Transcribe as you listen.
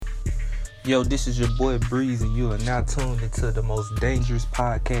Yo, this is your boy Breeze, and you are now tuned into the most dangerous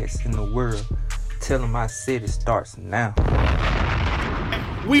podcast in the world. Tell them I said it starts now.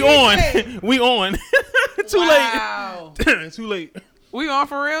 We on. We on. Too Wow. late. Too late. We on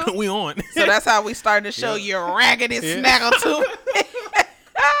for real? We on. So that's how we starting the show. Yeah. You're raggedy snaggle too.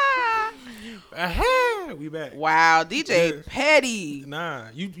 We back. Wow, DJ Yeah. Petty. Nah,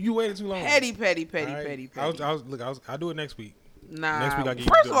 you waited too long. Petty. All right. I'll do it next week. Nah. Next week I get you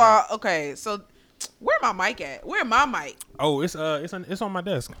First to of do it. all, okay, so where my mic at? Where my mic? Oh, it's on my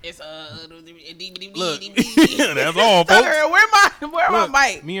desk. It's Look, that's all, folks. Where my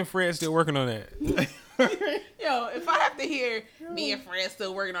mic? Me and Fred still working on that. Yo, if I have to hear me and Fred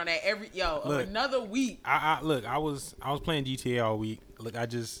still working on that Look. another week. I was playing GTA all week. Look, I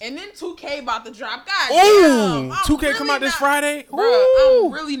just. And then 2K about to drop. God Ooh, damn. 2K come out this Friday. Bro, Ooh.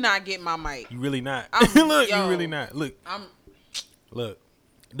 I'm really not getting my mic. You really not. I'm- You yo. really not. Look. I'm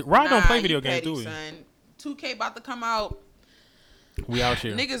Rod don't play you video games, petty, do we? son. 2K about to come out. We out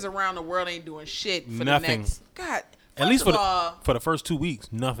here. Niggas around the world ain't doing shit for Nothing. the next. God. At least for all, the first 2 weeks,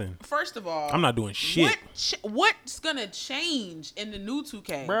 nothing. First of all, I'm not doing shit. What's gonna change in the new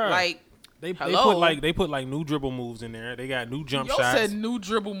 2K? Bruh. Like They hello? put new dribble moves in there. They got new jump yo shots. said new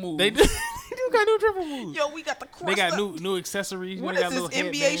dribble moves. They do got new dribble moves. Yo, we got the cross. They got new accessories. What they is got this? little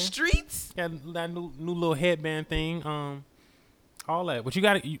NBA headband. Streets? Got that new little headband thing. All that. But you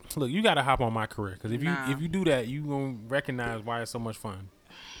gotta hop on my career, because if you do that, you gonna recognize why it's so much fun.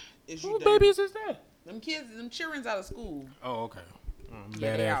 Is Who you done? babies is that? Them kids, them children's out of school. Oh, okay.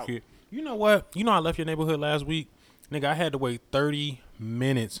 Yeah, they Badass out. kid. You know what? You know I left your neighborhood last week? Nigga, I had to wait 30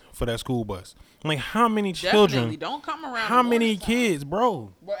 minutes for that school bus. I'm like, how many Definitely children? don't come around. How the many morning time. kids,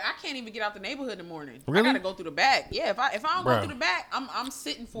 bro? Bro, I can't even get out the neighborhood in the morning. Really? I gotta go through the back. Yeah, if I don't Bruh. go through the back, I'm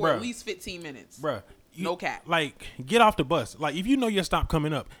sitting for Bruh. at least 15 minutes. Bruh. No cap. Like, get off the bus. Like, if you know your stop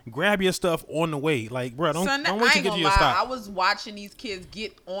coming up, grab your stuff on the way. Like, bruh, don't Son, wait I to ain't get to gonna your lie. stop. I was watching these kids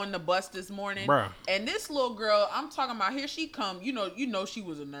get on the bus this morning, Bruh. and this little girl, I'm talking about, here she come. You know she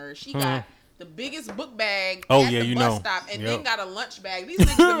was a nerd. She got the biggest book bag Oh, at yeah, the you bus know. stop, and Yep. then got a lunch bag. These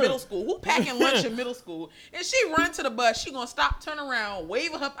niggas in middle school. Who packing lunch in middle school? And she run to the bus. She gonna stop, turn around,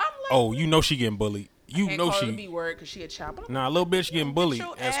 wave her. I'm like, Oh, you know she getting bullied. You can't know call her the she. B word because she a child. But I'm Nah, a little bitch getting bullied get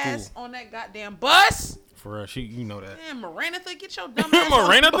your at ass school. on that goddamn bus. For real, you know that. Man, Maranatha, get your dumb ass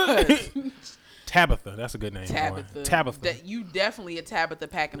Maranatha? on the bus. Tabitha, that's a good name. boy. Tabitha. Tabitha. You definitely a Tabitha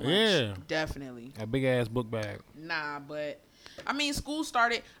packing lunch. Yeah. Definitely. A big ass book bag. Nah, but I mean, school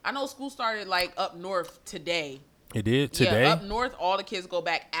started. I know school started like up north today. It did today. Yeah, up north, all the kids go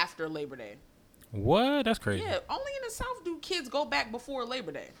back after Labor Day. What? That's crazy. Yeah, only in the South do kids go back before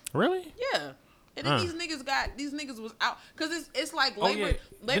Labor Day. Really? Yeah. And then these niggas was out because it's like Oh, Labor. yeah. Labor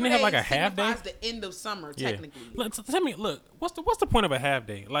Didn't they have Day like a half day? signifies the end of summer Yeah. technically. Look, tell me, what's the point of a half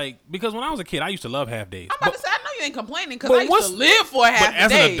day? Like, because when I was a kid, I used to love half days. I'm about to say, I know you ain't complaining because but I used what's- to live for a half But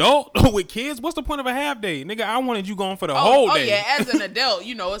as day. an adult with kids, what's the point of a half day, nigga? I wanted you going for the whole day. Oh yeah, as an adult,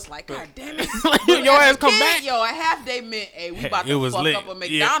 it's like, God damn it. Like, But your as ass a come kid, back. Yo, a half day meant, hey, we Hey, about it to was fuck lit. up a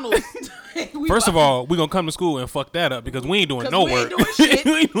Yeah. McDonald's. First of all, we gonna come to school and fuck that up because we ain't doing 'Cause no we work. ain't doing shit.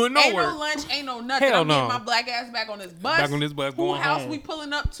 we ain't doing no ain't work. no lunch, ain't no nothing. Hell I'm no. getting my black ass back on this bus. Back on this bus, Who going house home. we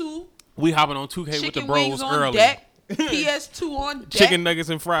pulling up to? We hopping on 2K with the Chicken bros wings on early. deck. PS2 on deck. Chicken nuggets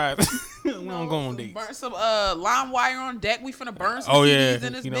and fries. we don't go on dates. Burn some lime wire on deck. We finna burn some Oh CDs yeah,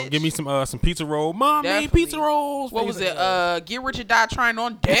 in this you know, bitch. give me some pizza roll. Mom made Definitely. pizza rolls. What was it? Get Rich or Die Trying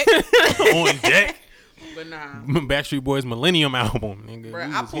on deck. on deck. But nah. Backstreet Boys Millennium album, nigga. Bruh,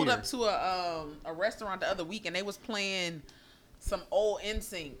 We I was pulled here. up to a restaurant the other week and they was playing some old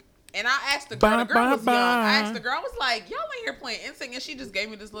NSYNC. And I asked the girl, the girl was young. I asked the girl, I was like, y'all ain't here playing NSYNC, and she just gave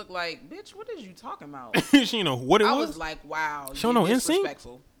me this look like, bitch, what is you talking about? She didn't know what it I was. was like, wow, She don't know NSYNC?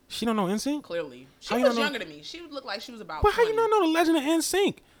 disrespectful. She don't know NSYNC. Clearly, How she you was don't know- younger than me. She looked like she was about. But how you 20. not know the legend of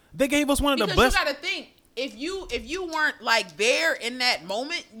NSYNC? They gave us one of Because the best. you gotta think, if you weren't like there in that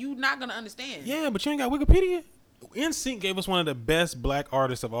moment, you not gonna understand. Yeah, but you ain't got Wikipedia. NSYNC gave us one of the best black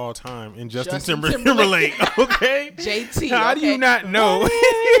artists of all time in Justin Timberlake. Okay, JT. How do you not know?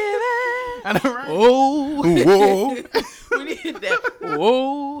 I know, right? Oh, Whoa, we need that.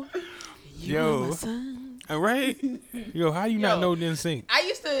 Whoa, you Yo. are my son. all right. Yo, how you not know NSYNC? I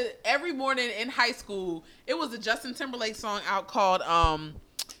used to every morning in high school. It was a Justin Timberlake song out called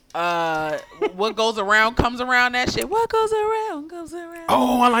 "What Goes Around Comes Around." That shit. What goes around comes around.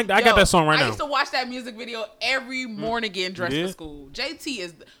 Oh, I like that. I got that song right I now. used to watch that music video every morning getting dressed Yeah. for school. JT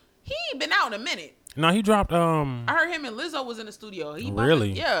he ain't been out in a minute. No, he dropped. I heard him and Lizzo was in the studio. He about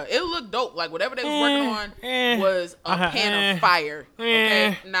Really? to- yeah, it looked dope. Like whatever they was working on was a Uh-huh, pan of fire.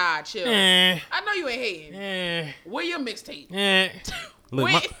 Okay, nah, chill. Eh, I know you ain't hating. eh, Where your mixtape? eh.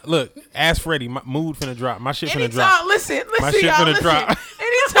 Look, ask Freddie. My mood finna drop. My shit finna Anytime, drop. listen, My shit y'all, finna listen. drop.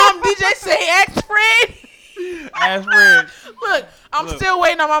 Anytime DJ say ask Fred. Ask Fred. Look, I'm still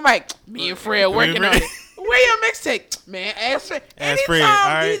waiting on my mic. Me and Fred working on it. Where your mixtape? Man, ask Fred. Ask Fred. Anytime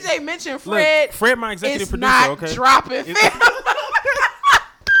All right. DJ mention Fred, Look, Fred, my executive it's producer. not Okay, dropping.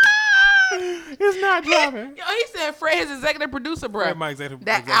 it's not dropping. Yo, he said Fred is executive producer, bro. Fred, my executive.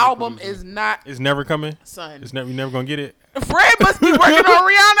 That executive album producer. is not, It's never coming. son. It's never. You never gonna get it. Fred must be working on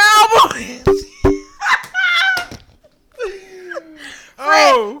Rihanna album.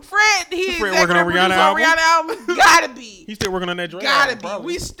 Fred, he Fred executive working on producer Rihanna on Rihanna album. Gotta be. He's still working on that Drake. Gotta album, be. probably.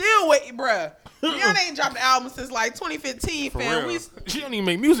 We still waiting, bruh. Rihanna ain't dropped the album since like 2015, For fam. real. She don't even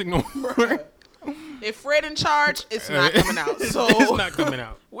make music no more. Bruh. If Fred in charge, it's not coming out. So It's not coming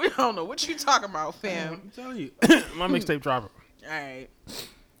out. We don't know what you talking about, fam. I'm telling you, my mixtape dropping. All right.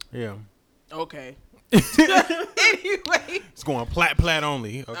 Yeah, Okay. Anyway, it's going plat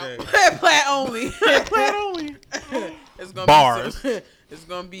only. Okay, plat only. plat only. It's gonna Bars. Be it's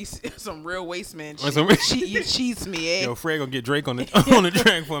gonna be some real waste man shit. Some- You cheats me, eh? Yo, Fred gonna get Drake on the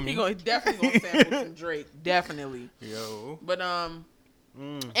track for me. He definitely gonna sample some Drake, definitely. Yo, But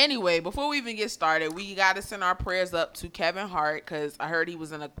anyway, before we even get started, we gotta send our prayers up to Kevin Hart because I heard he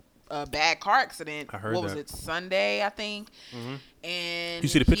was in a bad car accident. I heard what was that. it, Sunday, I think? Mhm. And You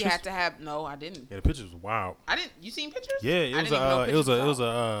see the he pictures? had to have no, I didn't. yeah, the pictures was wild. I didn't. You seen pictures? Yeah, I it didn't was even know it was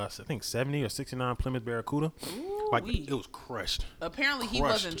pictures I think 70 or 69 Plymouth Barracuda. Like Ooh-wee. it was crushed. Apparently he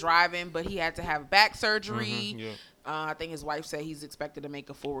Crushed. wasn't driving, but he had to have back surgery. Mhm, yeah. I think his wife said he's expected to make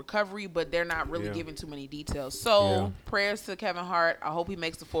a full recovery, but they're not really Yeah. giving too many details. So Yeah. prayers to Kevin Hart. I hope he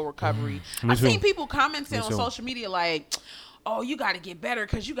makes the full recovery. Me I've too. seen people commenting Me on too. social media like, "Oh, you got to get better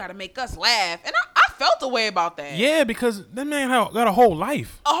because you got to make us laugh," and I felt the way about that. Yeah, because that man got a whole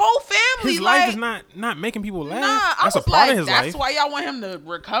life. A whole family. His like, life is not making people laugh. Nah, I That's was a part like, of his that's life. why y'all want him to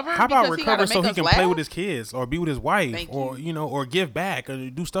recover. How about because he gotta recover so make he us can laugh? play with his kids or be with his wife Thank or or give back or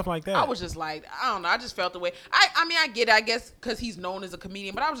do stuff like that? I was just like, I don't know. I just felt the way. I mean, I get it, I guess, because he's known as a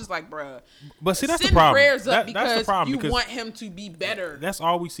comedian. But I was just like, bruh. But see, that's send the problem. prayers up That's because the problem you because want him to be better. that's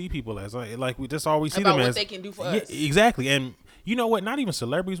all we see people as. That's all we see About them what as. they can do for Yeah, us. exactly. And you know what? Not even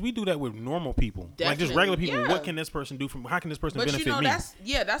celebrities. We do that with normal people, like just Definitely, regular people. yeah. What can this person do? How can this person But benefit you know,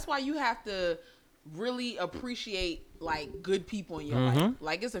 me? that's why you have to really appreciate like good people in your Mm-hmm. life.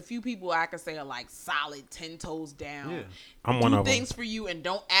 Like it's a few people I can say are like solid 10 toes down. Yeah. I'm do one of them. things for you and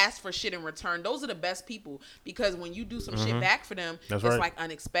don't ask for shit in return. Those are the best people because when you do some shit back for them, That's it's right. like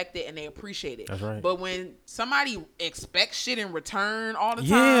unexpected and they appreciate it. That's right. But when somebody expects shit in return all the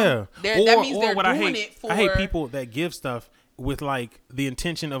time, Yeah, that means they're what doing I hate, it for I hate people that give stuff with like the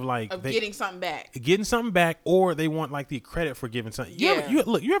intention of like getting something back. getting something back, or they want like the credit for giving something. Yeah.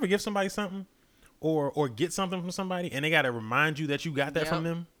 You ever give somebody something, or get something from somebody, and they got to remind you that you got that from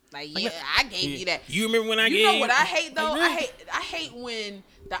Yep. them. Like, yeah, I gave you that. You remember when I You gave? know what I hate though? Like, I hate when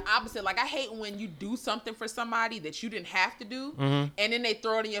the opposite. Like I hate when you do something for somebody that you didn't have to do, and then they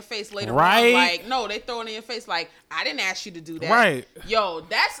throw it in your face later Right. on. Like no, they throw it in your face like I didn't ask you to do that. Right. Yo,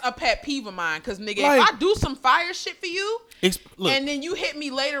 that's a pet peeve of mine. Cause nigga, Like- if I do some fire shit for you, Look, and then you hit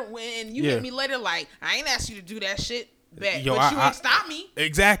me later Yeah. hit me later like I ain't asked you to do that shit. Bet, Yo, but you ain't stopped me.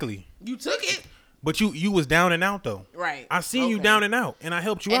 exactly. You took it. But you was down and out though. Right. I seen you Okay. down and out, and I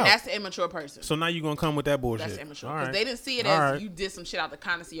helped you And out. that's the immature person. So now you gonna come with that bullshit. That's immature All because right. they didn't see it All as right. you did some shit out the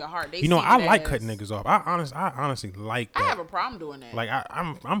kindness of your heart. They You know, see I it like as, cutting niggas off. I honestly like that. I have a problem doing that. Like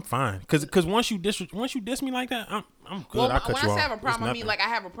I'm fine because once you diss me like that, I'm good. well, I cut when you I off. say I have a problem, I It's mean nothing. like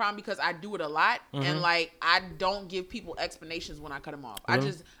I have a problem because I do it a lot, and like I don't give people explanations when I cut them off. I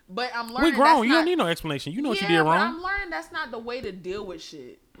just, but I'm learning. we grown. That's You not, don't need no explanation. You know what you yeah, did but wrong. I'm learning that's not the way to deal with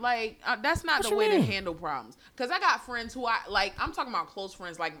shit. Like that's not What the you way mean? to handle problems. Cause I got friends who I'm talking about close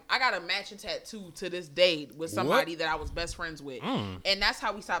friends. Like I got a matching tattoo to this day with somebody that I was best friends with, and that's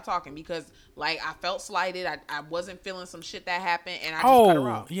how we stopped talking because like I felt slighted. I wasn't feeling some shit that happened, and I just cut her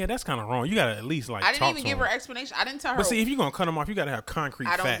off. Yeah, that's kind of wrong. You gotta at least like. I didn't talk even to give him. her explanation. I didn't tell her. But see, if you're gonna cut them off, you gotta have concrete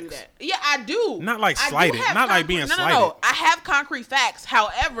I don't facts. do that. Yeah, I do. Not like I do slighted. have Not like being No. slighted. I have concrete facts.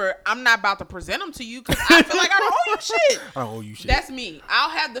 However, I'm not about to present them to you because I feel like I don't owe you shit. I don't owe you shit. That's me. I'll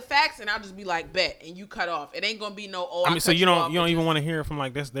have the facts and I'll just be like, bet, and you cut off. It ain't gonna be no. Oh, I mean, so cut you off, don't but even want to hear from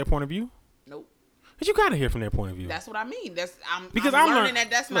like their point of view. Nope. But you gotta hear from their point of view. That's what I mean. I'm I'm learning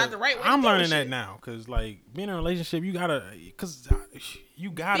that that's not the right way. I'm to learning do that shit. now because like being in a relationship, you gotta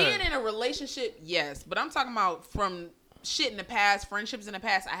Being in a relationship, yes, but I'm talking about from shit in the past, friendships in the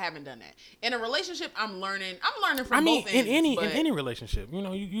past. I haven't done that. In a relationship, I'm learning from I mean, both ends. in but any relationship, you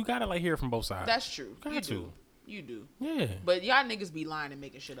know, you gotta like hear from both sides. that's true. Got You to. do. You do. Yeah. But y'all niggas be lying and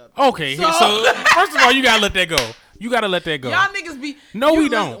making shit up. Okay, so first of all, you gotta let that go. You gotta let that go. Y'all niggas be. No, we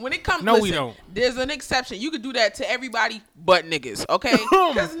don't. When it comes, no, we don't. There's an exception. You could do that to everybody but niggas, okay?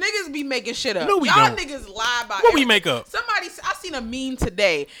 Because niggas be making shit up. No, we y'all don't. Niggas lie about what we make up. I seen a meme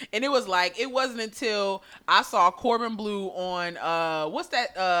today, and it was like, it wasn't until I saw Corbin Blue on what's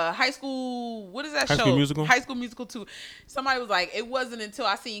that high school? What is that show? High School Musical. High School Musical 2. Somebody was like, it wasn't until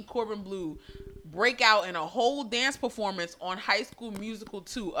I seen Corbin Blue break out in a whole dance performance on High School Musical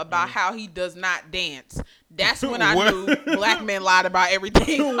 2 about how he does not dance. That's when I knew black men lied about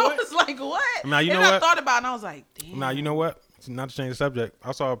everything. I was like, what? Now, you and know I what? thought about it and I was like, damn. Now, you know what? Not to change the subject.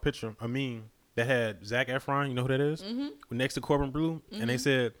 I saw a picture, a meme that had Zac Efron. You know who that is? Mm-hmm. Next to Corbin Blue. Mm-hmm. And they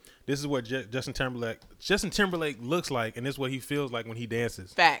said, this is what Justin Timberlake looks like, and this is what he feels like when he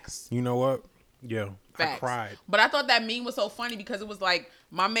dances. Facts. You know what? Yeah. Facts. I cried. But I thought that meme was so funny because it was like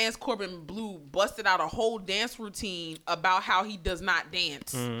my man's Corbin Blue busted out a whole dance routine about how he does not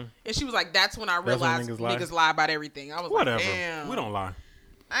dance. Mm-hmm. And she was like, that's when I realized niggas lie about everything. I was Whatever. Like, damn. We don't lie.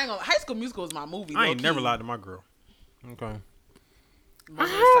 I ain't gonna. High School Musical is my movie. I ain't never lied to my girl. Okay.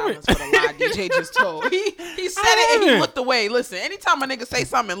 Silence for the lie DJ just told. He said it and he looked away. Listen, anytime a nigga say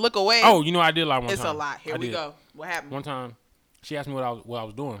something and look away. Oh, you know I did lie one time. It's a lie. Here we go. What happened? One time, she asked me what I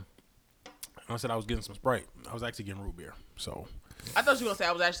was doing. I said I was getting some Sprite. I was actually getting root beer. So I thought you were gonna say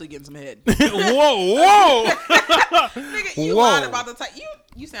I was actually getting some head. whoa. Nigga, you lied about the type.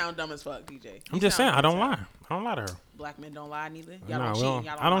 You sound dumb as fuck, DJ. I'm just saying, I don't lie. I don't lie to her. Black men don't lie neither. Y'all No, don't cheat. Y'all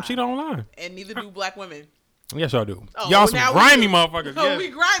don't I don't lie. cheat, I don't lie. And neither do black women. Yes, y'all do. Oh, y'all well, some grimy motherfuckers. Oh, yes. we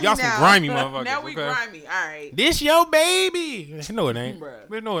grimy Y'all now. some grimy motherfuckers. Now we okay? grimy. All right. This your baby. No, it ain't.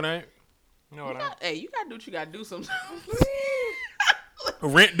 Bruh. No, it ain't. No, it ain't. Hey, you gotta do what you gotta do sometimes.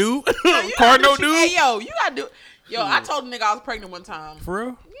 Rent dude. Yo, Car no dude. Hey, yo, you gotta do. Yo, I told a nigga I was pregnant one time. For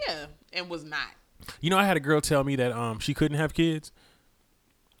real? Yeah, and was not. You know, I had a girl tell me that she couldn't have kids.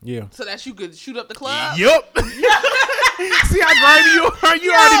 Yeah. So that you could shoot up the club. Yup. See how grimy you are?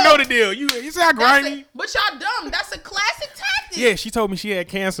 You already know the deal. You see how grimy? But y'all dumb. That's a classic tactic. Yeah, she told me she had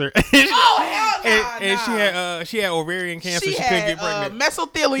cancer. Oh hell no! And she had ovarian cancer. She couldn't get pregnant.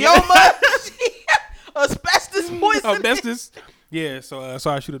 Mesothelioma. Asbestos poisoning. Asbestos. Yeah, so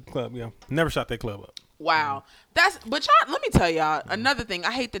I shoot at the club. Yeah, never shot that club up. Wow, but y'all. Let me tell y'all another thing.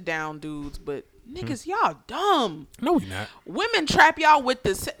 I hate the down dudes, but niggas, y'all dumb. No, we not. Women trap y'all with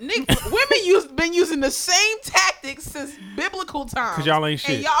the women been using the same tactics since biblical times. Cause y'all ain't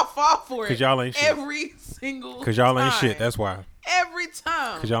shit. And y'all fall for it. Cause y'all ain't shit. Every single time. Cause y'all ain't shit. That's why. Every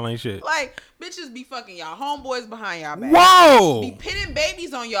time. Cause y'all ain't shit. Like bitches be fucking y'all homeboys behind y'all back. Whoa. Be pinning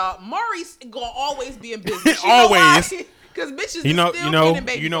babies on y'all. Maury's gonna always be in business. Always. Because bitches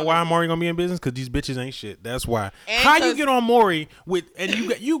you know why on Maury gonna be in business? Because these bitches ain't shit. That's why. And how you get on Maury with and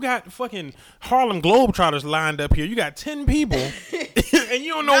you got fucking Harlem Globetrotters lined up here. You got 10 people and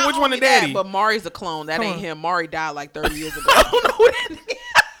you don't know which one the daddy. But Maury's a clone. That ain't him. Maury died like 30 years ago. I don't know what that nigga.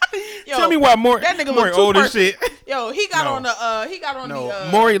 Yo, tell me why Maury. That nigga Maury old as shit. Yo, he got on the.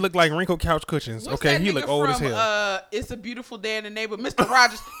 Maury looked like wrinkled couch cushions. What's Okay, that he nigga looked old as from, hell. It's a Beautiful Day in the Neighborhood. Mr.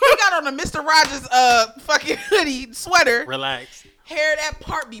 Rogers. He got on the Mr. Rogers fucking hoodie sweater. Relax. Hair that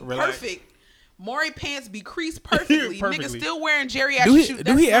part be perfect. Maury pants be creased perfectly. Nigga still wearing geriatric shoes.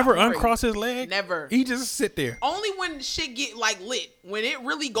 Do he ever uncross his leg? Never. He just sit there. Only when shit get like lit. When it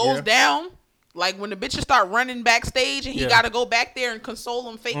really goes down. Like when the bitches start running backstage and he gotta go back there and console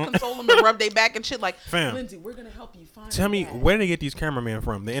them, console them and rub their back and shit like, fam, Lindsay, we're gonna help you find Tell me, back. where did they get these cameramen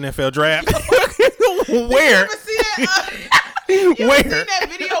from? The NFL draft? Where? You ever see that? You Where? ever seen that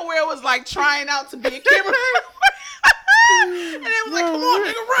video where it was like trying out to be a cameraman? And it was like, come on,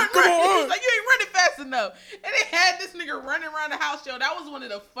 nigga, run. He was like, you ain't running fast enough. And they had this nigga running around the house, yo. That was one of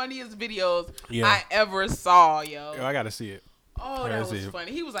the funniest videos I ever saw, yo. I gotta see it. Oh, that was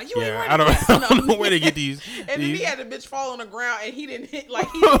funny. He was like, you ain't running I don't know where they get these. And then he had the bitch fall on the ground and he didn't hit, like,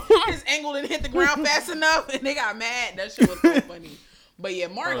 his angle didn't hit the ground fast enough and they got mad. That shit was so funny. But yeah,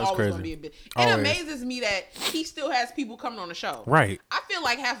 Mark always gonna be a bitch. It amazes me that he still has people coming on the show. Right. I feel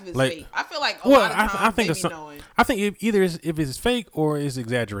like half of it's fake. I feel like a lot of times I think they be knowing. I think either if it's fake or it's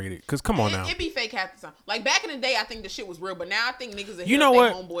exaggerated. Cause come on now, it be fake half the time. Like back in the day, I think the shit was real, but now I think niggas are you know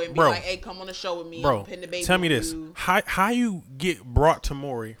what, homeboy and be bro, like, "Hey, come on the show with me, bro. Pin the baby." Tell me this: you. how you get brought to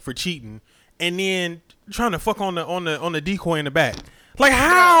Maury for cheating and then trying to fuck on the decoy in the back? Like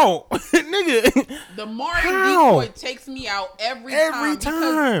how, nigga? The Maury decoy takes me out every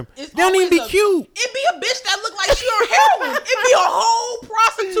time. They don't even be cute. It be a bitch that look like she on heroin. It be a whole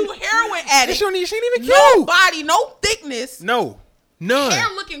prostitute heroin addict. She ain't even cute. No body, no thickness. No, none. Hair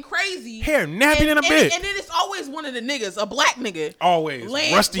looking crazy. Hair napping in a bitch. And then it's always one of the niggas, a black nigga. Always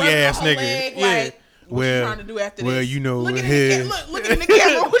leg, rusty ass nigga. Leg, yeah. Like, What you trying to do after this? Well, you know, look in the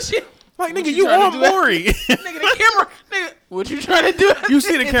camera. Like, nigga, you on Maury. Nigga, the camera. Nigga, what you trying to do? You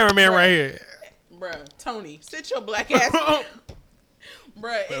see the cameraman right here. Bruh, Tony, sit your black ass down.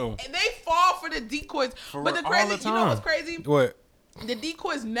 Bruh, and they fall for the decoys. But the crazy, you know what's crazy? What? The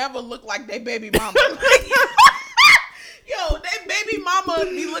decoys never look like they baby mama. Yo, they baby mama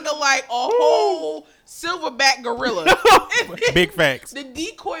be looking like a whole silverback gorilla. Big facts. The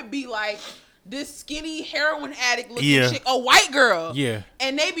decoy be like this skinny heroin addict looking chick, a white girl. Yeah.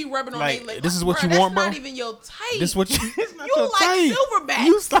 And they be rubbing on like, their this is what you want, bro? That's not even your type. This what you it's not you your like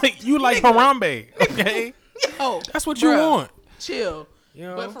type. You like Harambe. Okay. Yo, that's what you want. Chill.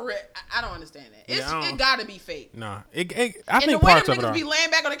 Yo. But for real, I don't understand that. It gotta be fake. Nah. I think parts of it. And the way them niggas be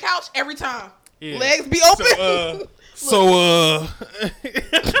laying back on the couch every time. Yeah. Legs be open.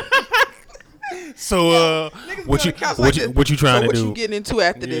 What you trying to do? What you getting into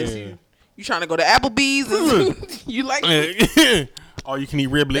after this? You trying to go to Applebee's? And you like all you can eat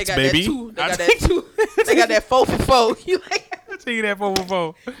riblets, baby. They got that too. They got that 4 for 4. You like? I tell you that 4 for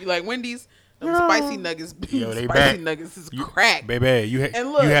 4. You like Wendy's? Them spicy nuggets. Yo, they spicy back. Nuggets is crack, baby. You had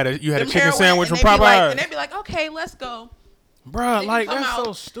a chicken sandwich from Popeyes, and they be like, okay, let's go, bruh. Like that's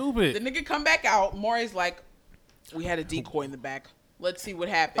so stupid. The nigga come back out. Maury's like, we had a decoy in the back. Let's see what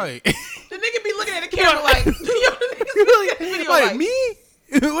happened. Hey. The nigga be looking at the camera like, yo, the niggas be looking at the video like me?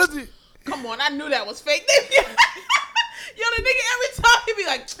 What's it? Come on, I knew that was fake. Yo, the nigga every time he be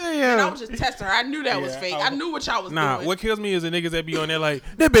like, man, I was just testing her. I knew that was fake. I knew what y'all was doing. Nah, what kills me is the niggas that be on there like,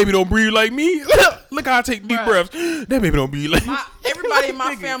 that baby don't breathe like me. Look how I take deep breaths. That baby don't breathe like me. Everybody in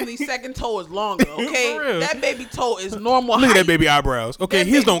my family's second toe is longer, okay? That baby toe is normal height. Look at that baby eyebrows. Okay,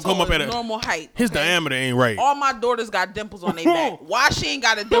 his don't come up at a normal height. His diameter ain't right. All my daughters got dimples on their back. Why she ain't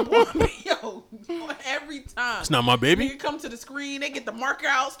got a dimple on me? Yo, every time. It's not my baby. Nigga come to the screen, they get the marker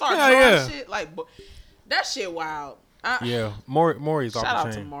out, start drawing shit. Like, that shit wild. Yeah, Maury's off the chain. Shout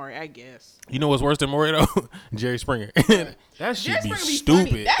out to Maury, I guess. You know what's worse than Maury though? Jerry Springer. That shit be stupid.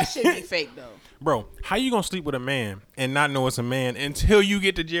 Funny. That shit be fake though. Bro, how you gonna sleep with a man and not know it's a man until you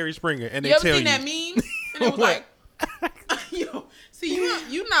get to Jerry Springer and they you tell ever you? That meme? And it was like, yo, see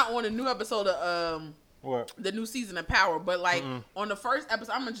you not on a new episode of what? The new season of Power, but like on the first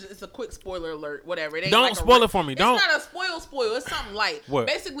episode, it's a quick spoiler alert, whatever. It ain't don't like spoil it for me. It's Don't. not a spoil. It's something light. What?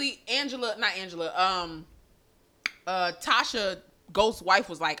 Basically, Tasha Ghost's wife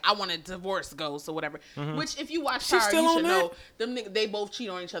was like, I want to divorce Ghost or whatever. Which, if you watch Power, you should know them niggas, they both cheat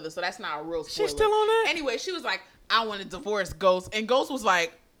on each other, so that's not a real spoiler. She's still on that? Anyway, she was like, I want to divorce Ghost, and Ghost was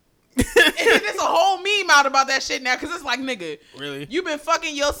like, and there's a whole meme out about that shit now, because it's like, nigga, really? You been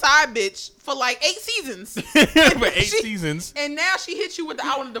fucking your side bitch for like 8 seasons. For 8 seasons. And now she hit you with the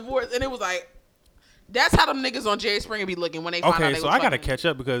I want to divorce, and it was like, that's how them niggas on Jerry Springer be looking when they find out they was I gotta fucking. catch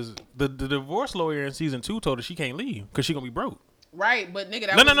up because the divorce lawyer in season 2 told her she can't leave because she gonna be broke. Right, but nigga,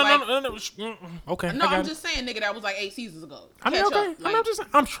 that was no. Okay. No, I'm just saying, nigga, that was like 8 seasons ago. I mean, okay. Like,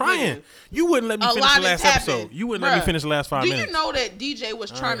 I'm trying. Nigga, you wouldn't let me finish the last episode. You wouldn't let me finish the last 5 minutes. Do you know that DJ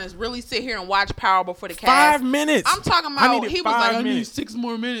was trying to really sit here and watch Power before the cast? 5 minutes. I'm talking about. He was like, I need 6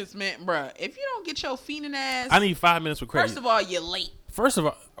 more minutes, man, bruh. If you don't get your fiending ass, I need 5 minutes with credit. First of all, you're late. First of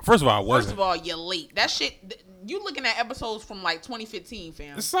all, I wasn't. First of all, you're late. That shit. You looking at episodes from like 2015,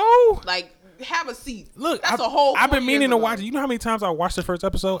 fam. So like. Have a seat. Look, that's a whole. I've been meaning to watch it. You know how many times I watched the first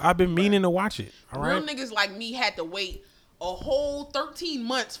episode? I've been meaning to watch it. All right. Real niggas like me had to wait a whole 13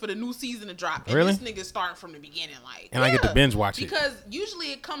 months for the new season to drop. And really? This nigga starting from the beginning, like. And I get to binge watch because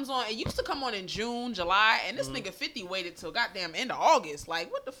usually it comes on. It used to come on in June, July, and this nigga 50 waited till goddamn end of August.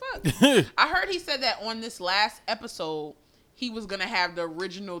 Like, what the fuck? I heard he said that on this last episode he was gonna have the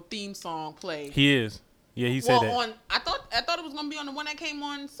original theme song play. He is. Yeah, he said that. I thought it was gonna be on the one that came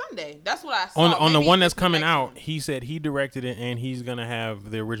on Sunday. That's what I saw. On the one that's coming out, he said he directed it and he's gonna have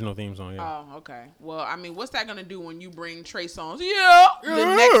the original theme song. Yeah. Oh, okay. Well, I mean, what's that gonna do when you bring Trey Songz? Yeah.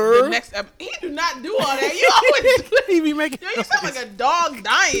 The next he do not do all that. You always he be making. Yo, you sound like a dog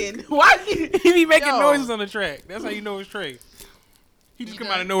dying. Why? He be making noises on the track. That's how you know it's Trey. He just come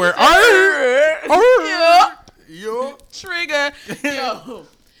out of nowhere. Yo. Trigger. Yo.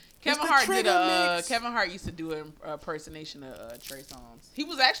 Kevin Hart used to do an impersonation of Trey Songz. He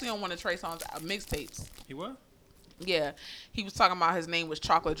was actually on one of Trey Songz mixtapes. He was? Yeah. He was talking about his name was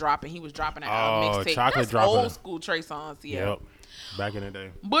Chocolate Drop, and he was dropping a mixtape. Chocolate That's old school Trey Songz. Yeah. Yep. Back in the day.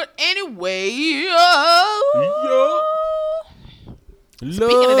 But anyway, speaking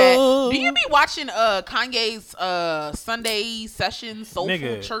of that, do you be watching Kanye's Sunday session,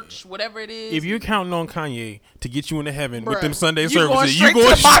 Soulful Church, whatever it is? If you're counting on Kanye to get you into heaven with them Sunday services, you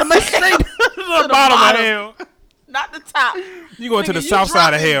going straight to the bottom of hell. Not the top. You going to Nigga, the you south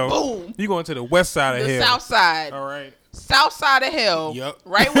side of dropping, hell. boom. You going to the west side of The hell. south side. All right. South side of hell. Yep.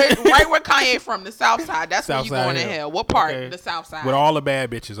 Right where Kanye from, the south side. That's South where you side going to hell. hell. What part? Okay. The south side. With all the bad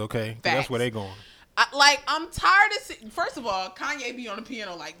bitches, okay? 'Cause that's Facts. where they going. I'm tired of first of all, Kanye be on the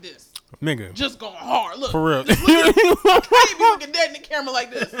piano like this. Nigga. Just going hard. Look. For real. Just look at, Kanye be looking dead in the camera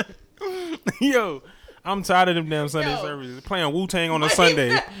like this. Yo, I'm tired of them damn Sunday services. Playing Wu-Tang on a Like, Sunday.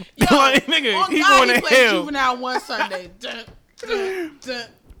 yo, Like, nigga, on he God, going he to played hell. Juvenile one Sunday. Dun, dun, dun,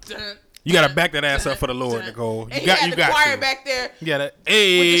 dun, You gotta back that ass up for the Lord, dun. Nicole. And You he got, had you the got choir to. back there. You gotta. the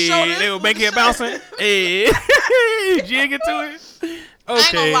Hey, shoulders, they will with make the it bouncing. Hey, jig into it. I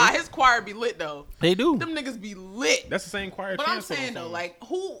ain't gonna Okay, lie, his choir be lit though. they do. Them niggas be lit. That's the same choir. But I'm Chance put on saying though, song. like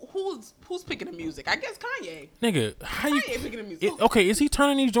who's picking the music? I guess Kanye. Nigga, how you? Kanye picking the music. Okay, is he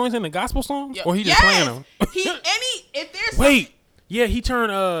turning these joints into gospel songs, Yo, or he just playing them? If there's Wait, yeah, he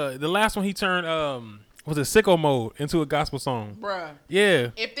turned the last one he turned was it Sicko Mode into a gospel song? bruh, Yeah.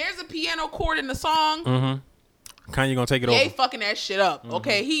 if there's a piano chord in the song, Kanye gonna take it they over. fucking that shit up.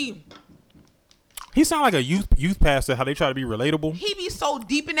 Okay, He sound like a youth pastor. How they try to be relatable. he be so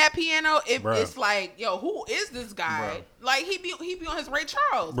deep in that piano, Bruh. it's like, yo, who is this guy? Bruh. Like he be on his Ray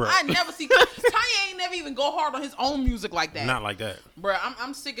Charles. Bruh. I never see Kanye ain't never even go hard on his own music like that. Not like that. Bruh,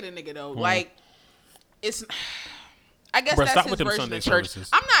 I'm sick of the nigga though. Like it's. I guess Bruh, that's stop his with them version Sunday of church. services.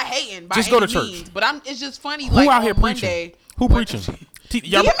 I'm not hating by Just any go to church. means, but it's just funny. Who like out on here preaching? Monday, Who when- preaching?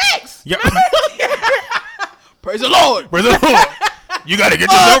 DMX. Yeah. Praise the Lord. Praise the Lord. You gotta get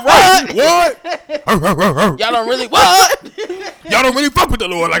yourself right. What? Y'all don't really what? Y'all don't really fuck with the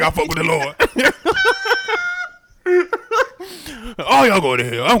Lord like I fuck with the Lord. Oh, y'all going to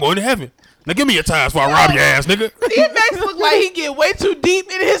hell. I'm going to heaven. Now give me your tithes before I rob your ass, nigga. DMX look like he get way too deep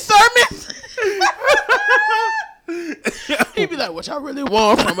in his sermons. He be like, "What y'all really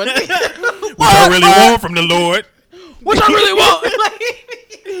want from a nigga? What I really want from the Lord. What y'all really want?" Like,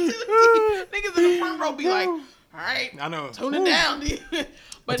 niggas in the front row be like, "All right, I know. tone it down, D."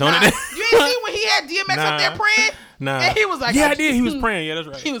 But Tone nah, it down. you ain't see when he had DMX up there praying? Nah. And he was like, yeah, I did. He was praying. Yeah, that's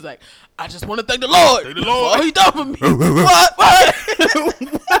right. He was like, "I just want to thank the Lord. Thank the Lord. For all he done for me." What?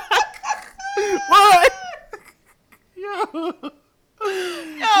 What?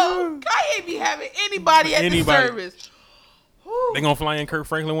 Yo, Kanye be having anybody at the Anybody. service. Whew. They gonna fly in Kirk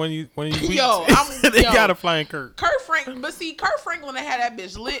Franklin one of these weeks? Yo, They yo. gotta fly in Kirk. Kurt Franklin, but see, Kurt Franklin had that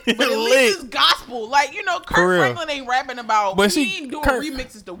bitch lit, but at Lit. least it's gospel. Like, you know, For Kurt real. Franklin ain't rapping about, But he see, ain't doing Kurt-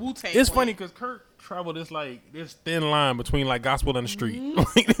 remixes to Wu-Tang. It's Clan. funny because Kirk traveled this thin line between like gospel and the street,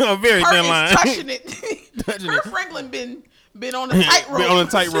 like, a very Kurt thin is line. touching it. Touching Kurt it. Franklin been on the tightrope. Been on a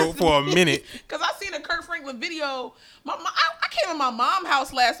tightrope for a minute. Because I seen a Kurt Franklin video. I came in my mom's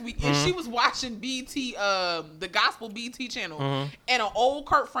house last week and she was watching BT, the gospel BT channel, and an old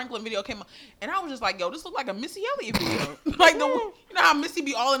Kurt Franklin video came up, and I was just like, "Yo, this look like a Missy Elliott video." Like you know how Missy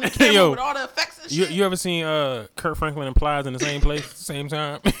be all in the camera Yo, with all the effects and shit. You ever seen Kurt Franklin and Plies in the same place at the same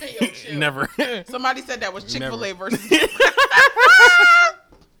time? Yo, chill. Never. Somebody said that was Chick-fil-A Never. versus.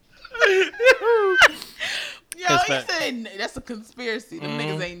 Yo, That's he fact. said that's a conspiracy. Them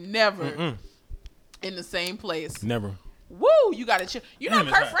niggas ain't never in the same place. Never. Woo, you gotta chill. You know, Damn,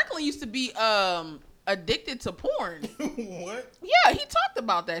 it's Kurt hot. Franklin used to be addicted to porn. What? Yeah, he talked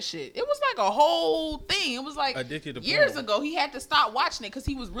about that shit. It was like a whole thing. It was like Addicted to years porn. ago. He had to stop watching it because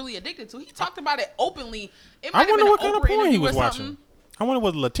he was really addicted to it. He talked about it openly. It I might have wonder been what an kind of Oprah porn he interview was or watching. something. I wonder,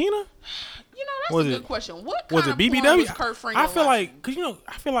 was it Latina? You know, that's Was a it- good question. What kind Was it of porn BBW? was Kurt Franklin I feel watching? like, cause you know,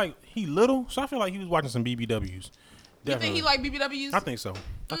 I feel like he little, so I feel like he was watching some BBWs. You think he like BBWs? I think so.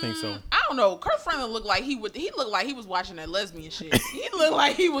 I think so. I don't know. Kurt Franklin looked like he looked like he was watching that lesbian shit. He looked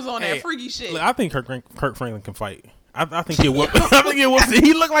like he was on Hey, that freaky shit. Look, I think Kurt Franklin can fight. I think he'll whoop. I think he'll whoop.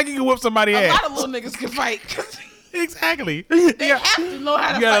 He looked like he could whoop somebody's A ass. lot of little niggas can fight. 'Cause Exactly. they have to know how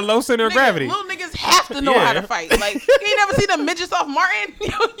to fight. You got a low center of Nigga, gravity. Little niggas have to know Yeah. how to fight. Like, you ain't never seen the midgets off Martin?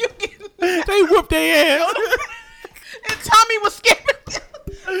 Yo, you can. They whoop their ass. And Tommy was scared.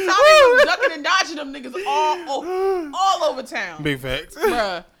 Tommy was ducking and dodging them niggas all over town. Big facts.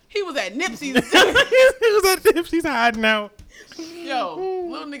 Bruh, he was at Nipsey's. He was at Nipsey's hiding out. Yo,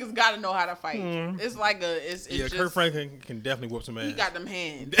 little niggas gotta know how to fight. It's like it's Yeah, just, Kurt Franklin can definitely whoop some ass. he got them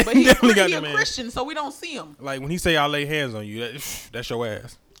hands. He But he definitely got a them hands. Christian, so we don't see him. Like when he say I'll lay hands on you, that's your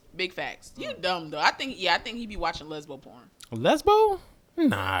ass. Big facts. You dumb though. I think he be watching lesbo porn. Lesbo?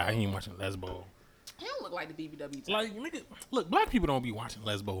 Nah, he ain't watching Lesbo. He don't look like the BBW type. Like, nigga, look, black people don't be watching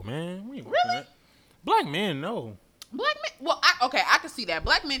Lesbo, man. We ain't watching Really? that. Black men, no. Black men, well, I can see that.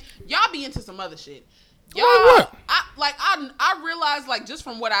 Black men, y'all be into some other shit. Y'all, Like what? I realize, like, just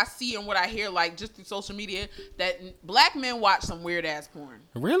from what I see and what I hear, like, just through social media, that black men watch some weird ass porn.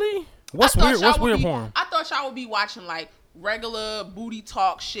 Really? What's weird? What's weird porn? I thought y'all would be watching like regular booty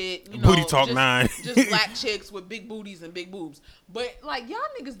talk shit. Booty talk just, 9. Just black chicks with big booties and big boobs. But like y'all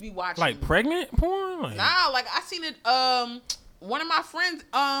niggas be watching Like pregnant porn? Like, nah, like I seen it. One of my friends,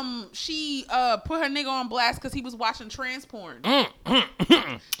 she put her nigga on blast because he was watching trans porn.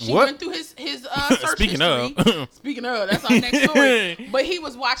 She went through his search history. Speaking of, that's our next story. But he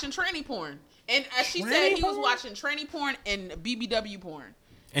was watching tranny porn, and as she said, he was watching tranny porn and BBW porn.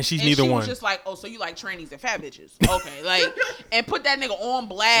 And she's neither one. She was just like, oh, so you like trannies and fat bitches? Okay, like, and put that nigga on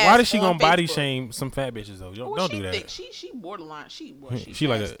blast. Why is she gonna Facebook. Body shame some fat bitches though? Don't do that. Think? She borderline. She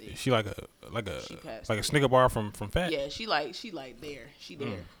like a Snicker bar from fat. Yeah, she like there. She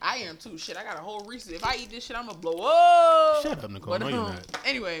there. I am too. Shit, I got a whole Reese's. If I eat this shit, I'm gonna blow up. Shut up, Nicole. No, you're not.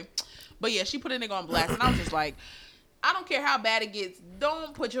 Anyway, but yeah, she put a nigga on blast, and I was just like, I don't care how bad it gets.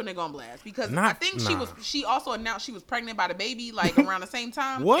 Don't put your nigga on blast because I think she also announced she was pregnant by the baby like around the same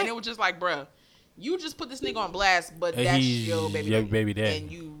time. What? And it was just like, bruh, you just put this nigga on blast, but that's your baby daddy.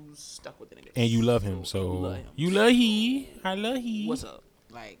 And you stuck with the nigga. And you love him, so you love he. I love he. What's up?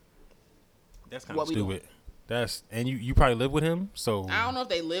 Like, that's kind of stupid. And you probably live with him, so I don't know if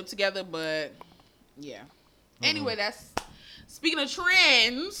they live together, but yeah. Anyway, that's speaking of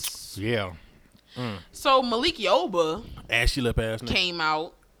trends. Yeah. So Malik Yoba ashy lip ass came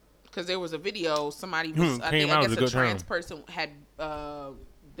out because there was a video. Somebody was, I guess a trans person had.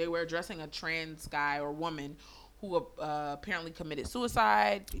 They were addressing a trans guy or woman who apparently committed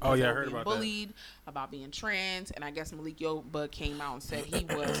suicide because they were being bullied about being trans. And I guess Malik Yoba came out and said he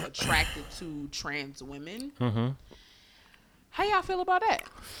was attracted to trans women. Mm-hmm. How y'all feel about that?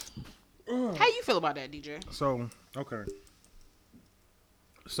 How you feel about that, DJ? So okay.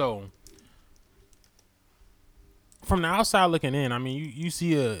 So. From the outside looking in, I mean, you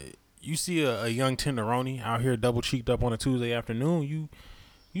see a young tenderoni out here double cheeked up on a Tuesday afternoon.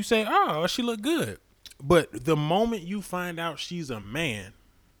 You say, oh, she look good, but the moment you find out she's a man,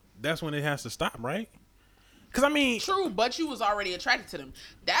 that's when it has to stop, right? Because I mean, true, but you was already attracted to them.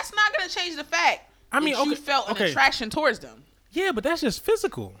 That's not gonna change the fact. You felt an attraction towards them. Yeah, but that's just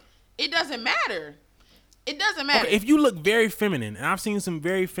physical. It doesn't matter. It doesn't matter. Okay, if you look very feminine, and I've seen some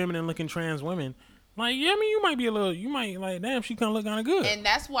very feminine looking trans women. Like, yeah, I mean, you might like, damn, she kind of look kind of good. And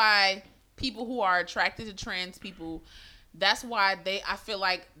that's why people who are attracted to trans people, that's why I feel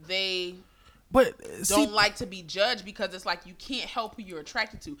like they don't like to be judged because it's like you can't help who you're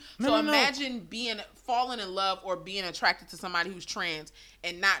attracted to. Imagine falling in love or being attracted to somebody who's trans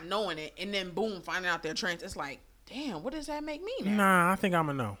and not knowing it, and then boom, finding out they're trans. It's like, damn, what does that make me now? Nah, I think I'm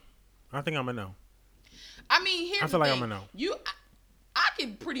a no. I mean, here's the thing. I feel like I'm a no. I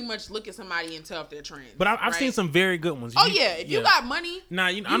can pretty much look at somebody and tell if they're trans. But I've seen some very good ones. If you got money. Nah,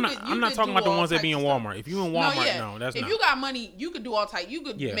 I'm not talking about the ones that be in Walmart. If you in Walmart, no, that's not. If you got money, you could do all type. You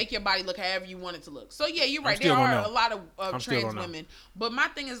could make your body look however you want it to look. So yeah, you're right. There are a lot of trans women. But my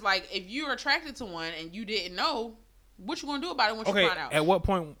thing is like, if you're attracted to one and you didn't know, what you gonna do about it once you find out? At what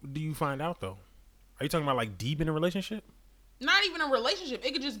point do you find out though? Are you talking about like deep in a relationship? Not even a relationship.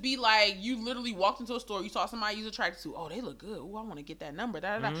 It could just be like you literally walked into a store, you saw somebody you're attracted to. Oh, they look good. Oh, I want to get that number.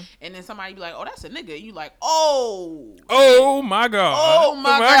 Mm-hmm. And then somebody be like, oh, that's a nigga. And you like, oh my god. Oh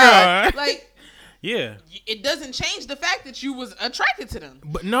my god. Like, yeah. It doesn't change the fact that you was attracted to them.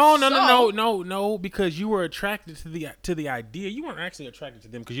 But no, because you were attracted to the idea. You weren't actually attracted to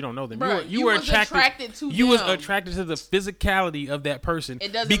them because you don't know them. Bruh, you were attracted to them. You was attracted to the physicality of that person.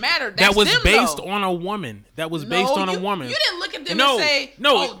 It doesn't matter. That was based on a woman. That was based on a woman. You didn't look at them and say,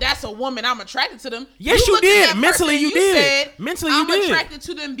 oh, that's a woman. I'm attracted to them. Yes, you did. Mentally, you did. Mentally, you did. I'm attracted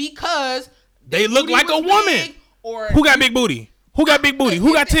to them because they look like a woman. Or who got big booty? Who got big booty?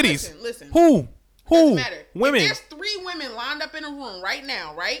 Who got titties? Listen. Who? Doesn't matter. Women. If there's 3 women lined up in a room right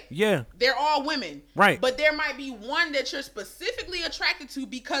now, right? Yeah. They're all women. Right. But there might be one that you're specifically attracted to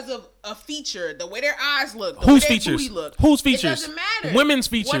because of a feature, the way their eyes look, whose features? Whose features? It doesn't matter. Women's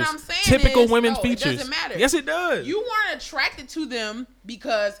features. What I'm saying typical is, women's features. It doesn't matter. Yes, it does. You weren't attracted to them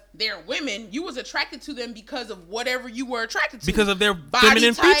because they're women. You was attracted to them because of whatever you were attracted to. Because of their body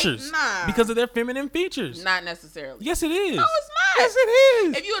feminine type? features. Nah. Because of their feminine features. Not necessarily. Yes, it is. No, it's not. Yes, it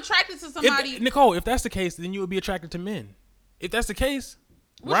is. If you attracted to somebody, Nicole, if that's the case, then you would be attracted to men. If that's the case,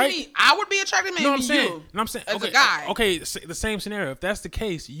 what right? do you mean? I would be attracted to men. No, I'm saying, as a guy. Okay, the same scenario. If that's the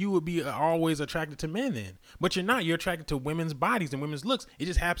case, you would be always attracted to men then. But you're not. You're attracted to women's bodies and women's looks. It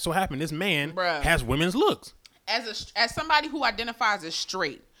just so happened this man has women's looks. As somebody who identifies as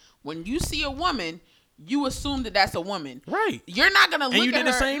straight, when you see a woman, you assume that that's a woman. Right. You're not gonna look you at did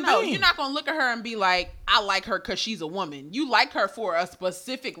her. the same no, thing. you're not gonna look at her and be like, I like her because she's a woman. You like her for a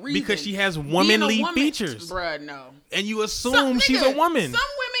specific reason. Because she has Being a womanly woman- features. Bruh, no. And you assume she's a woman. Some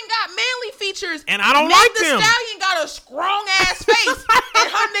women got manly features. And I don't Meg like Thee them. Stallion got a strong ass face.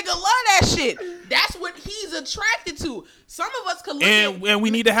 And her nigga love that shit. That's what he's attracted to. Some of us could look at... And we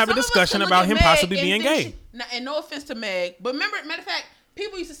need to have a some of us discussion could look about at him Meg possibly and being think gay. and no offense to Meg, but matter of fact,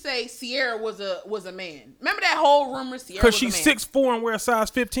 people used to say Sierra was a man. Remember that whole rumor Sierra was Because a man? she's 6'4" and wears a size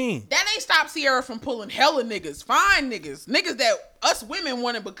 15. That ain't stopped Sierra from pulling hella niggas. Fine niggas. Niggas that us women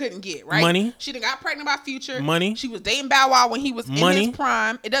wanted but couldn't get, right? Money. She done got pregnant by Future. Money. She was dating Bow Wow when he was in Money. his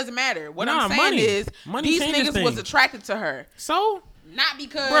prime. It doesn't matter. What Nah, I'm saying money. is Money these changes niggas was things. attracted to her. So, Not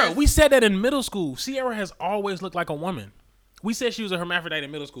because... bro, we said that in middle school. Sierra has always looked like a woman. We said she was a hermaphrodite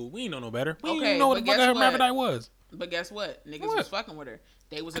in middle school. We didn't know no better. We didn't Okay, even know what the but fuck a guess what? hermaphrodite was. But guess what? Niggas What? was fucking with her.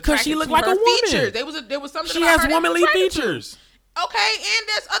 They was Because attracted she looked to like her a woman. features. There was something She about has her they was womanly attracted to. features. Okay, and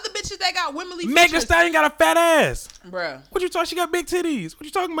there's other bitches that got womanly Meg Thee features. Stallion got a fat ass. Bruh. What you talking? She got big titties. What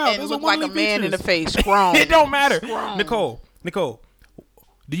you talking about? And Those look are like a womanly man in the features. face. Strong. It don't matter. Strong. Nicole,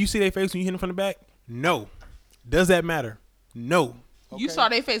 do you see their face when you hit them from the back? No. Does that matter? No. You saw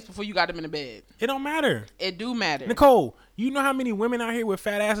their face before you got them in the bed. It don't matter. It do matter. Nicole, you know how many women out here with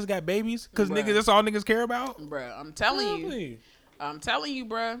fat asses got babies? Because Bruh. niggas, that's all niggas care about? Bruh, I'm telling you. Really? I'm telling you,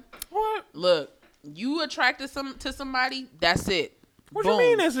 bruh. What? Look, you attracted to somebody, that's it. What Boom. you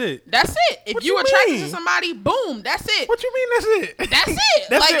mean that's it? That's it. If What you you attracted mean? to somebody, boom, that's it. What you mean that's it? That's it.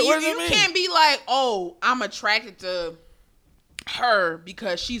 That's like it. What does you it mean? can't be like, oh, I'm attracted to her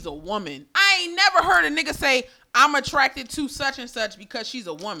because she's a woman. I ain't never heard a nigga say I'm attracted to such and such because she's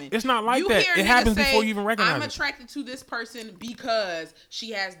a woman. It's not like You that. hear It niggas happens say, before you even recognize I'm it. attracted to this person because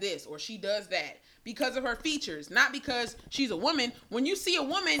she has this or she does that. Because of her features, not because she's a woman. When you see a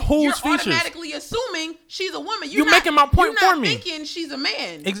woman, Whose you're features? automatically assuming she's a woman. You're not, making my point you're not for me. thinking she's a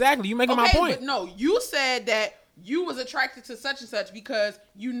man. Exactly. You making my Okay, point. but no, you said that you was attracted to such and such because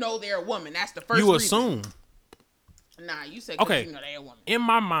you know they're a woman. That's the first You reason. assume. Nah, you said 'cause Okay. you know they're a woman. In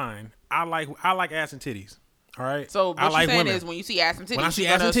my mind, I like ass and titties. All right. So what I you're like saying women. is when you see ass and titties, When I see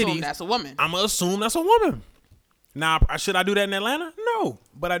you're ass gonna and assume titties, that's a woman. I'm gonna assume that's a woman. Now, should I do that in Atlanta? No,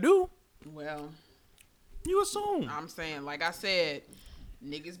 but I do. Well, You assume. I'm saying, like I said,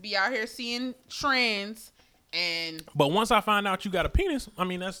 niggas be out here seeing trends and But once I find out you got a penis, I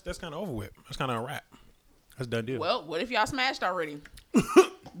mean that's kind of over with. That's kind of a wrap. That's a done deal. well, what if y'all smashed already?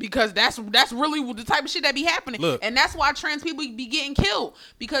 Because that's really the type of shit that be happening. Look. And that's why trans people be getting killed.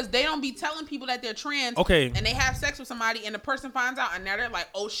 Because they don't be telling people that they're trans. Okay. And they have sex with somebody and the person finds out and now they're like,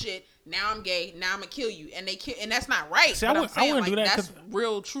 oh shit, now I'm gay, now I'm gonna kill you. And they kill, and that's not right. See, but I I'm wouldn't saying, do that that's 'cause-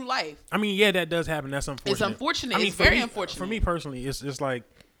 real true life. I mean, yeah, that does happen. That's unfortunate. It's unfortunate. I mean, It's for very me- unfortunate. For me personally, it's like,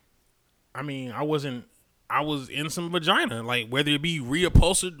 I mean, I was in some vagina, like whether it be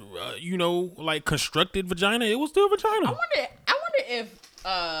reupholstered, like constructed vagina, it was still vagina. I wonder if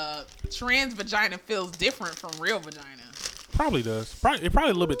trans vagina feels different from real vagina. Probably does. It's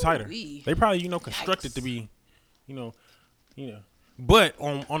probably a little bit tighter. Ooh-wee. They probably constructed Yikes. to be, But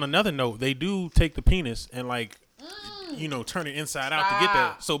on another note, they do take the penis and turn it inside out to get that.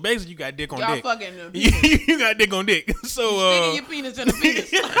 Stop. So basically, you got dick on Y'all dick. fucking the penis. You got dick on dick. So Sticking your penis in the penis.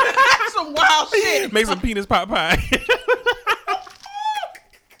 That's some wild shit. make some penis pot pie.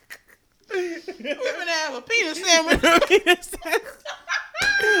 We're gonna have a penis sandwich.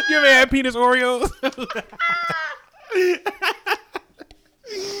 You ever had penis Oreos? Hey,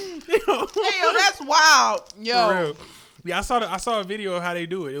 yo, that's wild. For Yo, real. Yeah, I saw a video of how they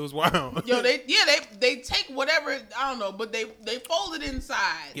do it. It was wild. yo, they take whatever, I don't know, but they fold it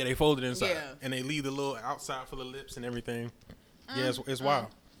inside. Yeah, they fold it inside Yeah. and they leave the little outside for the lips and everything. Yeah, it's wild.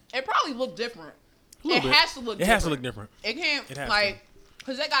 It probably look different. A little It bit. has to look It different. has to look different. It can't, It has like,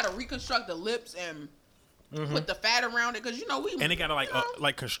 because they got to reconstruct the lips and put the fat around it, because, we... And they gotta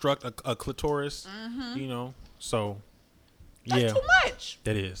like construct a clitoris, So That's yeah, too much.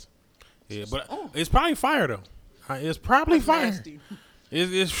 that is. Yeah, but Oh. it's probably fire though. It's probably That's fire. nasty.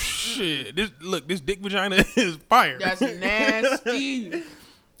 It's shit. This dick vagina is fire. That's nasty.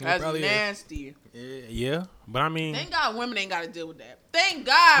 That's probably is. nasty. Yeah, but I mean, Thank God women ain't got to deal with that. Thank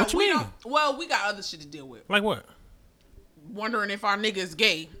God. What you we mean? don't. Well, we got other shit to deal with. like what? Wondering if our nigga's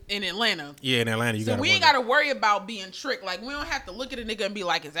gay in Atlanta. Yeah, in Atlanta, you So gotta. we ain't wonder. got to worry about being tricked. Like, we don't have to look at a nigga and be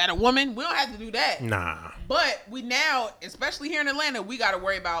like, is that a woman? We don't have to do that. Nah. But we now, especially here in Atlanta, we got to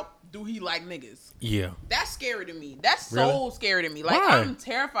worry about, do he like niggas? Yeah. That's scary to me. That's so Really? scary to me. Like, Why? I'm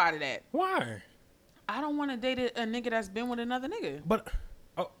terrified of that. Why? I don't want to date a nigga that's been with another nigga. But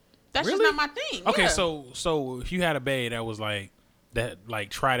That's really? just not my thing. Okay, Yeah. so if you had a bae that was like, that like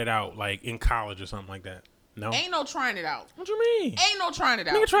tried it out like in college or something like that? No. Ain't no trying it out. What you mean? Ain't no trying it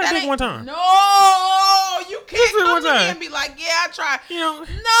out. Nigga tried That dick ain't- one time. No, you can't Listen, come one to me time. and be like, yeah, I tried. You know.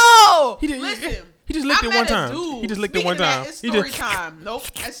 No. He did- Listen. he just licked I it met one a time. dude. He just licked it Speaking one of that, time. It's He story just- time. Nope.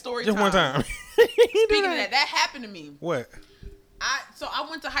 That's story Just time. one time. Speaking of that happened to me. What? So I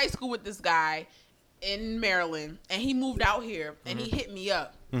went to high school with this guy in Maryland, and he moved out here, and he hit me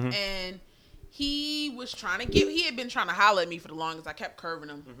up, and he was trying to he had been trying to holler at me for the longest. I kept curving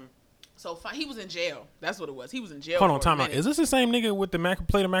him. So he was in jail. That's what it was. He was in jail. Hold on, for a time out. minute. Is this the same nigga with the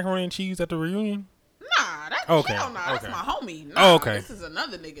plate of macaroni and cheese at the reunion? Nah, Okay, hell nah. That's okay. my homie. Nah, Oh, okay. This is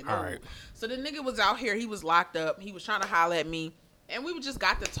another nigga. No. All right. So the nigga was out here. He was locked up. He was trying to holler at me. And we just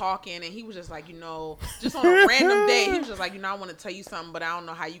got to talking, and he was just like, just on a random day, he was just like, I want to tell you something, but I don't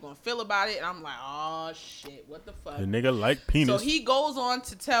know how you gonna feel about it. And I'm like, oh shit, what the fuck? The nigga like penis. So he goes on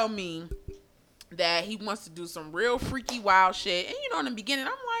to tell me that he wants to do some real freaky wild shit. And in the beginning,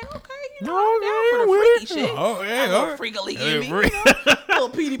 I'm like, okay, I'm down for the freaky shit. Oh, yeah. A little freakily in me, free- little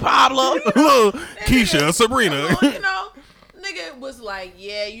Petey Pablo. Little Keisha, Sabrina. Nigga was like,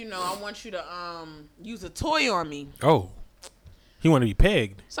 yeah, I want you to use a toy on me. Oh. He want to be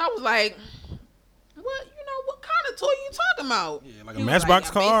pegged. So I was like, what kind of toy you talking about? Yeah, like a He was Matchbox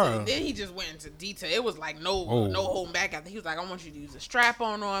yeah, car? basically. Then he just went into detail. It was like no Oh. holding back. After he was like, I want you to use a strap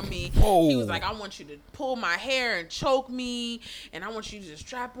on me. Whoa. He was like, I want you to pull my hair and choke me, and I want you to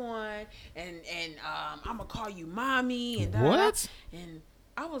strap on, and I'm gonna call you mommy. And What? And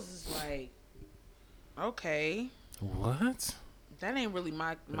I was just like, okay. What? That ain't really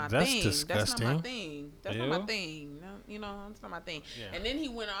my That's thing. disgusting. That's not my thing. That's not my Ew. thing. No, it's not my thing. Yeah. And then he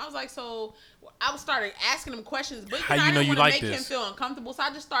went on. I was like, so I started asking him questions, but How I you know didn't you want to like make him this? feel uncomfortable. So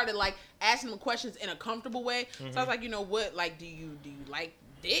I just started like asking him questions in a comfortable way. So I was like, what? Like, do you like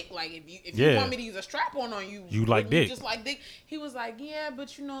dick? Like, if you Yeah. want me to use a strap on you, You like wouldn't dick. just like dick. He was like, yeah,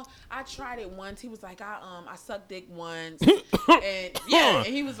 but I tried it once. He was like, I sucked dick once, and yeah, and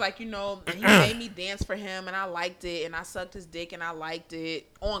he was like, and he made me dance for him, and I liked it, and I sucked his dick, and I liked it.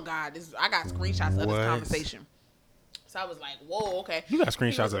 On God, I got screenshots of What? this conversation. So I was like, whoa, okay. You got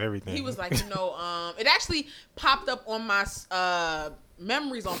screenshots He was- of everything. He was like, it actually popped up on my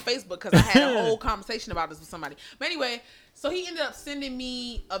memories on Facebook because I had a whole conversation about this with somebody. But anyway, so he ended up sending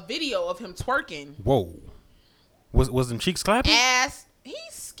me a video of him twerking. Whoa. Was them cheeks clapping? Ass. He's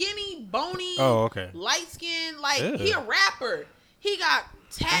skinny, bony. Oh, okay. Light skin. Like, Ew. he a rapper. He got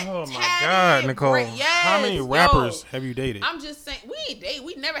Oh my tatted God, Nicole! Yes, How many yo. rappers have you dated? I'm just saying, we ain't date.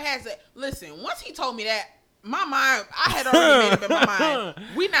 We never had sex. Listen, once he told me that, my mind, I had already made up in my mind.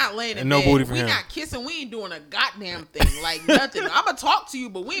 We not laying in And no bed. booty for we him. not kissing. We ain't doing a goddamn thing. Like, nothing. I'm going to talk to you,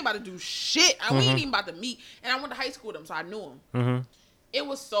 but we ain't about to do shit. We ain't even about to meet. And I went to high school with him, so I knew him. Mm-hmm. It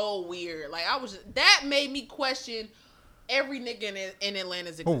was so weird. Like, that made me question every nigga in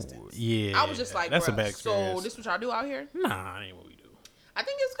Atlanta's existence. Oh, yeah. I was just like, That's a bruh, bad so experience. this what y'all do out here? Nah, that ain't what we do. I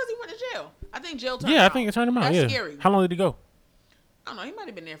think it's because he went to jail. I think jail turned him Yeah, I out. think it turned him out. That's Yeah. scary. How long did he go? I don't know. He might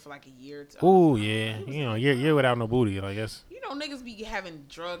have been there for like a year or two. Oh yeah. You're without no booty, I guess. Niggas be having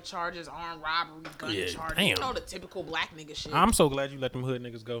drug charges, armed robbery, gun Yeah, charges. damn. The typical black nigga shit. I'm so glad you let them hood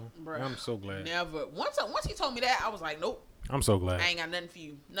niggas go. Bruh, I'm so glad. Never. Once he told me that, I was like, nope. I'm so glad. I ain't got nothing for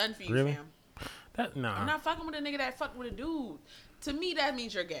you. Nothing for you, Really? fam. Nah. I'm not fucking with a nigga that fucked with a dude. To me, that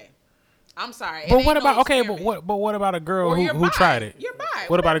means you're gay. I'm sorry. It But ain't what no about experiment. But what about a girl Or who you're bi. tried it? You're bi,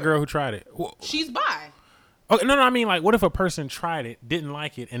 What about a whatever. girl who tried it? She's bi. Okay, no, I mean like, what if a person tried it, didn't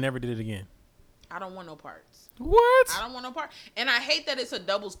like it, and never did it again? I don't want no parts. What? I don't want no part. And I hate that it's a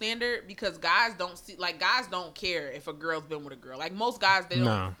double standard because guys don't care if a girl's been with a girl. Like most guys, they don't.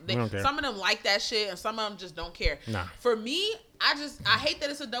 Nah, they we don't care. Some of them like that shit, and some of them just don't care. Nah. For me, I hate that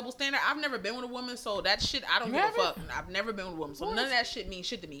it's a double standard. I've never been with a woman, so that shit I don't You give a haven't? fuck. I've never been with a woman, so What? none of that shit means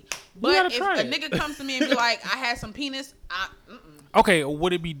shit to me. gotta But if try a it. nigga comes to me and be like, I had some penis, Okay,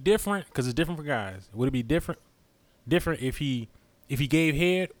 would it be different? Because it's different for guys. Would it be different if he gave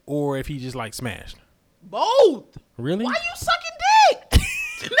head or if he just like smashed? both. Really? Why you sucking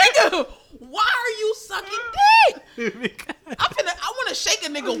dick, nigga? Why are you sucking dick? I want to shake a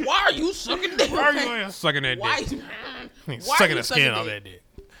nigga. Why are you sucking dick? Why are you sucking that Why? dick? Why Sucking you the skin sucking off dick? that dick.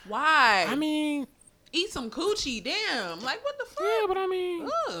 Why? I mean, eat some coochie. Damn. Like what the fuck? yeah, but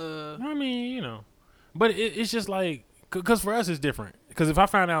I mean, you know, but it's just like, because for us it's different. Because if I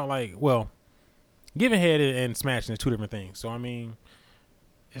find out like, well, giving head and smashing is two different things. So I mean,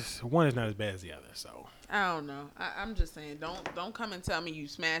 one is not as bad as the other. So I don't know. I'm just saying, don't come and tell me you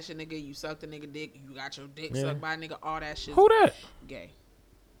smash a nigga, you sucked a nigga dick, you got your dick Yeah. sucked by a nigga, all that shit. who that? Gay.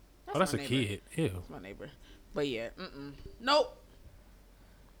 Oh, that's a my neighbor. kid. Ew. That's my neighbor. But yeah, nope.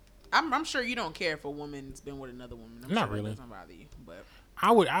 I'm sure you don't care if a woman's been with another woman. I'm Not sure really. It doesn't bother you, but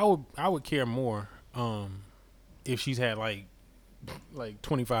I would care more if she's had like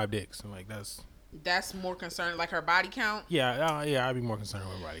 25 dicks and like that's more concerned. Like her body count. yeah I'd be more concerned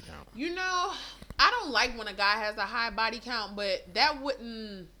with body count. You know, I don't like when a guy has a high body count, but that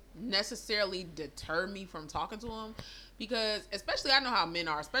wouldn't necessarily deter me from talking to him. Because especially I know how men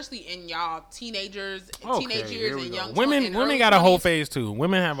are, especially in y'all teenage years and young women got a whole phase too.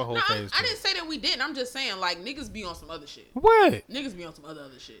 Women have a whole phase too. I didn't say that we didn't. I'm just saying like niggas be on some other shit. What? Niggas be on some other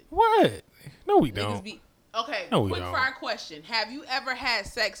shit. What? No, we Niggas don't. be okay. No, we quick don't. fire question: have you ever had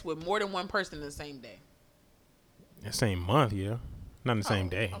sex with more than one person in the same day? The same month, yeah. Not in the same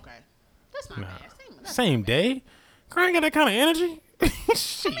day. Okay, that's not bad. Same day? Girl, I ain't got that kind of energy.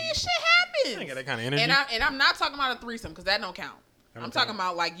 Shit happens. I ain't got that kind of energy. And I'm not talking about a threesome because that don't count. I'm talking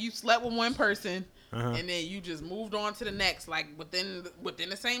about like you slept with one person and then you just moved on to the next, like within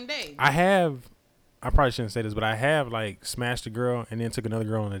the same day. I probably shouldn't say this, but I have like smashed a girl and then took another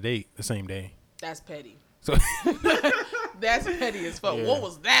girl on a date the same day. That's petty. So that's petty as fuck. Yeah. What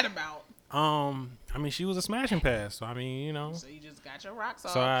was that about? I mean, she was a smashing pass, so I mean, you know. So you just got your rocks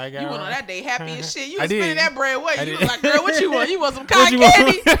off. So I got. You went on that day happy as shit. You was spending that bread. What? You was like, girl, what you want? You want some cotton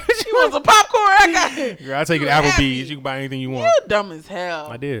candy? You want some popcorn? I got it. Girl, I'll take you to Applebee's. You can buy anything you want. You dumb as hell.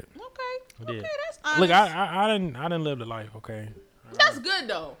 I did. Okay. I did. Okay, that's honest. Look, I didn't live the life. Okay. That's good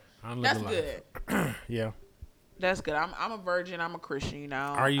though. That's good. Yeah. That's good. I'm a virgin. I'm a Christian. You know.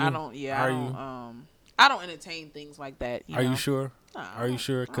 Are you? I don't entertain things like that. Are you sure? Are you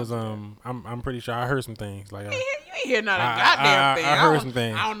sure? Because I'm pretty sure I heard some things. Like you ain't hear not a goddamn thing. I heard some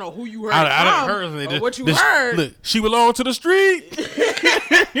things. I don't know who you heard. I heard something. What you heard? Look, she belonged to the street.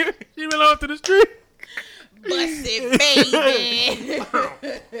 She belonged to the street. Bust it, baby.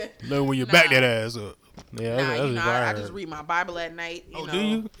 Look when you back that ass up. Yeah, that's I just read my Bible at night. You know. Do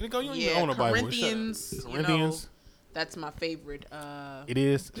you? You even own a Bible. Corinthians. Corinthians. That's my favorite. It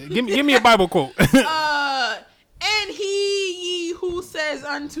is. Give me a Bible quote. And he who says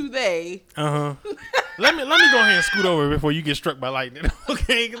unto they. Let me go ahead and scoot over before you get struck by lightning.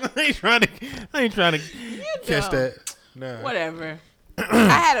 Okay, 'cause I ain't trying to catch that. Nah. Whatever. I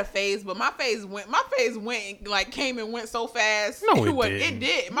had a phase, but my phase went like came and went so fast. No, it didn't. It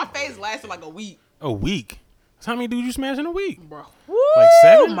did. My phase lasted like a week. A week? So how many dudes you smash in a week? Bro. Like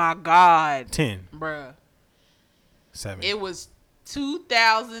 7? Oh my God. 10. Bruh. 7. It was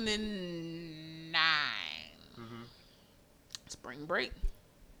 2009. Spring break.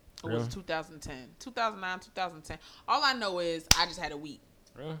 It was 2010. 2009, 2010. All I know is I just had a week.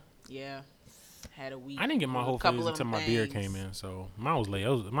 Really? Yeah. Had a week. I didn't get my whole phase until my beard came in, so mine was late.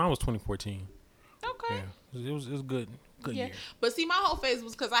 Mine was 2014. Okay. Yeah. It was good. Good year. But see, my whole phase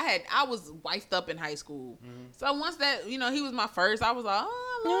was because I was wifed up in high school. So once that, he was my first, I was like,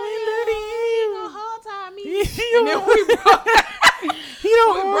 oh, Lord, he ain't gonna hard time me. And then we broke up.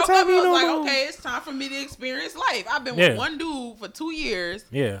 I was like, okay, it's time for me to experience life. I've been with one dude for 2 years.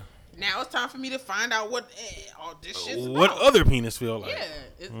 Yeah. Now it's time for me to find out what all this shit's about. What other penis feel like. Yeah.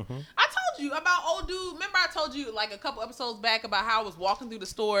 I told you about old dude. Remember I told you like a couple episodes back about how I was walking through the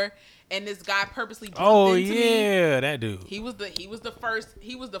store and this guy purposely bumped into me. That dude. He was the first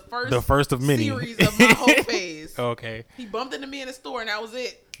the first of many series of my whole phase. Okay. He bumped into me in the store and that was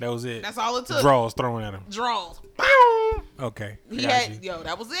it. That's all it took. Draws thrown at him. Draws. Okay.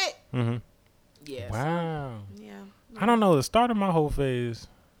 That was it. Yeah. Wow. So, yeah. I don't know. The start of my whole phase.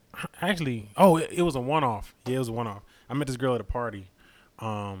 Actually, it was a one-off. Yeah, it was a one-off. I met this girl at a party,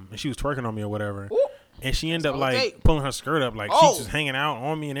 and she was twerking on me or whatever, and she ended up like pulling her skirt up, like cheeks was hanging out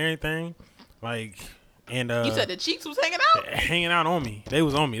on me and everything, like. And you said the cheeks was hanging out? Hanging out on me. They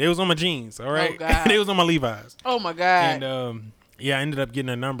was on me. They was on my jeans. All right. Oh God. They was on my Levi's. Oh my God. And I ended up getting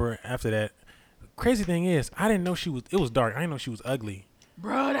a number after that. Crazy thing is, I didn't know she was. It was dark. I didn't know she was ugly.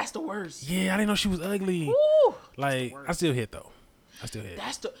 Bro, that's the worst. Yeah, I didn't know she was ugly. Woo, like I still hit though. Have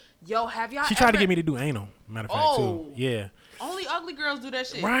y'all? She tried to get me to do anal. Matter of fact, too. Yeah. Only ugly girls do that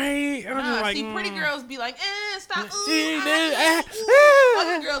shit. Right? Pretty girls be like, stop. Ugly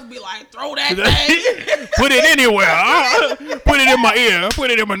girls be like, throw that thing. Put it anywhere. Put it in my ear.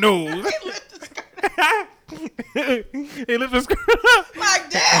 Put it in my nose. They lift the skirt up. Like,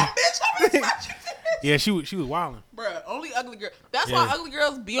 damn, bitch. Yeah, she was wilding. Bruh, only ugly girl. That's why ugly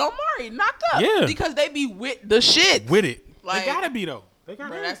girls be on Mari, knocked up. Yeah. Because they be with the shit. With it. Like, they gotta be, though. They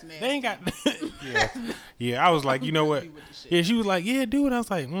ain't got. Yeah, I was like, you know what? Yeah, she was like, yeah, dude. I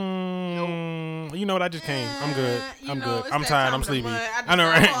was like, you know what? I just came. I'm good. I'm tired. I'm sleepy. I know,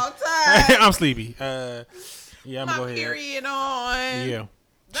 right? I'm sleepy. Yeah, I'm gonna go ahead. Period on. Yeah,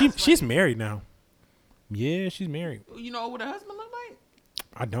 she's married now. Yeah, she's married. You know what her husband look like?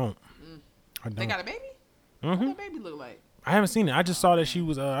 I don't. They got a baby? Mm-hmm. What that baby look like? I haven't seen it. I just saw that she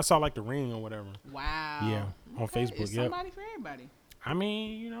was. I saw like the ring or whatever. Wow. Yeah, on Facebook. It's somebody for everybody. I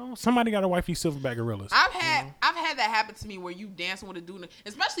mean, you know, somebody got to wife these silverback gorillas. I've had that happen to me where you dancing with a dude,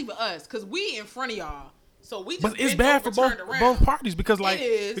 especially for us, because we in front of y'all. So we just but it's bad for both parties because like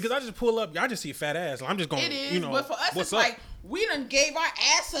because I just pull up, y'all just see a fat ass. I'm just going. It is, you know, but for us, it's up? like we done gave our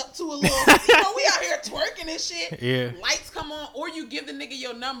ass up to a little. You know, we out here twerking and shit. Yeah. Lights come on, or you give the nigga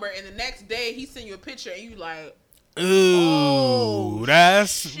your number, and the next day he send you a picture, and you like, ooh,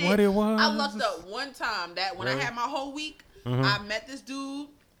 that's shit. what it was. I lucked up one time that when I had my whole week, Mm-hmm. I met this dude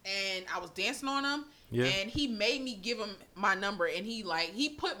and I was dancing on him. Yeah. And he made me give him my number, and he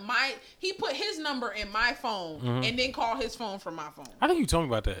put his number in my phone, Mm-hmm. and then called his phone from my phone. I think you told me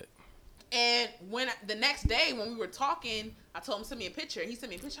about that. And when the next day when we were talking, I told him to send me a picture. He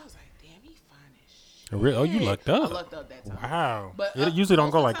sent me a picture. I was like, damn, he fine as shit. Oh, you lucked up. I lucked up that time. Wow. But it usually don't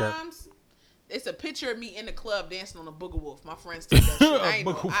go like that. It's a picture of me in the club dancing on a booger wolf. My friends took that shit.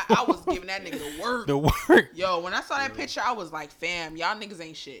 I was giving that nigga the work. The work. Yo, when I saw that picture, I was like, fam, y'all niggas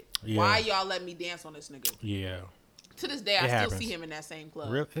ain't shit. Yeah. Why y'all let me dance on this nigga? Yeah. To this day, I still see him in that same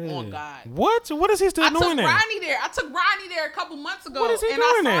club. Really? On God. What? What is he still doing there? I took Rodney there a couple months ago. What is he and doing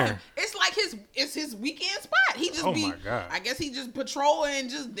I saw there? him. It's like his weekend spot. He just my God. I guess he just patrol and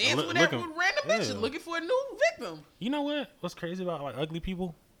just dance with random bitches looking for a new victim. You know what? What's crazy about like ugly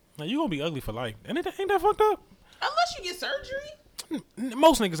people? Like, you gonna be ugly for life. And ain't that fucked up? Unless you get surgery.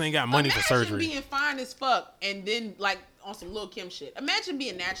 Most niggas ain't got money for surgery. Imagine being fine as fuck and then like on some Lil' Kim shit. Imagine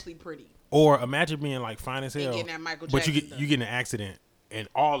being naturally pretty. Or imagine being like fine as hell, getting that Michael but you Jackson get in an accident and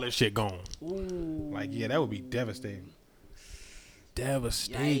all this shit gone. Ooh. Like, yeah, that would be devastating.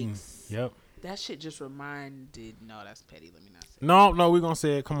 Devastating. Yikes. Yep. That shit just reminded. No, that's petty. Let me not say. No, we're gonna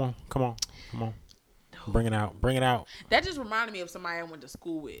say it. Come on. Bring it out. That just reminded me of somebody I went to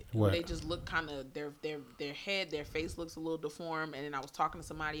school with. What? They just look kind of their face looks a little deformed. And then I was talking to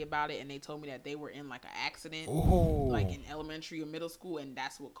somebody about it, and they told me that they were in like an accident, Ooh. like in elementary or middle school, and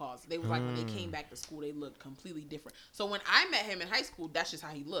that's what caused it. They was like when they came back to school, they looked completely different. So when I met him in high school, that's just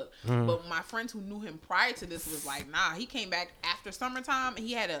how he looked. But my friends who knew him prior to this was like, nah, he came back after summertime, and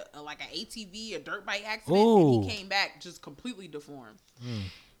he had a an ATV, a dirt bike accident, Ooh. and he came back just completely deformed.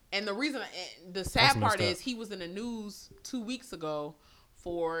 And the reason, the sad part is, he was in the news 2 weeks ago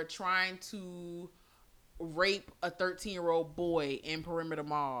for trying to rape a 13-year-old boy in Perimeter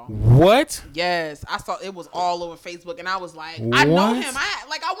Mall. What? Yes, I saw it was all over Facebook, and I was like, I know him.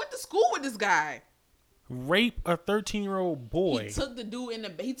 I went to school with this guy. Rape a 13-year-old boy. He took the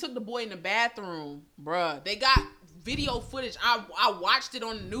boy in the bathroom, bruh. They got video footage. I watched it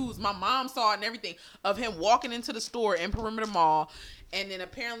on the news. My mom saw it and everything of him walking into the store in Perimeter Mall. And then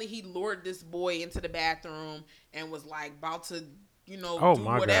apparently he lured this boy into the bathroom and was like about to, do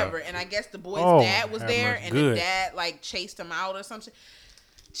whatever. God. And I guess the boy's dad was there, and the dad like chased him out or something.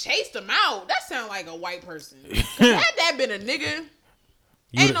 Chased him out? That sounds like a white person. Had that been a nigga,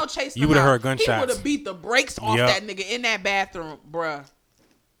 ain't no chasing him out. You would have heard gunshots. He would have beat the brakes off that nigga in that bathroom, bruh.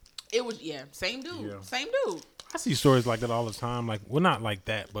 It was, same dude. Yeah. Same dude. I see stories like that all the time. Like, well, not like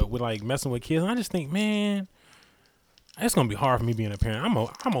that, but with like messing with kids. And I just think, man, it's gonna be hard for me being a parent. I'm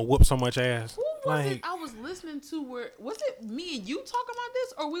gonna whoop so much ass. Who was it I was listening to? Was it me and you talking about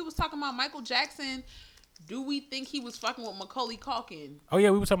this, or we was talking about Michael Jackson? Do we think he was fucking with Macaulay Culkin? Oh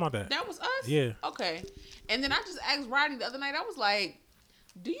yeah, we were talking about that. That was us? Yeah. Okay. And then I just asked Rodney the other night, I was like,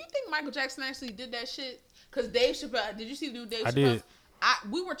 do you think Michael Jackson actually did that shit? Because Dave Chappelle, did you see the new Dave Chappelle? I did.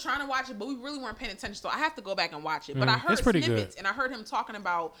 We were trying to watch it, but we really weren't paying attention, so I have to go back and watch it. But I heard snippets, and I heard him talking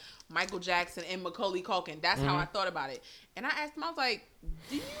about Michael Jackson and Macaulay Culkin. That's how I thought about it. And I asked him, I was like,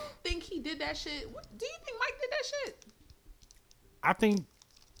 do you think he did that shit? Do you think Mike did that shit?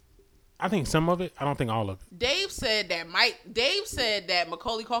 I think some of it. I don't think all of it. Dave said that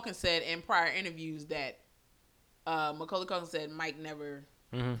Macaulay Culkin said in prior interviews that Macaulay Culkin said Mike never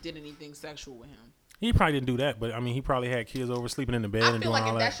did anything sexual with him. He probably didn't do that, but I mean, he probably had kids over sleeping in the bed. I feel like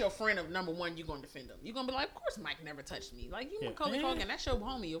if that's your friend of number one, you're gonna defend him. You're gonna be like, of course Mike never touched me. Like, you Macaulay Culkin, that's your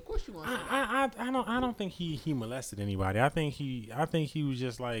homie. Of course you gonna. I don't think he molested anybody. I think he was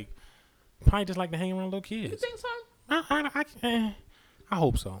just like probably just like to hang around little kids. You think so? I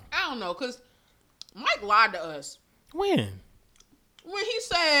hope so. I don't know, cause Mike lied to us. When he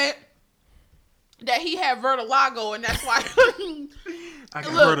said that he had vertigo, and that's why. I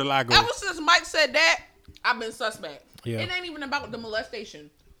got vertigo. Ever since Mike said that, I've been suspect. Yeah. It ain't even about the molestation.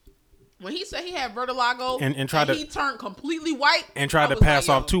 When he said he had vertigo and he turned completely white and tried to pass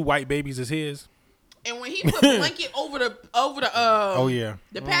off 2 white babies as his. And when he put blanket over the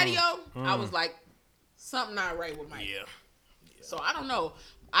the patio, I was like, something not right with Mike. Yeah. So I don't know.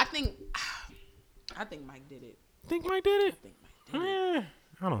 I think Mike did it. Think Mike did it? I think Mike did it.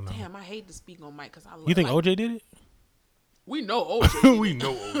 I don't know. Damn, I hate to speak on Mike because I love. You think like, OJ did it? We know OJ. Did We it.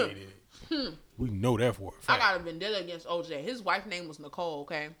 know OJ did it. We know that for a I fact. got a vendetta against OJ. His wife's name was Nicole.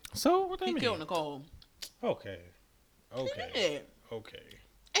 Okay, So what that he mean? killed Nicole. Okay. Yeah, Okay.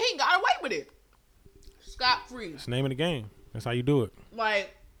 and he got away with it, scot free. It's the name of the game. That's how you do it.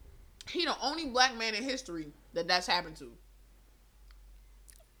 Like he the only black man in history that's happened to.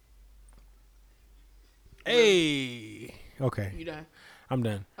 Hey. Okay. You done? I'm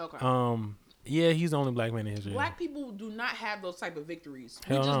done. Okay. Yeah, he's the only black man in history. Black people do not have those type of victories.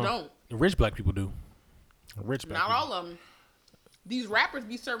 Hell we just no. don't. Rich black people do. Rich black Not people. all of them. These rappers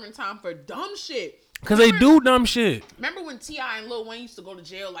be serving time for dumb shit. Because they do dumb shit. Remember when T.I. and Lil Wayne used to go to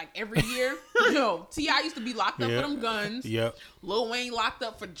jail like every year? Yo, T.I. used to be locked up for them guns. Yep. Lil Wayne locked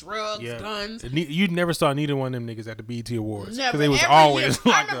up for drugs, Yep. guns. You never saw neither one of them niggas at the BET Awards. Never. Because they was Every always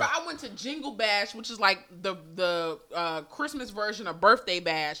year. I locked remember up. I went to Jingle Bash, which is like the Christmas version of Birthday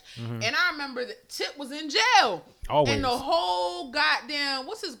Bash. And I remember that Tip was in jail. Always. And the whole goddamn,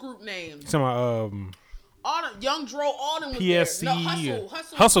 what's his group name? Talking about, Young Dro Alden was PSC, there. No,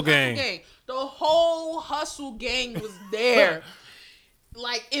 Hustle Gang. The whole Hustle Gang was there.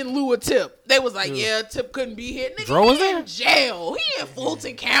 Like in lieu of Tip. They was like, yeah, Tip couldn't be here. Nigga, Dro was he in there? jail. He in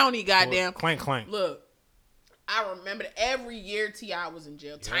Fulton County, goddamn. Clank, clank. Look, I remember that every year T.I. was in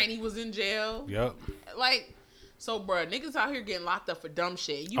jail. Tiny was in jail. Yep. Like, so bruh, niggas out here getting locked up for dumb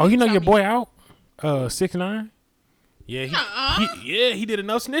shit. You know your boy out? 6ix9ine? Yeah, Nuh-uh. he did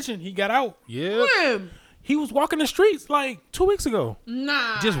enough snitching. He got out. Yeah. When? He was walking the streets like 2 weeks ago.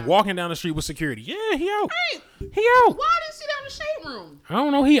 Nah. Just walking down the street with security. Yeah, he out. Hey, He out. why didn't you see that in the shade room? I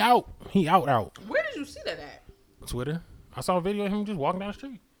don't know. He out. He out. Where did you see that at? Twitter. I saw a video of him just walking down the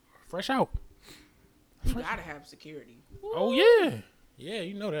street. Fresh out. You gotta have security. Oh, yeah. Yeah,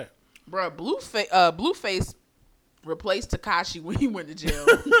 you know that. Bruh, Blueface replaced Tekashi when he went to jail.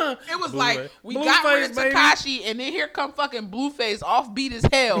 It was like, we got rid of Blueface, baby. Tekashi, and then here come fucking Blueface, offbeat as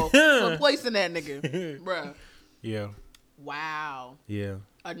hell, replacing that nigga. Bruh. Yeah. Wow. Yeah.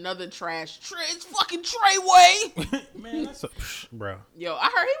 Another trash. It's fucking Treyway. Man, that's bro. Yo, I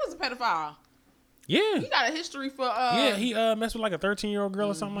heard he was a pedophile. Yeah. He got a history for Yeah, he messed with like a 13-year-old girl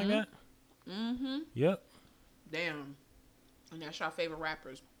or something like that. Mm-hmm. Yep. Damn. And that's your favorite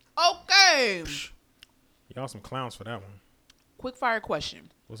rappers. Okay. Y'all some clowns for that one. Quick fire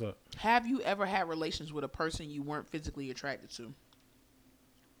question. What's up? Have you ever had relations with a person you weren't physically attracted to?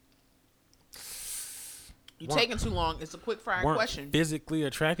 You taking too long. It's a quick fire Weren't question. physically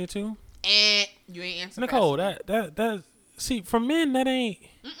attracted to? And you ain't answering. Nicole, that see, for men that ain't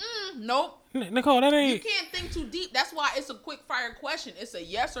Nope. Nicole, that You ain't can't think too deep. That's why it's a quick fire question. It's a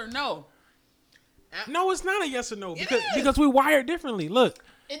yes or no. No, it's not a yes or no It because is. because we wired differently. Look,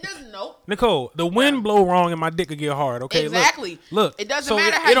 It doesn't. Nope. Nicole, the wind blow wrong and my dick could get hard. Okay, Exactly. Look, It doesn't so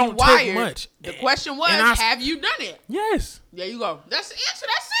matter it how don't you wired. take much. The question was, And I- have you done it? Yes, There you go. That's the answer.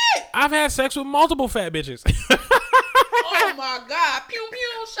 That's it. I've had sex with multiple fat bitches. Oh my God. Pew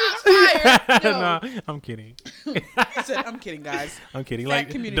pew. Shots fired. Yo. Nah, I'm kidding. I said, I'm kidding, guys. I'm kidding. Fat Like,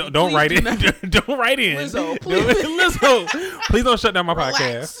 community, don't please write do in. not- Don't write in. Lizzo, please. Lizzo, please don't shut down my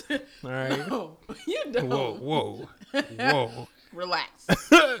Relax. podcast. All right. No, you don't. Whoa. Relax.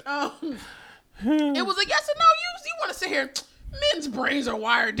 It was a yes or no. You want to sit here. Men's brains are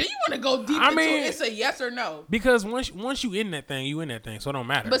wired. Do you want to go deep into it? It's a yes or no. Because once you in that thing, you in that thing, so it don't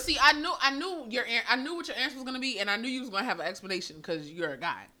matter. But see, I knew what your answer was gonna be, and I knew you was gonna have an explanation because you're a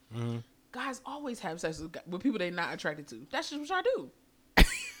guy. Mm-hmm. Guys always have sex with people they're not attracted to. That's just what I do. That's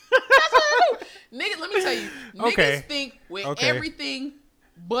what I do. Niggas, let me tell you, Okay. niggas think with Okay. everything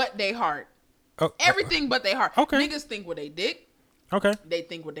but they heart. Oh, Everything but they heart. Okay. Niggas think with they dick. okay. They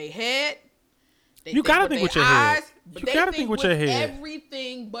think with their head. They You gotta think with your head. eyes, but You they gotta think with your head.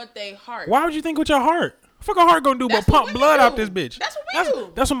 Everything but they heart. Why would you think with your heart? Fuck a heart gonna do That's but what pump we blood do. out this bitch. That's what we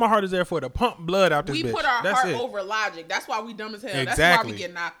do. That's what my heart is there for, to pump blood out this We bitch. put our That's heart it. over logic. That's why we dumb as hell. That's why Exactly. we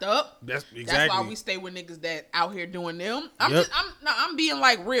get knocked up. That's That's exactly. why we stay with niggas that out here doing them. Yep. I'm being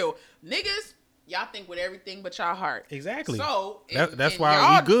like real. Niggas, y'all think with everything but y'all heart. Exactly. So That's and why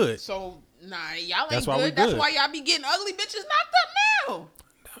y'all- we good. So y'all ain't That's good. why we That's good. why y'all be getting ugly bitches knocked up now.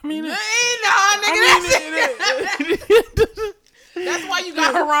 I mean, Nah, I nigga, mean, that's why you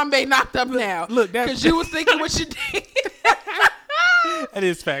got Harambe knocked up now. look, that- because you was thinking what you did. that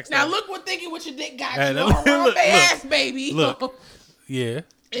is facts. Now though. look what thinking what you did got Hey, you. look, Harambe look, ass baby. look. Yeah.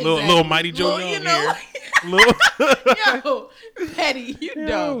 Exactly. Little Mighty Joe Little, Young you know, here. Little. Yo, petty, you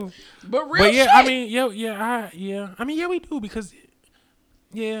know. But real But yeah, shit. I mean, I mean, yeah, we do because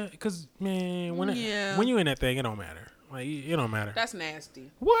man, when Yeah. when you in that thing, it don't matter. Like it don't matter. That's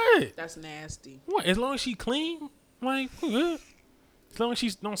nasty. What? That's nasty. What? As long as she clean, like we good. As long as she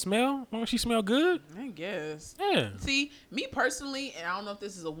don't smell, as long as she smell good. I guess. Yeah. See, me personally, and I don't know if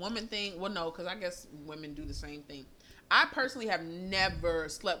this is a woman thing. Well, no, because I guess women do the same thing. I personally have never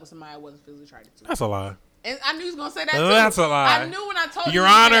slept with somebody I wasn't physically attracted to. That's a lie. And I knew he was gonna say that too. That's a lie. I knew when I told Your you.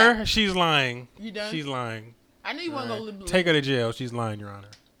 Honor, she's lying. You done? She's lying. I knew you wasn't All gonna right. Take her to jail. She's lying, Your Honor.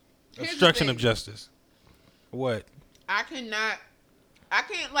 Here's the Obstruction of thing. justice. What? I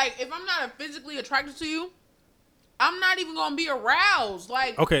can't, like, if I'm not physically attracted to you, I'm not even gonna be aroused.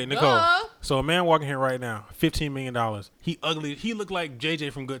 Like, Okay, Nicole. duh. So a man walking here right now, $15 million. He ugly. He looked like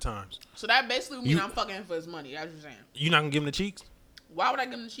JJ from Good Times. So that basically means I'm fucking him for his money. That's what you're saying. You not gonna give him the cheeks? Why would I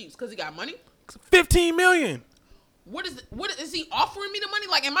give him the cheeks? Because he got money? $15 million. What is he offering me the money?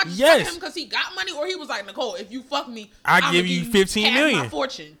 Like, am I just Yes. fucking him because he got money? Or he was like, Nicole, if you fuck me, I'll I'ma give you 15 half million. my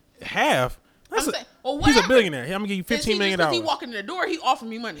fortune. Half. I'm saying, well, He's a whatever. billionaire. I'm gonna give you $15 million. Just 'cause he walking in the door, he offered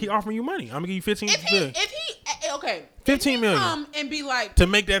me money. He offered you money. I'm gonna give you 15 if he okay, 15 million. come and be like to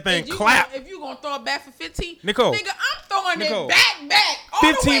make that thing clap. If you gonna throw it back for 15, Nicole. nigga, I'm throwing Nicole. it back, all the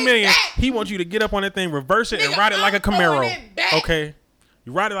 15 way million. back. He wants you to get up on that thing, reverse it, and Nigga, ride it like a I'm throwing Camaro. it back. Okay,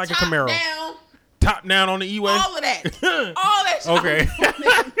 you ride it like Top a Camaro. down, Top down on the E-way. all of that, all that shit. Okay.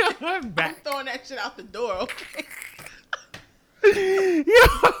 I'm Back. throwing that shit out the door. Okay,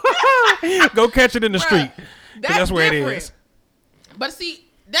 Go catch it in the Bruh, street. 'Cause that's where different. it is. But see,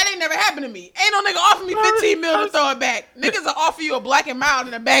 that ain't never happened to me. Ain't no nigga offer me 15 mil to throw it back. Niggas will offer you a Black and Mild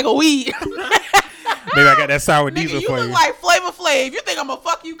and a bag of weed. Maybe I got that sour diesel Nigga, you for look you. like Flavor Flav. You think I'm gonna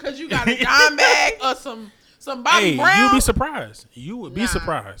fuck you because you got a dime bag or some Bobby Hey, Brown? you'd be surprised. You would be Nah.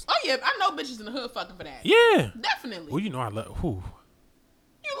 surprised. Oh yeah, I know bitches in the hood fucking for that. Yeah. Definitely. Well, you know I love. Whew.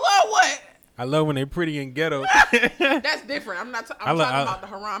 You love what? I love when they pretty and ghetto. That's different. I'm not. I'm talking about the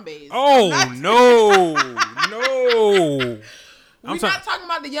Harambe's. Oh no, no! We're not talking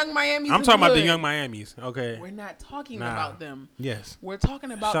about the young Miamis. I'm talking about the young Miamis. Okay. We're not talking Nah. about them. Yes. We're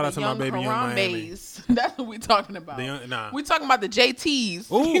talking about Shout out the to my young baby, young Miami. Harambe's. That's what we're talking about. Nah. We're talking about the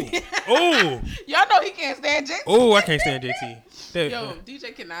JTs. Ooh, ooh, Y'all know he can't stand JT. ooh! I can't stand JT. Yo,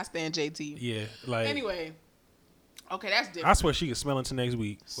 DJ cannot stand JT. Yeah, like Anyway. Okay, that's different. I swear she could smell into next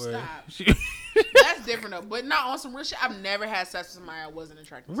week. Stop. She, That's different though. But not on some real shit. I've never had sex with somebody I wasn't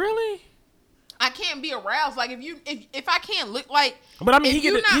attracted to. really? I can't be aroused. Like if I can't look like. But I mean, if he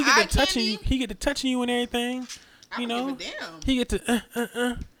you get not eye to touching you. candy, He get to touching you and everything. I You don't know, give a damn. he get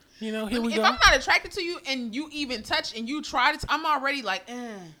to You know, here we If go. I'm not attracted to you and you even touch and you try to, I'm already like,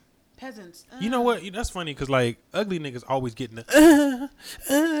 peasants. You know what? That's funny because like ugly niggas always getting the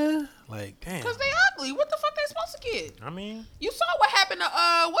like damn. Because they ugly. What the fuck they supposed to get? I mean, You saw what happened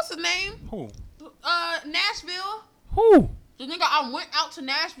to what's his name? who? Nashville. Who? The nigga I went out to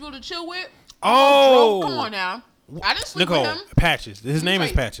Nashville to chill with. Oh, Come on now. I didn't sleep Nicole with him. Patches. His name is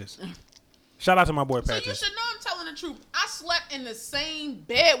Like- Patches. Shout out to my boy So Patches. you should know I'm telling the truth. I slept in the same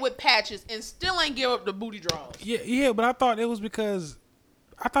bed with Patches and still ain't give up the booty draws. Yeah, but I thought it was because.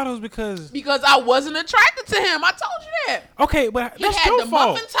 Because I wasn't attracted to him. I told you that. Okay, but He that's had your the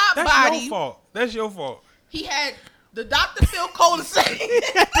fault. muffin top That's body. your fault. That's your fault. He had the Dr. Phil cul-de-sac.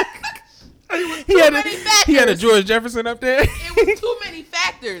 He had many he had a factors. George Jefferson up there. It was too many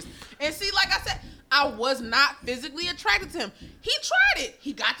factors. And see, like I said, I was not physically attracted to him. He tried it.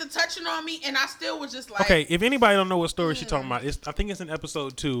 He got to touching on me, and I still was just like, Okay, if anybody don't know what story she's talking about, I think it's in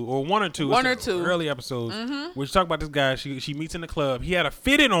episode 2 or 1 or 2. One It's or two. early episodes. Where she talk about this guy. She meets in the club. He had a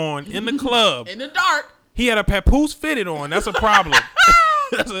fitted on in the club. in the dark. He had a papoose fitted on. That's a problem.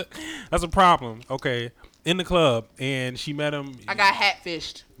 that's a problem. Okay, in the club, and she met him. I got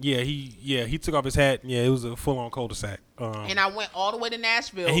hatfished. He took off his hat. Yeah, it was a full on cul-de-sac. And I went all the way to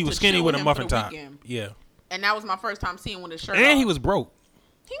Nashville. And he was to skinny chill with a him muffin for the top. weekend. Yeah, And that was my first time seeing him with his shirt and off. he was broke.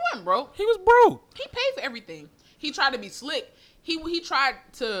 He wasn't broke. He was broke. He paid for everything. He tried to be slick. He tried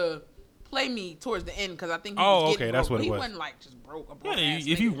to play me towards the end because I think he was getting okay, that's broke. what it He was. wasn't like just broke. A Yeah, broke ass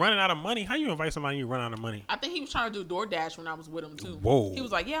if you nigga. running out of money, how you invite somebody you run out of money? I think he was trying to do DoorDash when I was with him too. Whoa. He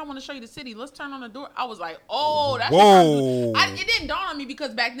was like, "Yeah, I want to show you the city. Let's turn on the door." I was like, "Oh, that's Whoa. What it didn't dawn on me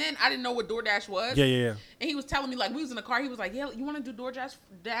because back then I didn't know what DoorDash was. Yeah. And he was telling me like we was in the car. He was like, "Yeah, you want to do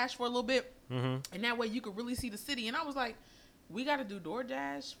DoorDash for a little bit, and that way you could really see the city." And I was like, "We got to do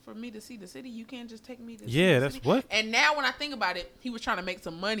DoorDash for me to see the city. You can't just take me to see Yeah, the that's city." what. And now when I think about it, he was trying to make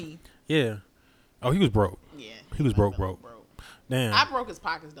some money. Yeah. Oh, he was broke. Yeah, He was broke. Damn. I broke his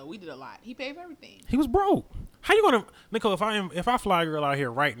pockets though. We did a lot. He paid for everything. He was broke. How you gonna, Nicole? If I fly a girl out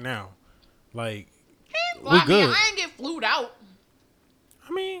here right now, like, Well, good. I ain't get flued out.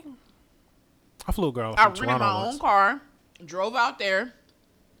 I mean, I flew a girl I from rented Toronto my once. own car, drove out there.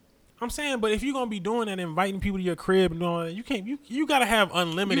 I'm saying, but if you're gonna be doing that, inviting people to your crib and doing that, you can't. You gotta have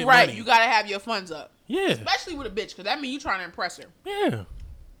unlimited You right. money. You gotta have your funds up. Yeah. Especially with a bitch, because that means you trying to impress her. Yeah.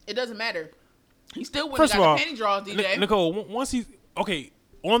 It doesn't matter. He still wouldn't First have of all, got the panty draws, DJ. Nicole, once he's okay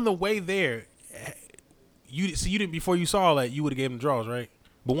on the way there, you didn't before you saw that you would have gave him draws, right?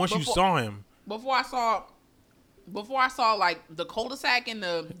 But once you saw him, before I saw like the cul-de-sac and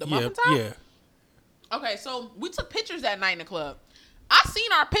the muffin top. Yeah. Okay, so we took pictures that night in the club. I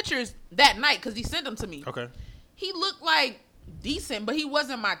seen our pictures that night because he sent them to me. Okay. He looked like decent, but he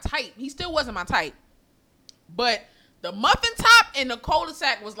wasn't my type. He still wasn't my type. But the muffin top and the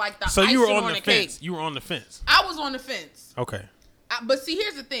cul-de-sac was like the So icing you were on the cake. fence. You were on the fence. I was on the fence. Okay. But see,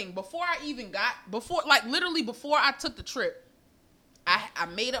 here's the thing. Before I took the trip, I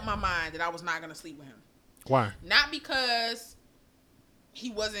made up my mind that I was not going to sleep with him. Why? Not because he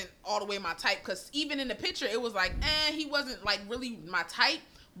wasn't all the way my type, because even in the picture, it was like, he wasn't like really my type,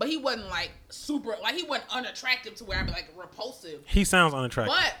 but he wasn't like super, like he wasn't unattractive to where I'd be like repulsive. He sounds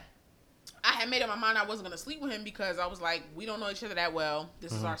unattractive. But I had made up my mind I wasn't going to sleep with him because I was like, we don't know each other that well.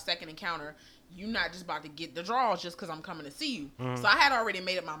 This is our second encounter. You're not just about to get the draws just because I'm coming to see you. So I had already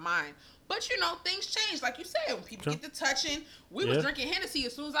made up my mind. But, you know, things change. Like you said, when people get to touching, we was drinking Hennessy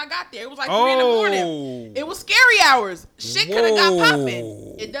as soon as I got there. It was like 3 in the morning. It was scary hours. Shit could have got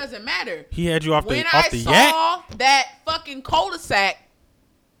popping. It doesn't matter. He had you off the yak? When I saw that fucking cul-de-sac,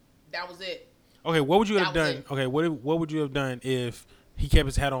 that was it. Okay, what would you have done? It. Okay, what would you have done if he kept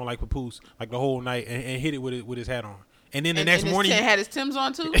his hat on like Papoose, like the whole night, and hit it with his hat on? And then the next morning, had his Timbs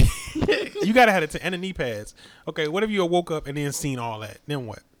on too. You gotta have it and the knee pads. Okay, what if you woke up and then seen all that? Then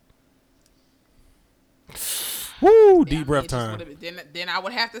what? Woo! Deep breath time. Then I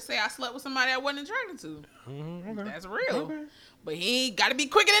would have to say I slept with somebody I wasn't attracted to. Okay. That's real. Okay. But he ain't got to be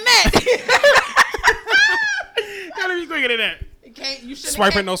quicker than that. Gotta be quicker than that. You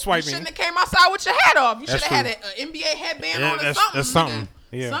Swiping, no swiping. You shouldn't have came outside with your hat off. You should That's have had an NBA headband on or something. That's something.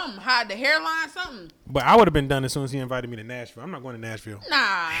 Yeah. Something. Hide the hairline, something. But I would have been done as soon as he invited me to Nashville. I'm not going to Nashville.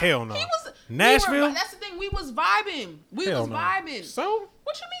 Nah. Hell no. Nashville? That's the thing. We was vibing. Hell no. Vibing. So?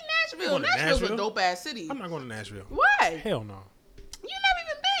 What you mean Nashville? Nashville's a dope ass city. I'm not going to Nashville. Why? Hell no. You never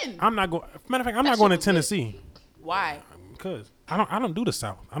even been. I'm not going. Matter of fact, I'm not going to Tennessee. Why? Because I don't do the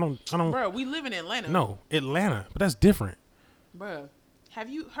South. I don't. Bro, we live in Atlanta. No, Atlanta, but that's different. Bro, have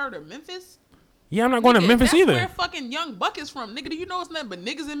you heard of Memphis? Yeah, I'm not going to Memphis either. That's where fucking Young Buck is from. Nigga, do you know it's nothing but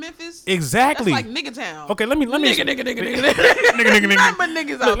niggas in Memphis? Exactly. That's like nigga town. Okay, let me nigga. Nothing but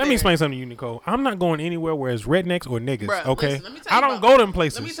niggas out there. Let me explain something to you, Nicole. I'm not going anywhere where it's rednecks or niggas. Bruh, okay, listen, let me tell you I don't go to them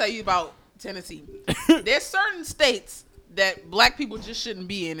places. Let me tell you about Tennessee. There's certain states that black people just shouldn't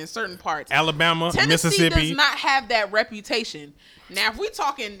be in certain parts. Alabama, Tennessee Mississippi does not have that reputation. Now, if we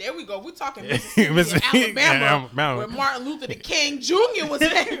talking, there we go. We talking Mississippi and Alabama, where Martin Luther the King Jr. was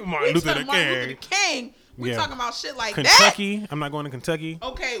there. Martin Luther the King. We talking about shit like Kentucky. that. I'm not going to Kentucky.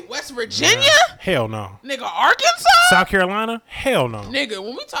 Okay, West Virginia. Hell no. Nigga, Arkansas. South Carolina. Hell no. Nigga,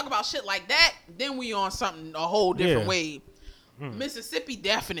 when we talk about shit like that, then we on something a whole different wave. Mississippi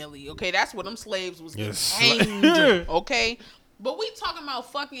definitely. Okay, that's where them slaves was getting hanged. Okay, but we talking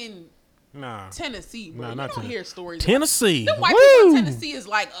about fucking Tennessee. Bro. Not don't hear stories. Tennessee. The white people in Tennessee is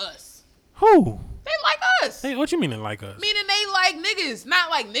like us. Who? They like us. Hey, what you mean they like us? Meaning they like niggas,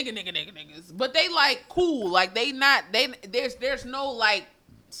 not like niggas, but they like cool. Like there's no like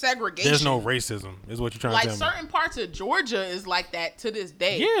segregation. There's no racism, is what you're trying to tell me. Like certain parts of Georgia is like that to this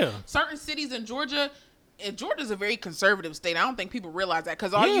day. Yeah. Certain cities in Georgia. And Georgia's a very conservative state. I don't think people realize that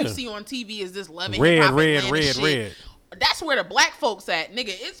because all you see on TV is this loving red. That's where the black folks at, nigga.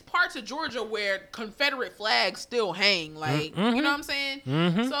 It's parts of Georgia where Confederate flags still hang, like you know what I'm saying.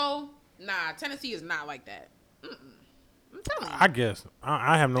 So nah, Tennessee is not like that. I'm telling you. I guess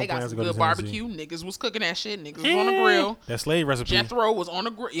I have no plans to go to Tennessee. Barbecue. Niggas was cooking that shit. Niggas was on the grill. That slave recipe. Jethro was on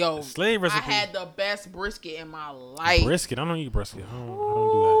the grill. Yo, slave recipe. I had the best brisket in my life. Brisket? I don't eat brisket. I don't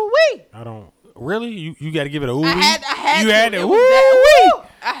do that. I don't. Really? You got to give it a ooh. I had you to. Had to.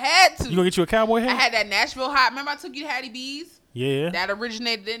 I had to. You gonna get you a cowboy hat? I had that Nashville hot. Remember I took you to Hattie B's? Yeah. That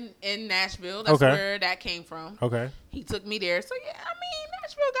originated in Nashville. That's where that came from. Okay. He took me there. So yeah, I mean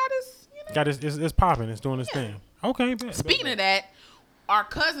Nashville got his. Got it's popping. It's doing its thing. Okay. Speaking of that, our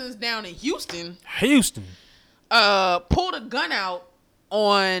cousins down in Houston pulled a gun out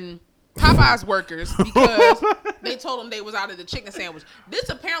on Popeye's workers because they told them they was out of the chicken sandwich. This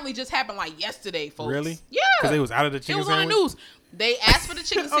apparently just happened like yesterday, folks. Really? Yeah. Because they was out of the chicken sandwich? It was on the news. They asked for the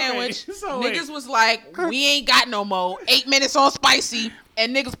chicken sandwich. Niggas was like, we ain't got no more. 8 minutes on spicy.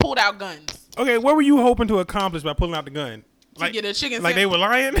 And niggas pulled out guns. Okay, what were you hoping to accomplish by pulling out the gun? To get a chicken sandwich. Like they were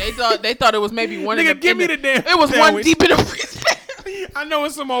lying? They thought it was maybe one Nigga, give me the damn It was sandwich. one deep in the freezer. I know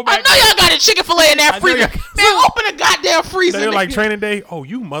it's some more I back. know y'all got a Chick-fil-A in that freezer. Man, open the goddamn freezer. They're like training day. Oh,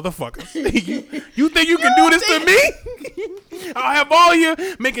 you motherfuckers. You think you can do this to me? I'll have all you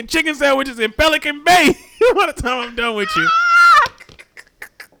making chicken sandwiches in Pelican Bay by the time I'm done with you.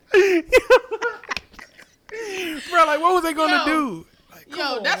 Bro, like, what was they going to do? Like,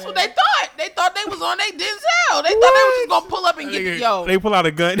 That's what they thought. They thought they was on their Denzel. They thought they was just going to pull up and get the, They pull out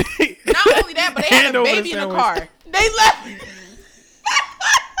a gun. Not only that, but they had a baby in the car. They left.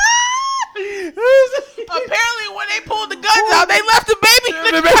 Apparently, when they pulled the guns out, they left the baby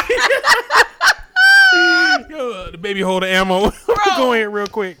in the car. Yo, the baby hold the ammo. Go ahead real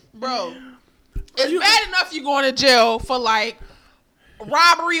quick. Bro, it's bad enough you going to jail for, like,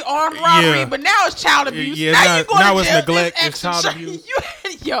 robbery, armed robbery, but now it's child abuse. Yeah, now you going to jail. It's neglect. It's child abuse.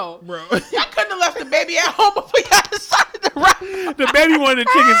 Bro, y'all couldn't have left the baby at home before y'all decided to rob. The baby wanted a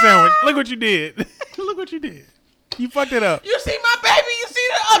chicken sandwich. Look what you did. Look what you did. You fucked it up. You see my baby? You see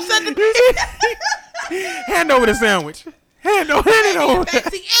the upset the baby? Hand over the sandwich. Hand it over. You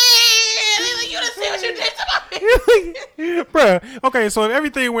done see what you did to my baby. Bruh, okay, so if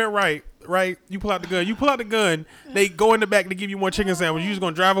everything went right, you pull out the gun, they go in the back to give you more chicken sandwich, you just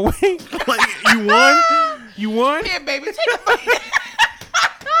gonna drive away? Like, you won? Here, baby, take a bite.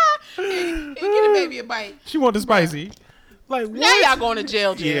 Get the baby a bite. She want the spicy. Like, what? Now y'all going to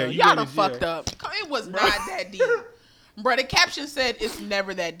jail. Yeah, y'all done fucked up. It was not that deep. Bruh, the caption said it's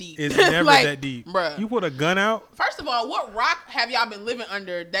never that deep. It's never like, that deep. Bruh. You put a gun out? First of all, what rock have y'all been living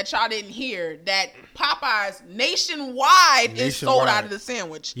under that y'all didn't hear that Popeyes nationwide is sold out of the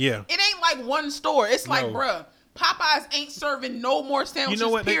sandwich? Yeah. It ain't like one store. It's like, bruh, Popeyes ain't serving no more sandwiches, you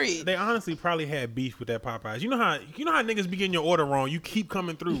know what? period. They honestly probably had beef with that Popeyes. You know how niggas be getting your order wrong. You keep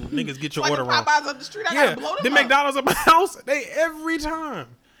coming through. Niggas get your order wrong. Popeyes up the street, I gotta blow them the up. McDonald's at my house, they every time.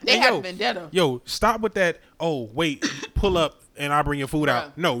 They have vendetta. Yo, stop with that. Oh, wait, pull up and I'll bring your food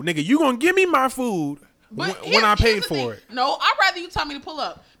out. No, nigga, you gonna give me my food when I paid for it. No, I'd rather you tell me to pull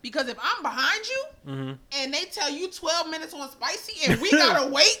up. Because if I'm behind you and they tell you 12 minutes on spicy and we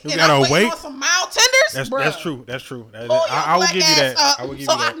gotta wait I'm waiting on some mild tenders, that's true. I will give you that. I will give you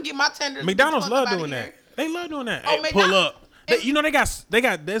that. I can get my tenders. McDonald's love doing that. They love doing that. Oh, hey, pull up. They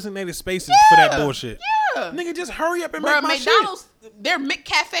got designated spaces for that bullshit. Yeah. Nigga, just hurry up and make my McDonald's, shit. They're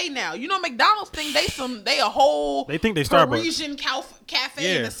McCafe now. You know McDonald's think they a whole they think they Starbucks. Parisian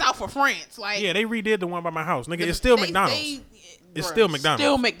cafe in the south of France. Like, yeah, they redid the one by my house. Nigga, it's still McDonald's. It's still McDonald's.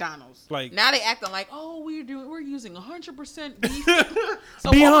 Still McDonald's. Like, now they acting like, oh, we're using 100% beef.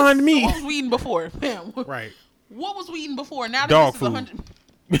 So Beyond Meat. What was we eating before? Right. What was we eating before? Now dog this is food.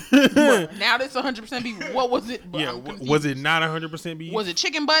 Now this 100% beef. What was it? Yeah, was it not 100% beef? Was it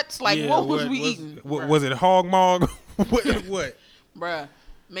chicken butts? Like, what was we eating? Was it hog mog? What? Bruh.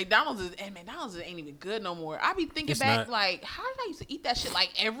 McDonald's ain't even good no more. I be thinking back, like, how did I used to eat that shit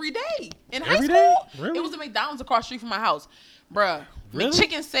like every day in high school? Really? It was a McDonald's across the street from my house. Bruh, really?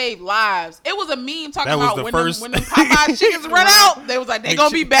 McChicken saved lives. It was a meme talking that was about the when first... them Popeye chickens run out, they was like, they gonna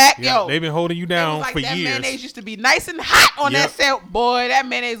be back. Yo, they've been holding you down like, for that years. That mayonnaise used to be nice and hot on that sandwich. Boy, that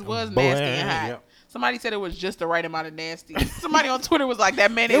mayonnaise was nasty and hot. Yep. Somebody said it was just the right amount of nasty. Somebody on Twitter was like,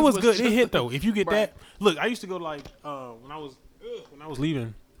 that mayonnaise it was good. It hit though. If you get right. that, look, I used to go like when I was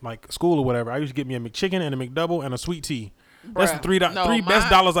leaving like school or whatever. I used to get me a McChicken and a McDouble and a sweet tea. That's the three best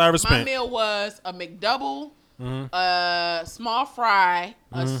dollars I ever spent. My meal was a McDouble, a small fry,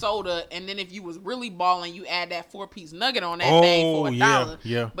 a soda, and then if you was really balling, you add that 4-piece nugget on that thing for $1.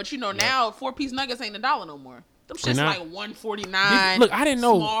 Yeah. But now 4-piece nuggets ain't $1 no more. Them shit's like $1.49. Look, I didn't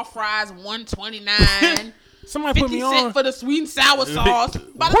know. Small fries $1.29. Somebody 50 put me cent on for the sweet and sour sauce.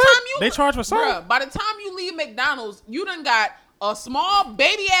 By the what? time you They charge for sauce? Bruh, by the time you leave McDonald's, you done got a small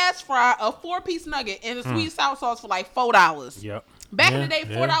baby ass fry, a 4-piece nugget, and a sweet and sour sauce for like $4. Yep. Back in the day,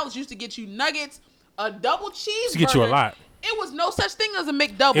 $4 used to get you nuggets, a double cheeseburger. To get you a lot. It was no such thing as a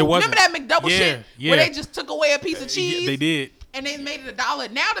McDouble. It wasn't. Remember that McDouble shit where they just took away a piece of cheese? Yeah, they did. And they made it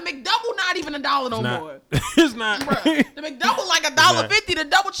 $1. Now the McDouble not even $1 no more. It's not. Bruh, the McDouble like $1.50. The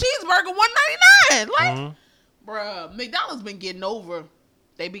double cheeseburger $1.99. Like, bruh, McDonald's been getting over.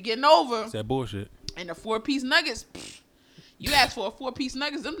 They be getting over. It's that bullshit. And the 4-piece nuggets. You ask for a 4-piece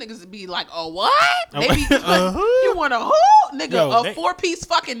nuggets, them niggas would be like, oh, what? They be you want a who? Nigga, Yo, 4-piece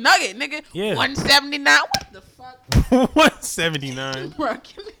fucking nugget, nigga. Yeah. $1.79. What the fuck? $1.79. Bro,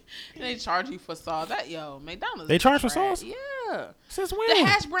 they charge you for sauce. McDonald's. They charge for trash. sauce? Yeah. Since when? The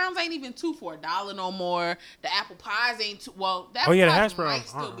hash browns ain't even 2 for $1 no more. The apple pies ain't 2. Well, the the hash hash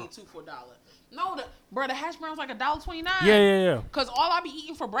browns browns might still be 2 for $1. No, the hash browns like $1.29. Yeah. Cause all I be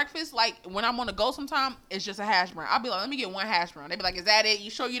eating for breakfast, like when I'm on the go sometime, is just a hash brown. I'll be like, let me get 1 hash brown. They be like, is that it? You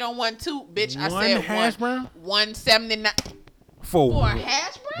sure you don't want 2? Bitch, I said hash brown? $1.79. For a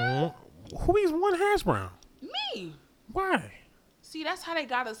hash brown? Who eats one hash brown? Me. Why? See, that's how they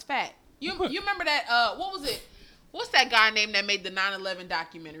got us fat. You remember that? What was it? What's that guy name that made the 9/11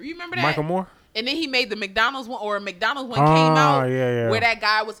 documentary? You remember that? Michael Moore? And then he made the McDonald's one, or a McDonald's one came out yeah. where that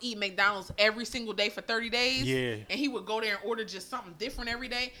guy was eating McDonald's every single day for 30 days. Yeah. And he would go there and order just something different every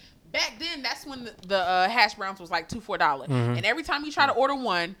day. Back then, that's when the hash browns was like $2-4. Mm-hmm. And every time you try to order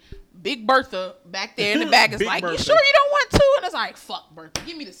one, Big Bertha back there in the back is Big like, Bertha. you sure you don't want two? And it's like, fuck Bertha,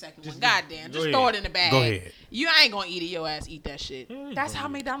 give me the second one. Goddamn, just go throw ahead. it in the bag. Go ahead. I ain't gonna eat it, your ass eat that shit. Yeah, That's how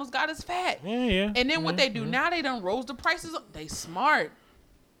McDonald's got us fat. Yeah. And then what they do now, they done rose the prices up. They smart.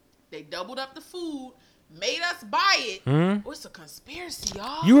 They doubled up the food, made us buy it. Oh, it's a conspiracy,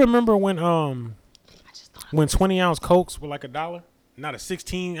 y'all. You remember when I just thought when 20-ounce Cokes were like $1? Not a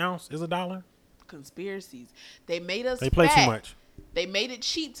 16-ounce is $1. conspiracies. They made us They play fat. too much. They made it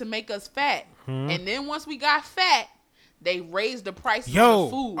cheap to make us fat. And then once we got fat, they raised the price of the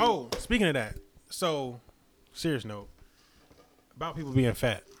food. Oh, speaking of that, so serious note about people being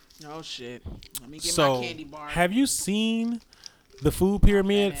fat. Oh shit. Let me get So my candy bar. have you seen the food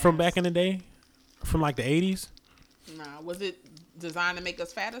pyramid Fat from ass. back in the day, from like the 80s? Nah, was it designed to make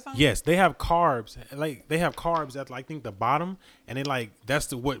us fat or something? Yes, they have carbs. Like they have carbs at like, I think the bottom, and they like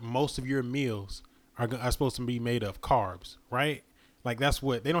that's what most of your meals are supposed to be made of, carbs, right? Like that's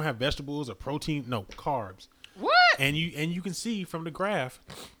what they don't have vegetables or protein, no carbs. What? And you can see from the graph,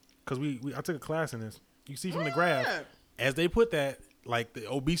 because I took a class in this. You see from the graph as they put that, like the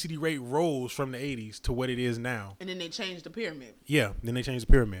obesity rate rose from the 80s to what it is now. And then they changed the pyramid. Yeah, then they changed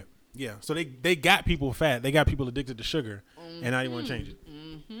the pyramid. Yeah, so they got people fat. They got people addicted to sugar, and now they want to change it.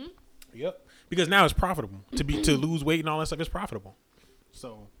 Mm-hmm. Yep, because now it's profitable to lose weight and all that stuff. It's profitable.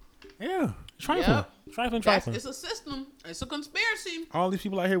 So yeah, trifling. It's a system. It's a conspiracy. All these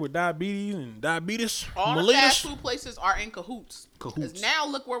people out here with diabetes and diabetes, All the mellitus. fast food places are in cahoots. 'Cause now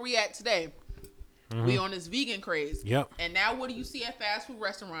look where we at today. We on this vegan craze. Yep. And now what do you see at fast food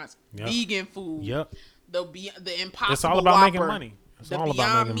restaurants? Yep. Vegan food. Yep. The Impossible It's all about Whopper, making money. It's the all about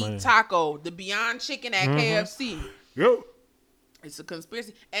Beyond making Meat money. Taco, the Beyond Chicken at KFC. Yep. It's a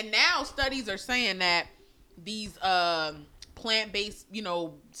conspiracy. And now studies are saying that these plant-based,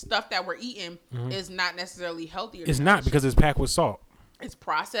 stuff that we're eating is not necessarily healthier. It's than not that because it's packed with salt. it's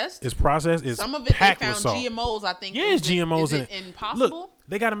processed. It's processed. It's Some of it they packed with found salt. GMOs. I think. Yeah, it's GMOs is in it it. impossible? Look,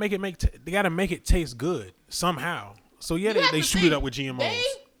 they gotta make it taste good somehow. So yeah, You have they to shoot think, it up with GMOs. They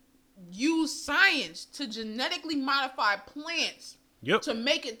use science to genetically modify plants Yep. to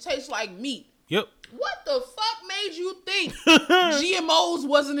make it taste like meat. Yep. What the fuck made you think GMOs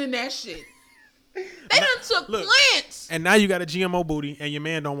wasn't in that shit? They done took look. plants. And now you got a GMO booty, and your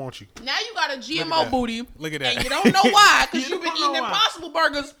man don't want you Now you got a Look GMO at that. booty. Look at that. And you don't know why, because You you've been don't know eating why. Impossible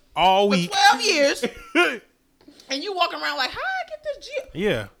Burgers all for week. 12 years. And you walking around like, how I get this GMO?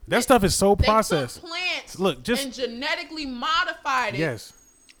 Yeah, that stuff is so They processed. took plants Look, just- and genetically modified it Yes,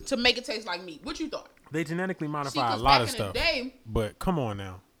 to make it taste like meat. What you thought? they genetically See, modify a 'cause lot back of in stuff. the day, But come on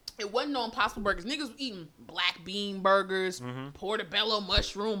now. it wasn't no Impossible Burgers. Niggas was eating black bean burgers, portobello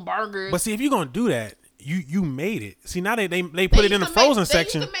mushroom burgers. But see, if you're gonna do that, you made it. See, now they put it in the frozen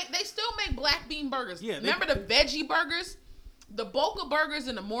section. They still make black bean burgers. Yeah, Remember the veggie burgers? The Boca burgers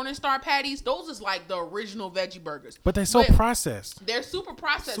and the Morningstar patties, those is like the original veggie burgers. But they're so processed. They're super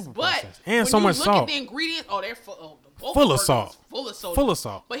processed. Super but processed. And when so you much look salt. at the ingredients, they're full of Full of salt. Full of salt. Full of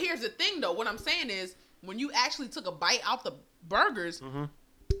salt. But here's the thing though, what I'm saying is when you actually took a bite out the burgers,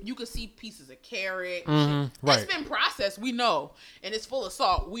 you could see pieces of carrot. Shit. That's right. been processed, we know. And it's full of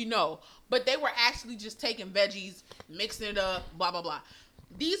salt, we know. But they were actually just taking veggies, mixing it up, blah, blah, blah.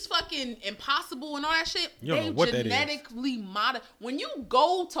 These fucking Impossible and all that shit, You don't they know what that is. genetically modify. When you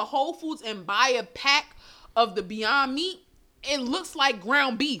go to Whole Foods and buy a pack of the Beyond Meat, it looks like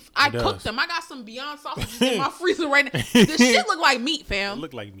ground beef. I does. cooked them. I got some Beyond sausages in my freezer right now. This shit look like meat, fam. It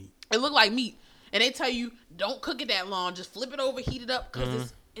look like meat. It look like meat. And they tell you, don't cook it that long. Just flip it over, heat it up,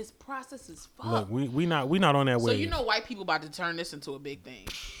 because it's processed as fuck. Look, we not on that So way. you know white people about to turn this into a big thing.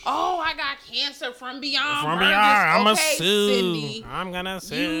 Oh, I got cancer from Beyond From Burgers. Beyond, I'ma Okay, sue. Cindy, I'm gonna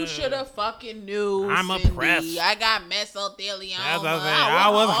sue. you should have fucking knew. I'm Cindy. oppressed. I got mesothelioma. That's what I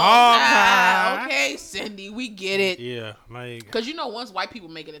was hog-tied. hog-tied. Okay, Cindy, we get it. Yeah, like Because once white people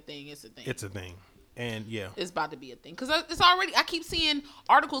make it a thing, it's a thing. it's a thing, and yeah, It's about to be a thing. Because it's already, I keep seeing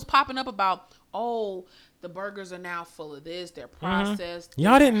articles popping up about, the burgers are now full of this. They're processed.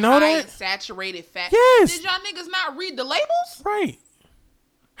 Y'all didn't know high that? in saturated fat. Yes. Did y'all niggas not read the labels? right.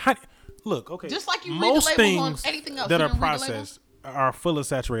 Look, okay. Just like you read the most labels on things anything else. that You are don't read the processed are full of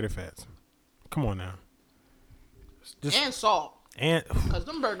saturated fats. Come on now. Just And salt. and Because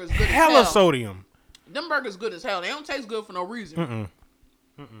them burgers good as hella hell. sodium. Them burgers good as hell. They don't taste good for no reason.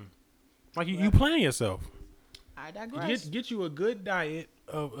 Like you playing yourself. I digress. Get you a good diet,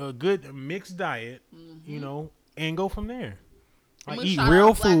 a good mixed diet, you know, and go from there. Like eat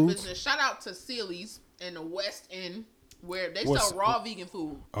real foods. Shout out to Sealy's in the West End where they What's- sell raw vegan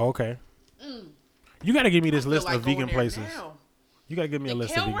food. Okay. You got to give me this I feel list like of vegan going there places. now. You got to give me a The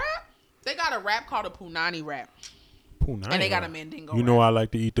list of kale vegan. wrap? They got a wrap called a punani wrap. Punani And they got a wrap. mandingo You know wrap. I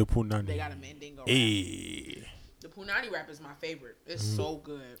like to eat the punani. They got a mandingo wrap. Hey. The punani wrap is my favorite. It's so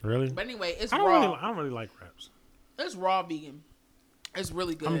good. Really? But anyway, it's I raw. don't really like wraps. It's raw vegan. It's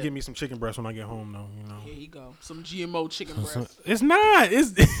really good. I'm gonna give me some chicken breast when I get home, though. You know, Here you go. Some GMO chicken breast. it's not.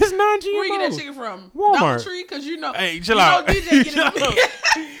 It's not GMO. Where you get that chicken from? Walmart. Dollar Tree? Because you know. Hey, chill you out. Know DJ get Chill his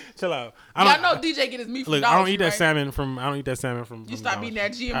meat. Chill out. Y'all know DJ get his meat from Look, Dollar I don't Tree, eat that right? salmon from. I don't eat that salmon from. You from stop Dollar eating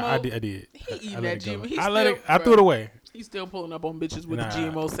that Tree. GMO? I did. He eating I let that it go. GMO. He I let still- it. I threw it away. He's still pulling up on bitches with Nah. the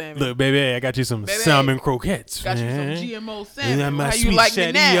GMO salmon. Look, baby, I got you some Baby, salmon croquettes. Got you man. some GMO And salmon. I'm a How you sweet like me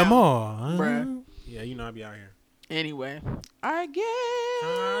chatty now? amor. Bruh. Yeah, you know I be out here. Anyway, I guess.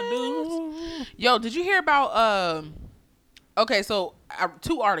 I do. Yo, did you hear about okay, so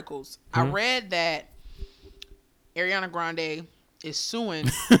two articles. I Mm-hmm. read that Ariana Grande is suing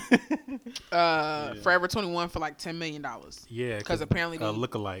Forever 21 for like $10 million. Yeah, Because apparently a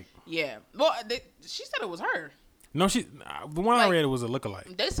lookalike. yeah. Well, she said it was her. No, the one I Like- read it was a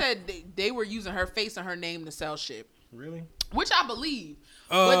lookalike. They said they were using her face and her name to sell shit. Really? Which I believe.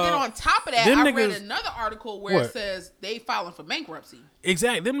 But then on top of that, them I read niggas- another article where What? it says they filing for bankruptcy.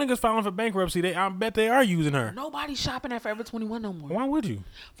 Exactly. Them niggas filing for bankruptcy. I bet they are using her. Nobody's shopping at Forever 21 no more. Why would you?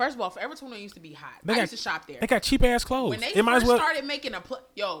 First of all, Forever 21 used to be hot. They I got- used to shop there. They got cheap ass clothes. When they It might as first well. started making the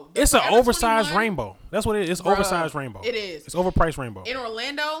It's an Forever oversized 21 rainbow. That's what it is. It's Bruh, oversized rainbow. it is. It's overpriced rainbow. In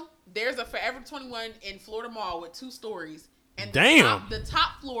Orlando, there's a Forever 21 in Florida Mall with 2 stories. And Damn. The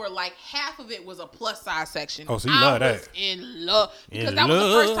top floor, like half of it was a plus size section. Oh, so you love I was that. in love. Because In that was the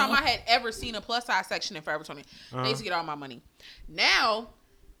first love. time I had ever seen a plus size section in Forever 21. They used to get all my money. Now,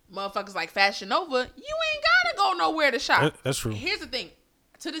 motherfuckers like Fashion Nova, you ain't gotta go nowhere to shop. That's true. Here's the thing.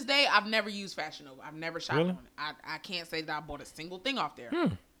 To this day, I've never used Fashion Nova. I've never shopped Really? on it. I can't say that I bought a single thing off there.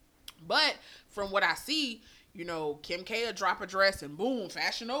 But from what I see, you know, Kim K will drop a dress and boom,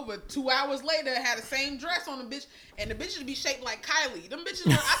 Fashion Nova 2 hours later had the same dress on the bitch, and the bitches be shaped like Kylie. Them bitches,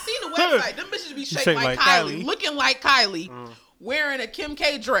 I seen the website. Them bitches be shaped like Kylie, looking like Kylie, wearing a Kim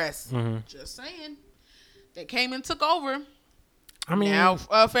K dress. Just saying, they came and took over. I mean, Now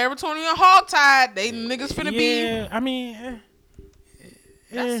Forever 21 hogtied. They niggas finna be. yeah. I mean,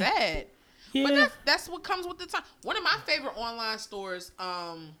 That's sad. yeah. But that's what comes with the time. One of my favorite online stores,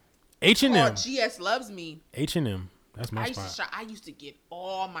 H&M. called GS Loves Me. H&M. That's my I used to spot. shop. I used to get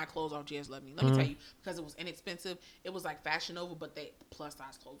all my clothes off GS Love Me. Let me tell you, because it was inexpensive. It was like Fashion Nova, but the plus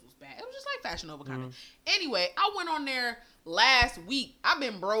size clothes was bad. It was just like Fashion Nova kind of. Anyway, I went on there last week. I've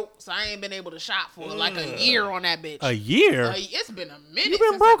been broke, so I ain't been able to shop for like a year on that bitch. A year? It's been a minute. You been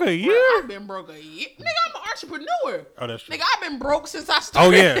since broke a year? I've been broke a year. Nigga, I'm an entrepreneur. Oh, that's true. Nigga, I've been broke since I Oh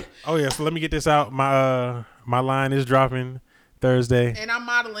started. yeah. Oh yeah. So let me get this out. My line is dropping Thursday. And I'm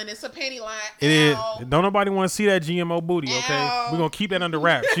modeling. It's a panty line. It is. Ow. Don't nobody want to see that GMO booty, okay? Ow. We're gonna keep that under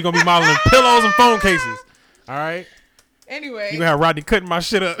wraps. She's gonna be modeling pillows and phone cases. All right. Anyway. You gonna have Rodney cutting my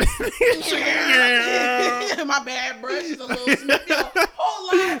shit up. My bad, brush is a little smith. Your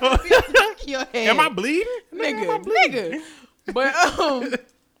whole life is in your head. Am I bleeding? Nigga.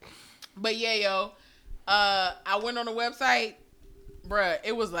 But yeah, yo. I went on the website, bruh.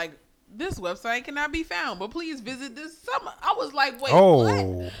 It was like, this website cannot be found, but please visit this summer. I was like, wait, Oh, what?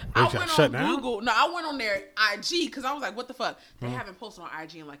 they I got went shut on down? Google. No, I went on their IG because I was like, what the fuck? They haven't posted on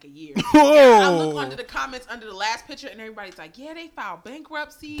IG in like a year. Whoa. I look under the comments under the last picture, and everybody's like, yeah, they filed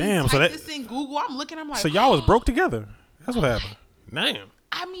bankruptcy. Damn, so Type that- this in Google. I'm looking. I'm like, So y'all was broke together. That's what happened. Damn.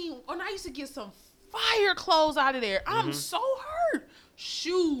 I mean, when I used to get some fire clothes out of there, I'm so hurt.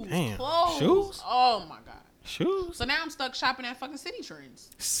 Shoes, Damn. clothes. Shoes? Oh my god. Shoes. So now I'm stuck shopping at fucking City Trends.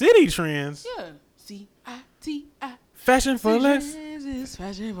 City Trends. Yeah. CITI. Fashion for less. Is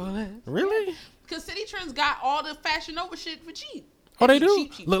fashion for less. Really? Because City Trends got all the Fashion Nova shit for cheap. Oh, they I mean,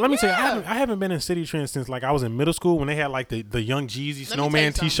 do. cheap. Look, let me tell you, Yeah. I haven't been in City Trends since like I was in middle school when they had like the young Jeezy Let me tell you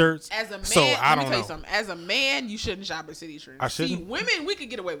snowman something. T-shirts. As a man, so I let me don't tell you know. something. As a man, you shouldn't shop at City Trends. I See, shouldn't? women, we could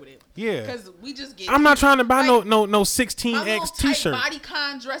get away with it. Yeah. Because we just get. I'm not trying to buy Like, no my little 16X tight T-shirt.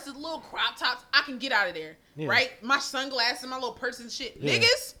 bodycon dresses, little crop tops, I can get out of there. Yeah. Right? My sunglasses, my little purse and shit. Yeah.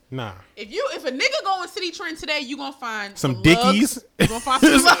 Niggas, Nah. if a nigga go in City Trend today, you gonna find Some lugs. Dickies. You gonna find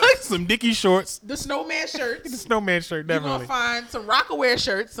some lugs, Some Dickie shorts. the snowman The shirts. snowman shirt, You gonna definitely. find some Rockaware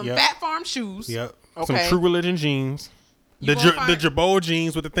shirts, some Yep. Fat Farm shoes. Yep. Okay. Some True Religion jeans. The Jabot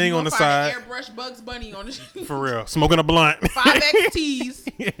jeans with the thing on the side. Airbrush Bugs Bunny on the For real. Smoking a blunt. 5X tees.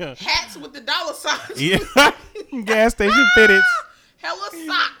 Yeah. Hats with the dollar signs. Yeah. Gas station fitteds. Hella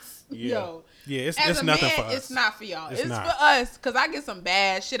socks. Yeah. Yo. Yeah, it's As a nothing man, for us. it's not for y'all. It's not. for us, because I get some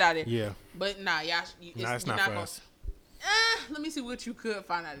bad shit out of it. Yeah. But nah, y'all. It's not for us. Let me see what you could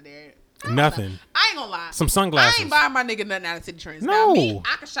find out of there. Nothing. I ain't gonna lie. Some sunglasses. I ain't buying my nigga nothing out of City Trends. No. Now, me,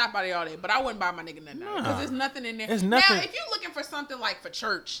 I can shop out of all day, but I wouldn't buy my nigga nothing out Nah. because there's nothing in there. There's nothing. Now, if you're looking for something like for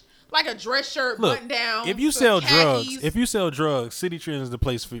church, like a dress shirt, Look, button down, if you some sell khakis, drugs, City Trends is the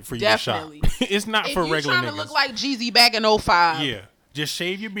place for you definitely. to shop. It's not for regular if you trying niggas. to look like Jeezy back in 05. Yeah. Just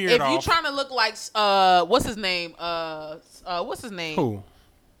shave your beard If off. you trying to look like what's his name? What's his name? Who?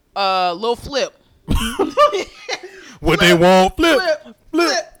 Lil Flip. What they want? Flip.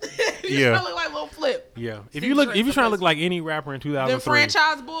 Flip. You Yeah. trying to look like Lil Flip. Yeah. If City you Trends trying to the look like any rapper in Them 2003.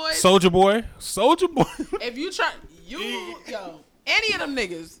 franchise boys. Soldier Boy. If you try, any of them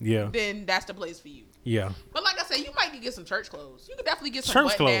niggas, Yeah. then that's the place for you. Yeah. But like I said, you might can get some church clothes. You could definitely get some Church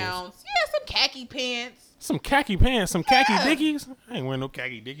button clothes. downs. Yeah, some khaki pants. Some khaki pants, some khaki Yeah. dickies. I ain't wearing no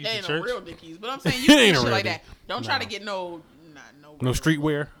khaki dickies They to ain't church. no real dickies, but I'm saying you can Ain't get no shit real like that. dick. Don't try to get no No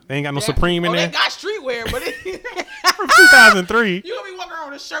streetwear. They ain't got no Yeah. Supreme in Oh, there. they got streetwear, but From 2003. you gonna be walking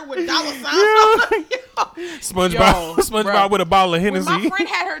around with a shirt with dollar signs Yeah. on it. SpongeBob, Yo, SpongeBob bruh. with a bottle of When Hennessy. my friend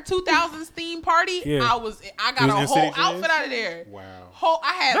had her 2000s theme party, Yeah. I got It was a in whole City outfit Trends? out of there. Wow.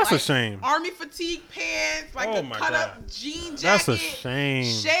 I had That's a like shame. army fatigue pants, like Oh the my cut up God. jean jacket. That's a shame.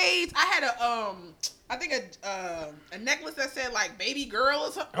 Shades. I had I think a necklace that said like baby girl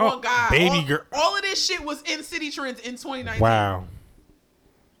or something. Oh, Oh, God. baby girl. All of this shit was in City Trends in 2019. Wow.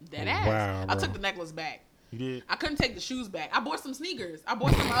 Dead ass. Wow, I bro. took the necklace back. You did? I couldn't take the shoes back. I bought some sneakers. I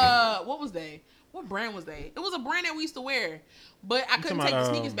bought some what was they? What brand was they? It was a brand that we used to wear, but I couldn't take the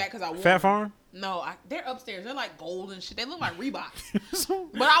sneakers back because I wore Fat them. Farm? No, they're upstairs. They're like gold and shit. They look like Reeboks. Some-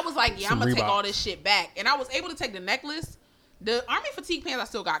 But I was like, yeah, I'm Some gonna take Reeboks. all this shit back, and I was able to take the necklace. The army fatigue pants I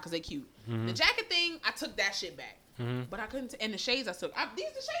still got because they cute. Mm-hmm. The jacket thing I took that shit back, but I couldn't. And the shades I took. These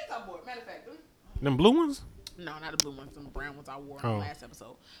the shades I bought. Matter of fact, Them blue ones? no, not the blue ones. Some brown ones I wore on Oh. the last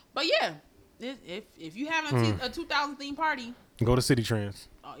episode. But yeah, if you having a 2000 theme party, Go to City Trends.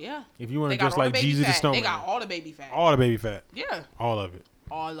 oh yeah, If you want they to got dress all like the baby Jesus the fat. Snowman. They got all the baby fat. All the baby fat. Yeah, All of it.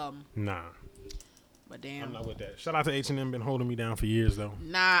 all of them. Nah. But damn, I'm not with that. Shout out to H&M. Been holding me down for years, though.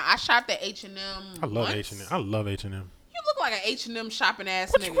 nah. I shopped at H&M. I love once. H&M. I love H&M. You look like an H&M shopping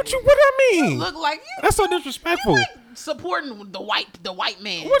ass What nigga. what I mean? look like you? That's so disrespectful. You like supporting the white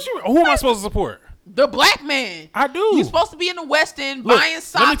man. Who am I supposed to support? The black man. I do. You supposed to be in the West End Look, buying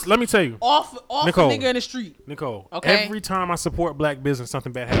socks Let me tell you. off Nicole. a nigga in the street. Nicole, Okay. every time I support black business,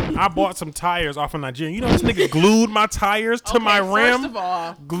 something bad happens. I bought some tires off of Nigeria. You know this nigga glued my tires to my rim? First of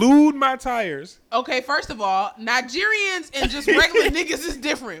all, Glued my tires. Nigerians and just regular niggas is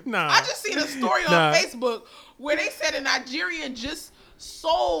different. Nah. I just seen a story on Nah. Facebook where they said a Nigerian just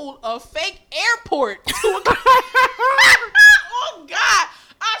sold a fake airport to a Oh God.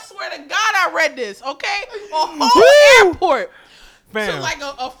 I swear to God I read this, okay? A whole airport Fam. to like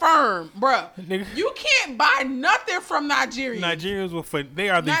a firm, bruh. Nigga. You can't buy nothing from Nigeria. Nigerians they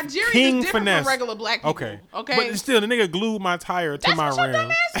are the Nigerians king is different finesse. from regular black people. Okay. Okay. But still, the nigga glued my tire to That's my what your rim.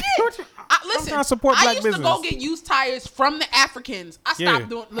 dumb ass did. Listen, trying to support black used to go business. get used tires from the Africans. I Yeah, stopped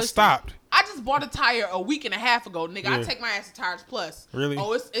doing. I Listen, stopped. I just bought a tire a week and a half ago, nigga. I Yeah. take my ass to Tires Plus. Really?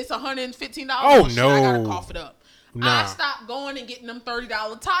 Oh, it's $115. Oh, Shit, I gotta no. cough it up. Nah. I stopped going and getting them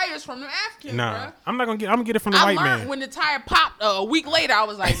 $30 tires from the Africans, Nah, bruh. I'm gonna get it from the I white learned man. when the tire popped a week later. I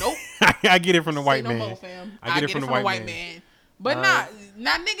was like, nope. I get it from the Say white no man. more, fam. I get it from the white man. But All nah, right.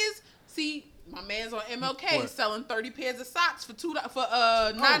 now niggas. See, my man's on MLK What? selling 30 pairs of socks for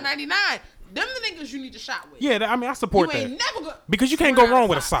 $9.99. Them the niggas you need to shop with. Yeah, I mean, I support You that ain't never go because you can't go wrong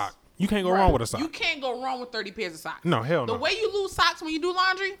with a sock. You can't go wrong with a sock. You can't go wrong with 30 pairs of socks. No, hell no. The way you lose socks when you do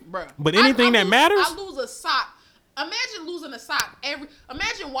laundry, bruh. But anything that matters? I lose a sock. Imagine losing a sock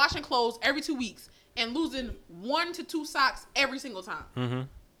imagine washing clothes every 2 weeks and losing 1 to 2 socks every single time. Mm-hmm.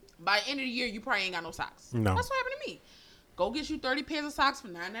 By the end of the year, you probably ain't got no socks. No. That's what happened to me. Go get you 30 pairs of socks for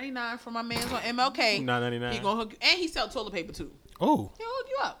 $9.99 from my man's on MLK. $9.99. He gonna hook you, and he sell toilet paper too. Oh, He'll hook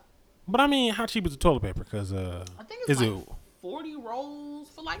you up. but I mean, how cheap is the toilet paper? Because I think it's is like it 40 rolls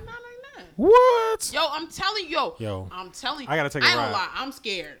for like $9.99. what? Yo, I'm telling you, I'm telling you. I gotta take a I ain't gonna ride. lie, I'm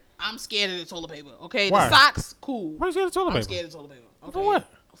scared. I'm scared of the toilet paper. Okay, Why? the socks, cool. Why you scared of toilet I'm paper? scared of toilet paper. Okay? For what?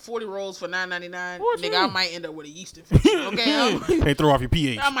 40 rolls for $9.99. What you Nigga, I mean? might end up with a yeast infection. Okay, They throw off your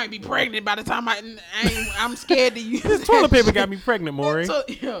pH. I might be pregnant by the time I'm scared to use This that toilet paper shit. got me pregnant, Maury. So,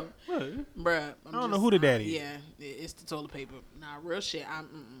 yo, Bruh. I don't know who the daddy is. Yeah, it's the toilet paper. Nah, real shit. I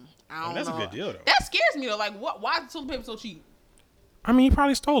don't That's know. a good deal, though. That scares me, though. Like, why is the toilet paper so cheap? I mean, he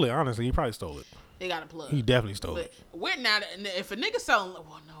probably stole it, honestly. He probably stole it. They got a plug. He definitely stole But it. we're not. If a nigga selling,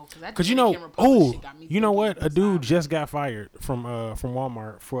 well, no, Because you know, you know what? A dude just got fired from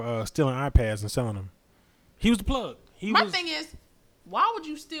Walmart for stealing iPads and selling them. He was the plug. My thing is, why would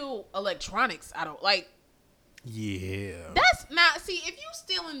you steal electronics? I don't like. Yeah. That's not. See, if you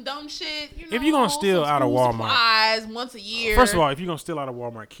stealing dumb shit, you know, If you gonna steal some out of school Walmart, supplies once a year. First of all, if you're gonna steal out of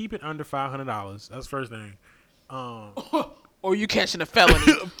Walmart, keep it under $500. That's the first thing. Or you catching a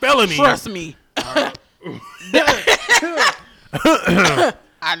felony. Felony. Trust me. I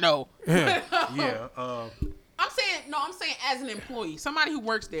know. Yeah. I'm saying as an employee, somebody who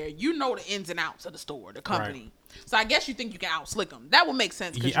works there, you know the ins and outs of the store, the company. Right. So I guess you think you can out slick them. That would make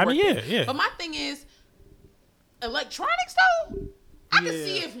sense. Yeah, I mean, yeah. But my thing is, electronics though, I can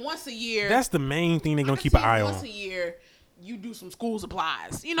see if once a year. That's the main thing they're gonna keep an eye on. Once a year, you do some school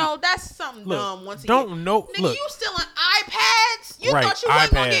supplies. You know, that's something dumb. Once a year. Don't know. Nigga, Look, you stealing iPads? You right, thought you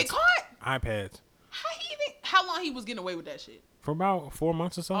wasn't gonna get caught? iPads. How long he was getting away with that shit? For about 4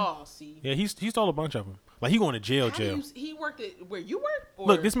 months or so. Oh, see. Yeah, he stole a bunch of them. Like he going to jail. He worked at where you work? Or?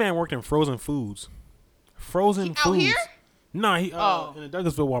 Look, this man worked in frozen foods. Frozen foods. Out here? Nah, he in the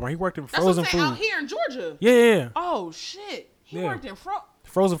Douglasville Walmart. He worked in frozen foods. Out here in Georgia. Yeah. Oh shit. He worked in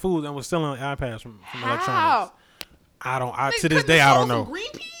frozen foods and was selling iPads from electronics. To this Nigga, day I don't know.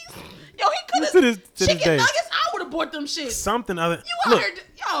 Green peas? Yo, he could have. To this Chicken day. nuggets. I would have bought them shit. Something other. You out here,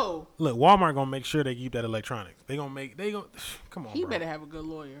 yo. Look, Walmart gonna make sure they keep that electronics. Come on. He bro. better have a good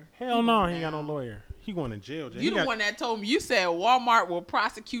lawyer. Hell no, he ain't got no lawyer. He going to jail. You the one that told me. You said Walmart will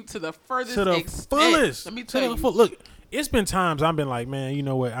prosecute to the furthest to the extent. fullest. Let me tell you. Look, it's been times I've been like, man, you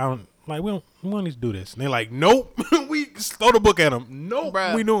know what? I don't like. We don't need to do this. And they're like, nope. We throw the book at them. Nope.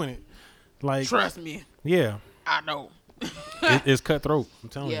 Bruh. We doing it. Like, trust me. Yeah. I know. It's cutthroat. I'm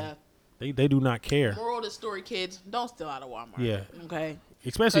telling you. They do not care. Moral of the story, kids, don't steal out of Walmart. Yeah. Okay.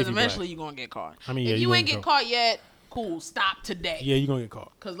 Especially because eventually you're gonna get caught. I mean, yeah, if you ain't get caught yet, cool. Stop today. Yeah, you're gonna get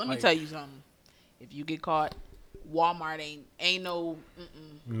caught. Because let me tell you something. If you get caught, Walmart ain't no.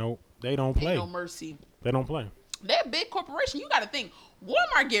 Nope. They don't play. Ain't no mercy. They don't play. They're a big corporation. You got to think.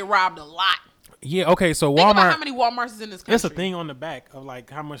 Walmart get robbed a lot. Yeah, okay, so Walmart. Think about how many Walmarts is in this country. There's a thing on the back of like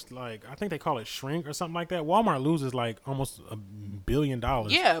how much, like, I think they call it shrink or something like that. Walmart loses like almost $1 billion.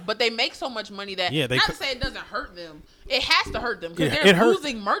 Yeah, but they make so much money that, not to say it doesn't hurt them. It has to hurt them because they're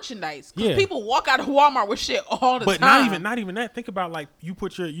losing merchandise. Because people walk out of Walmart with shit all the time. But not even that. Think about like you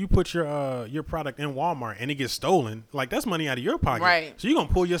put your product in Walmart and it gets stolen. Like that's money out of your pocket. Right. So you're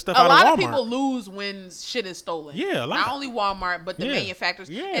gonna pull your stuff out of Walmart. A lot of people lose when shit is stolen. Yeah, not only Walmart, but the manufacturers.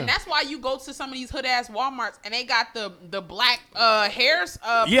 Yeah. And that's why you go to some of these hood ass Walmarts and they got the black hairs.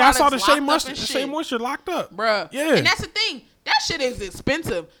 Yeah, I saw the Shea Moisture locked up, bruh. Yeah, and that's the thing. That shit is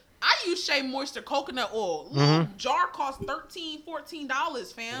expensive. I use Shea Moisture coconut oil. Little jar costs $13,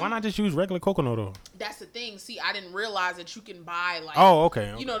 $14, fam. Why not just use regular coconut oil? That's the thing. See, I didn't realize that you can buy like. Oh,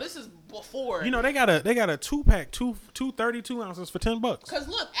 okay. You know, this is before. You know, they got a 2-pack, two 32 ounces for $10. Cause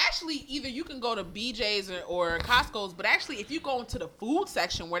look, actually, either you can go to BJ's or Costco's, but actually, if you go into the food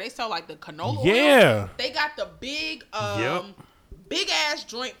section where they sell like the canola oil, they got the big ass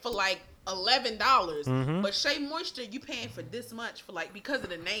joint for like $11, but Shea Moisture you paying for this much for like because of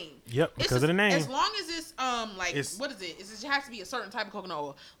the name. Yep, because of the name. As long as it's like what is it? It has to be a certain type of coconut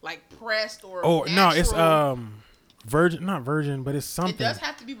oil, like pressed or natural. No, it's virgin, not virgin, but it's something. It does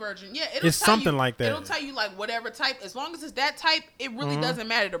have to be virgin. Yeah, it's something like that. It'll tell you like whatever type. As long as it's that type, it really doesn't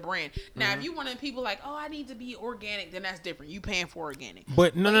matter the brand. Now, if you want people like, oh, I need to be organic, then that's different. You paying for organic.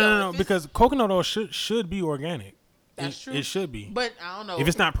 But no, because coconut oil should be organic. That's true. It should be. But I don't know. If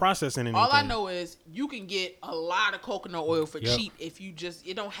it's not processing anything. All I know is you can get a lot of coconut oil for cheap if you just,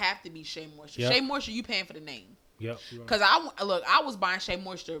 it don't have to be Shea Moisture. Shea Moisture, you paying for the name. Yep. Because I was buying Shea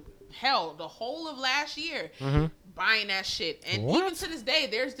Moisture, hell, the whole of last year, buying that shit. And even to this day,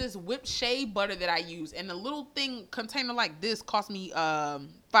 there's this whipped shea butter that I use. And the little thing, container like this, cost me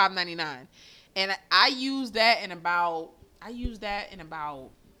 $5.99. And I use that in about,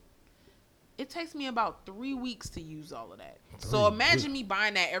 it takes me about 3 weeks to use all of that. So imagine me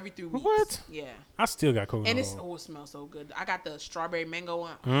buying that every 3 weeks. What? Yeah. I still got coconut oil. It smells so good. I got the strawberry mango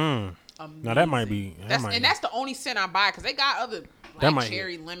one. Now that might be. That's the only scent I buy because they got other like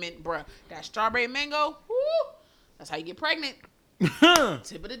cherry, lemon, bruh. That strawberry mango, woo, that's how you get pregnant.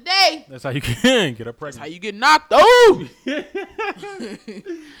 Tip of the day. That's how you can get pregnant. That's how you get knocked out.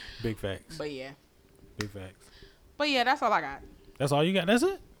 Big facts. But yeah. Big facts. But yeah, that's all I got. That's all you got? That's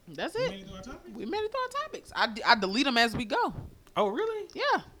it? That's it. We made it through our topics. I delete them as we go. Oh, really?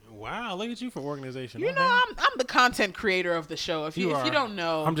 Yeah. Wow, look at you for organization. You Okay. know, I'm the content creator of the show. If you are. don't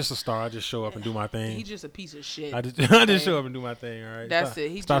know, I'm just a star. I just show up and do my thing. he's just a piece of shit. I just show up and do my thing. All right. That's stop, it.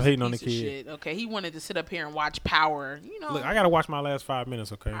 He's stop just hating a on the piece of kid. shit. Okay, he wanted to sit up here and watch Power. You know, Look, I gotta watch my last 5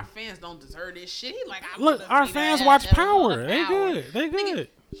 minutes. Okay. our fans don't deserve this shit. He like, I Look, wanna our see fans that watch episode Power. of They Power. good. They good.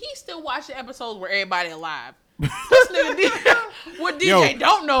 He still watch the episodes where everybody alive. This nigga, what DJ Yo,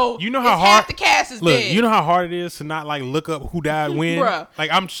 don't know, you know how is hard half the cast is Look, dead. you know how hard it is to not like look up who died when. Bruh. Like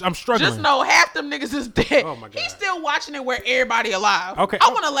I'm struggling. Just know half them niggas is dead. Oh my God. He's still watching it where everybody alive. Okay, I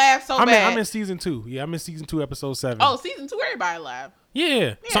want to laugh so bad. I'm in season 2. Yeah, I'm in season 2, episode 7. Oh, season 2, everybody alive.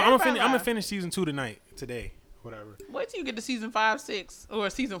 yeah. So I'm everybody gonna live. finish season 2 today, whatever. Wait till you get to season 5, 6, or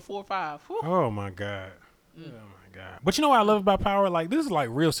season 4, 5. Whew. Oh my god. Oh my god. But you know what I love about Power? Like this is like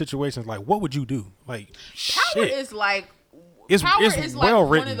real situations. Like what would you do? Like Power shit. is like It's Power it's is well like one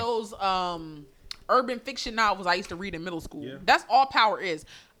written. of those urban fiction novels I used to read in middle school. Yeah. That's all Power is.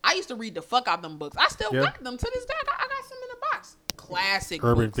 I used to read the fuck out them books. I still Yeah. got them to this day. I got some in the box. Classic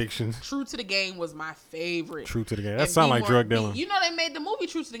Urban books. fiction. True to the Game was my favorite. True to the Game. That And sound Be like More- drug dealing. You know they made the movie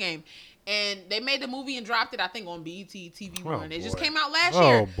True to the Game, and they made the movie and dropped it. I think on BET TV Oh, One. It just boy. came out last Oh,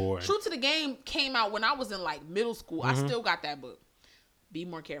 year. boy. True to the Game came out when I was in like middle school. Mm-hmm. I still got that book. Be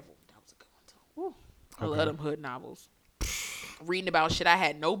More Careful. That was a good one too. Woo. I Okay. love them hood novels. Reading about shit I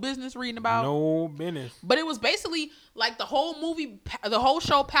had no business reading about. No business. But it was basically like the whole movie, the whole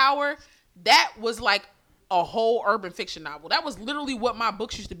show Power, that was like a whole urban fiction novel. That was literally what my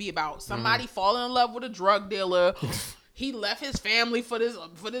books used to be about. Somebody falling in love with a drug dealer. He left his family for this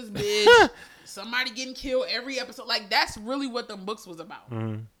bitch. Somebody getting killed every episode. Like that's really what them books was about.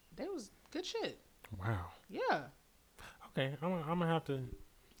 That was good shit. Wow. Yeah. Okay, I'm gonna have to.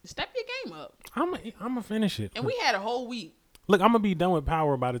 Step your game up. I'm gonna finish it. And we had a whole week. Look, I'm gonna be done with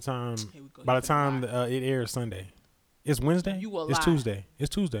Power by the time Here we go. by You the time finna it airs Sunday. It's Wednesday. You a It's lie. Tuesday. It's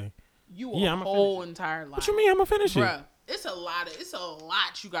Tuesday. You Yeah, a I'ma whole entire life. What you mean? I'm gonna finish it. Bruh, it's a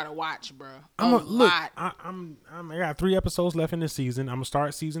lot you gotta watch, bruh. Look. I got 3 episodes left in this season. I'm gonna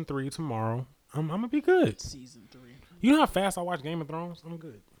start season 3 tomorrow. I'm gonna be good. Season 3. You know how fast I watch Game of Thrones? I'm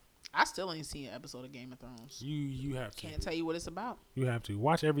good. I still ain't seen an episode of Game of Thrones. You have to. Can't tell you what it's about. You have to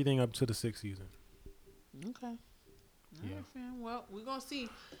watch everything up to the 6th season. Okay. Yeah. Alright, fam. Well, we're gonna see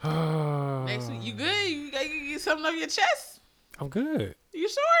next week. You good? You got to get something off your chest? I'm good. You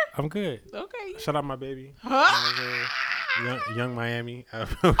sure? I'm good. Okay. Shout out my baby. Huh? Young Miami.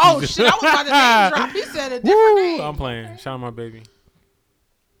 Oh shit! I was about to name drop. He said a different Woo, name. I'm playing. Shout out my baby.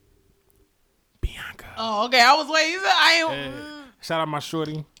 Bianca. Oh, okay. I was waiting. He said, I ain't. Yeah. Shout out my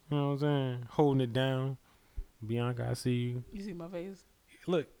shorty. You know what I'm saying? Holding it down. Bianca, I see you. You see my face?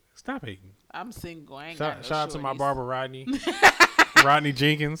 Look, stop hating. I'm single. I ain't got no Shout out to my shorties. barber, Rodney. Rodney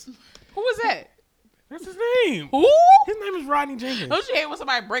Jenkins. Who was that? That's his name. Who? His name is Rodney Jenkins. Don't you hate when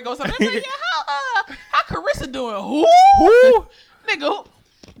somebody break or something? Like, yeah, how Carissa doing? Who? Who? Nigga, who?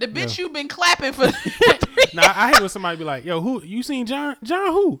 The bitch Yeah. you been clapping for 3 Nah, I hate when somebody be like, yo, who you seen John? John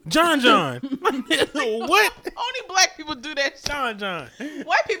who? John. What? Only black people do that shit. John.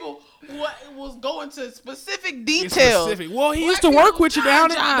 White people was going to specific It's details. specific. Well, he Black used to work people, with you John.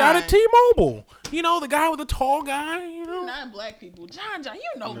 down at T-Mobile. You know, the guy with the tall guy, you know. Not black people. John.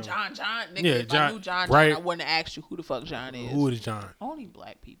 You know John. Nigga, Yeah, if I John, knew John, right. I wouldn't have asked you who the fuck John is. Who is John? Only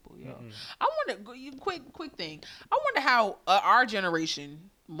black people, yo. I wonder, quick thing. I wonder how our generation,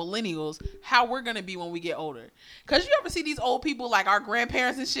 millennials, how we're gonna be when we get older. Cause you ever see these old people like our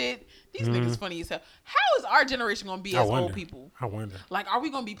grandparents and shit? These niggas funny as hell. How is our generation gonna be as old people? I wonder. Like, are we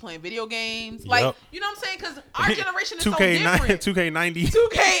gonna be playing video games? Like, Yup. you know what I'm saying? Cause our generation is so different. 2K90.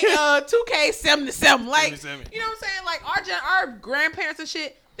 2K 77. Like, 77. you know what I'm saying? Like our grandparents and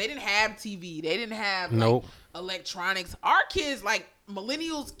shit, they didn't have TV. They didn't have like, Nope. electronics. Our kids, like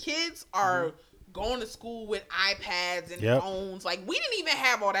millennials kids, are going to school with iPads and Yep. phones. Like, we didn't even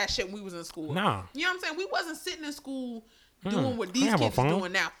have all that shit when we was in school. Nah. You know what I'm saying? We wasn't sitting in school doing what I these have a kids are phone.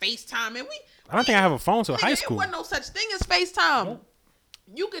 doing now. FaceTime. And I don't think I have a phone till nigga, high it school. wasn't no such thing as FaceTime.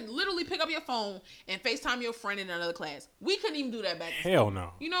 You could literally pick up your phone and FaceTime your friend in another class. We couldn't even do that back then. Hell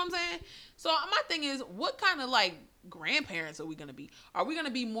no. You know what I'm saying? So my thing is, what kind of like grandparents are we gonna be? Are we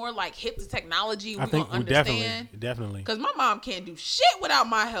gonna be more like hip to technology? I think gonna we understand? definitely. Because my mom can't do shit without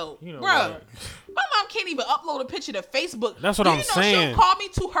my help, You know bruh. what? My mom can't even upload a picture to Facebook. That's what Do I'm you know saying. She'll call me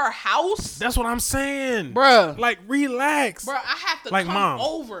to her house, That's what I'm saying. bruh. Like, relax. Bruh, I have to Like, come mom,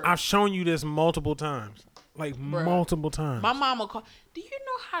 over. I've shown you this multiple times. like multiple times. My mom will call. Do you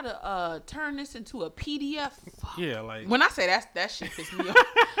know how to turn this into a PDF? Yeah, like when I say that shit pissed me off.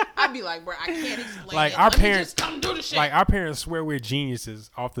 I'd be like, bro, I can't explain. like it. our Let me parents just come do the shit. Like our parents swear we're geniuses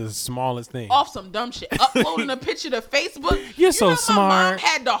off the smallest thing. Off some dumb shit. Uploading a picture to Facebook. You're so smart. My mom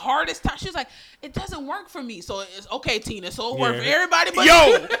had the hardest time. She was like, it doesn't work for me. So it's okay, Tina. So it worked for everybody but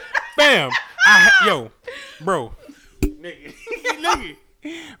you. Bam. Bro. Nigga.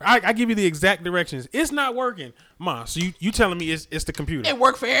 I give you the exact directions. It's not working. Ma, so you telling me it's the computer. It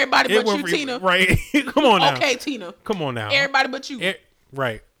worked for everybody but you, Tina. Right. Come on now. Okay, Tina. Come on now. Everybody but you.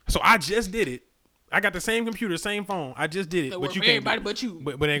 Right. So I just did it. I got the same computer, same phone. I just did it. But you can't. Everybody but you.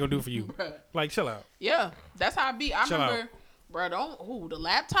 But it ain't gonna do it for you. Bruh. Like, chill out. Yeah. That's how I be. I remember, bro, the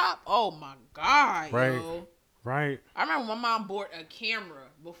laptop? Oh my God. Right. Yo. Right. I remember my mom bought a camera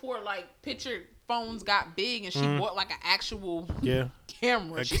before like picture phones got big and she bought like an actual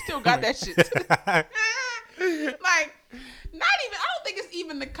camera. She still got that shit. Like, not even, I don't think it's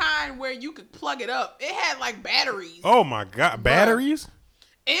even the kind where you could plug it up. It had like batteries. Oh my God. Batteries?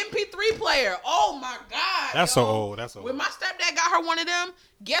 MP3 player. Oh my God. That's so old. That's so old. When my stepdad got her one of them,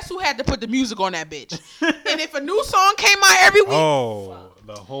 guess who had to put the music on that bitch? And if a new song came out every week,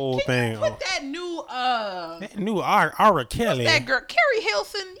 the whole thing. Put that new R. Kelly. That girl, Carrie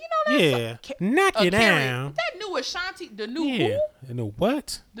Hilson, you know that? Yeah. Knock it down. That new Ashanti, the new who? The new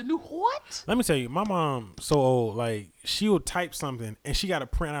what? The new what? Let me tell you, my mom so old, like she will type something and she got to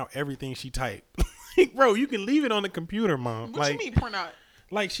print out everything she typed. Bro, you can leave it on the computer, mom. What you mean print out?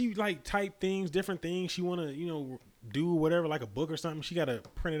 Like she like type things, different things she want to, do whatever, like a book or something. She got to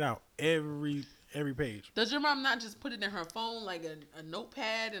print it out every page. Does your mom not just put it in her phone like a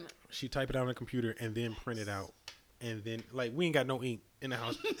notepad and she type it out on the computer and then print it out, and then like we ain't got no ink in the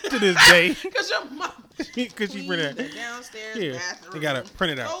house to this day because your mom she print it the downstairs bathroom. They gotta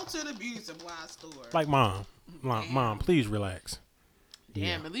print it out. Go to the beauty supply store. Like mom, please relax.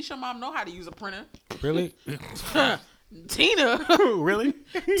 Damn, at least your mom know how to use a printer. Really? Tina. Really?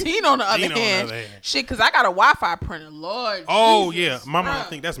 Tina on the other hand. Shit, because I got a Wi-Fi printer. Lord Oh, Jesus, yeah. My mom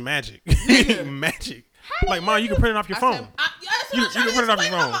think that's magic. Magic. Like, mom, you can print it off your phone. You can print it off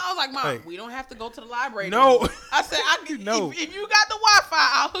your phone. I was like, Mom, we don't have to go to the library. No. I said, if you got the Wi-Fi,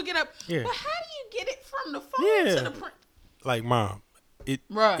 I'll hook it up. Yeah. But how do you get it from the phone to the print? Like, mom. It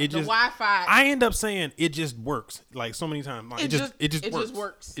just, the Wi-Fi. I end up saying it just works like so many times. Like, it just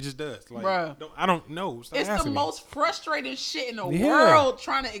works. It just does. Like, I don't know. It's the most frustrating shit in the world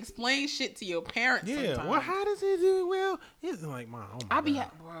trying to explain shit to your parents. Yeah. Sometimes. Well, how does it do? Well, it's like, mom. Oh my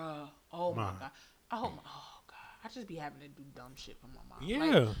God. Oh my God. Oh God. I just be having to do dumb shit for my mom.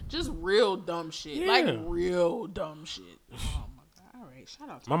 Yeah. Like, just real dumb shit. Yeah. Like real dumb shit. Oh my God. All right. Shout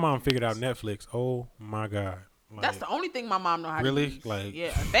out to my mom figured out Netflix. Oh my God. Like, that's the only thing my mom know how to use. Really? Like,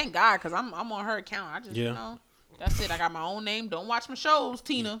 yeah, thank God, because I'm on her account. I just, that's it. I got my own name. Don't watch my shows,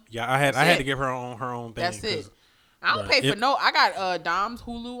 Tina. Yeah, I had to give her own thing. That's it. I don't pay for I got Dom's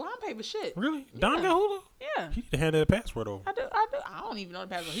Hulu. I don't pay for shit. Really? Dom got Hulu? Yeah. He need to hand that password over. I do. I don't even know the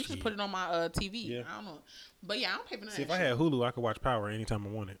password. He just put it on my TV. Yeah. I don't know. But yeah, I don't pay for See, if I had Hulu, I could watch Power anytime I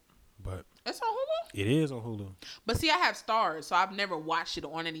wanted. But it's on Hulu? It is on Hulu. But see, I have Stars, so I've never watched it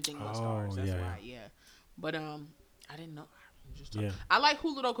on anything but Stars. That's why, But I didn't know. I like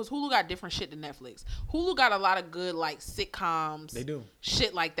Hulu though, because Hulu got different shit than Netflix. Hulu got a lot of good like sitcoms. They do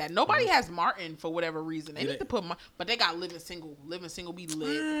shit like that. Nobody has Martin for whatever reason. They need to put but they got Living Single. Living Single be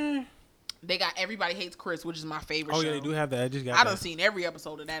lit. They got Everybody Hates Chris, which is my favorite show. Oh yeah, they do have that. I done seen every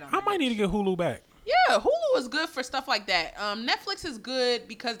episode of that. I might need to get Hulu back. Yeah, Hulu is good for stuff like that. Netflix is good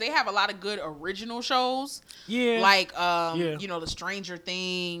because they have a lot of good original shows. Yeah, like the Stranger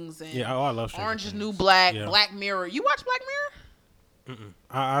Things and I love Orange is New Black, Black Mirror. You watch Black Mirror?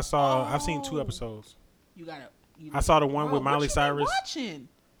 I saw. I've seen 2 episodes. I saw the one with Miley Cyrus. Watching.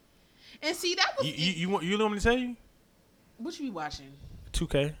 And see, that was you want me to tell you? What you be watching?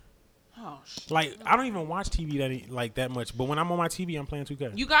 2K. Oh shit. Like I don't even watch TV that much, but when I'm on my TV, I'm playing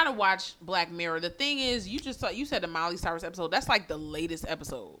 2K. You gotta watch Black Mirror. The thing is, you said the Miley Cyrus episode. That's like the latest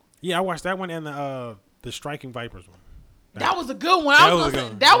episode. Yeah, I watched that one and the Striking Vipers one. That was a good one.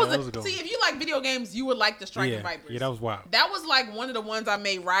 See, if you like video games, you would like the Striking Vipers. Yeah, that was wild. That was like one of the ones I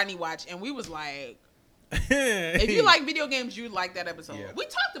made Rodney watch, and we was like, if you like video games, you'd like that episode. Yeah. We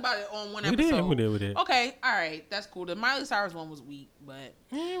talked about it on one episode. We did. Okay, all right, that's cool. The Miley Cyrus one was weak, but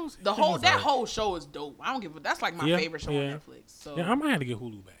that whole show is dope. I don't give a. That's like my favorite show on Netflix. So I might have to get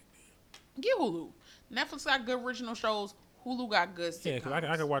Hulu back. Get Hulu. Netflix got good original shows. Hulu got good sitcoms. Yeah, because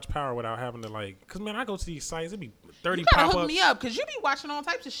I can watch Power without having to because man, I go to these sites, it be 30 pop-ups. You gotta hook me up because you be watching all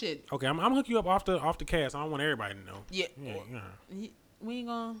types of shit. Okay, I'm gonna hook you up off the cast. I don't want everybody to know. Yeah. We ain't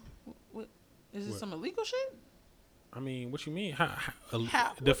gonna. Is it What? some illegal shit? I mean, what you mean? How,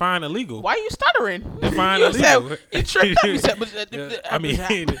 How- define illegal. Why are you stuttering? Define you illegal. Said, you tripped up. You said, I mean,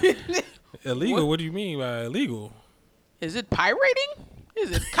 illegal. What do you mean by illegal? is it pirating?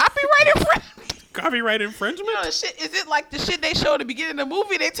 Is it copyright infringement? Copyright infringement? You know the shit. Is it like the shit they show at the beginning of the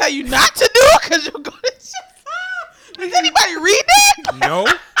movie? They tell you not to do because you'll go to shit. Does anybody read that? No.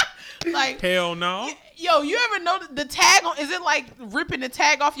 Like, Hell no. yo, you ever know the tag on? Is it like ripping the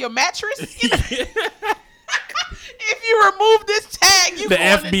tag off your mattress? You know? If you remove this tag, you The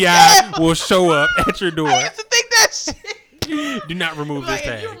going to FBI jail. will show up at your door. I used to think that shit. Do not remove Like,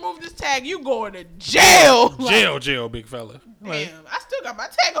 this if you tag. remove this tag, you going to jail. Like, Jail, big fella. Like, damn, I still got my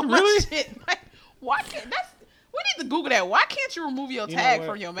tag on Really? my shit. Like, why can't that's? We need to Google that. Why can't you remove your You know tag what?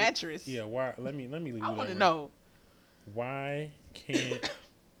 from your mattress? yeah, why? Let me leave I that want to right. know. Why can't?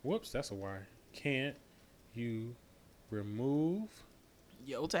 Whoops, that's a why. Can't you remove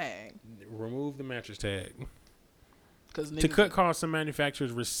Yo tag. the mattress tag? Cause To niggas, cut costs, some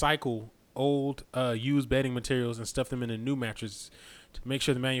manufacturers recycle old used bedding materials and stuff them into new mattresses to make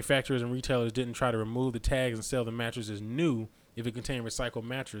sure the manufacturers and retailers didn't try to remove the tags and sell the mattress as new. If it contained recycled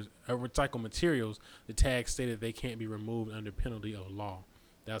recycled materials, the tags stated they can't be removed under penalty of law.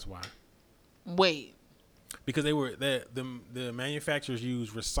 That's why. wait. Because they were the manufacturers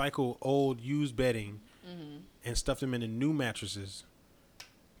used recycled old used bedding and stuffed them into new mattresses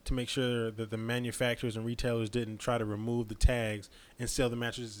to make sure that the manufacturers and retailers didn't try to remove the tags and sell the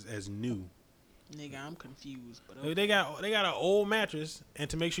mattresses as new. Nigga, I'm confused. But okay. They got an old mattress, and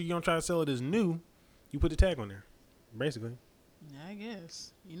to make sure you don't try to sell it as new, you put the tag on there, basically. Yeah, I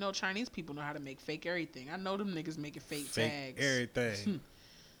guess. You know, Chinese people know how to make fake everything. I know them niggas making fake Fake tags. everything.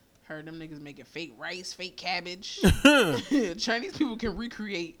 Heard them niggas making fake rice, fake cabbage. Chinese people can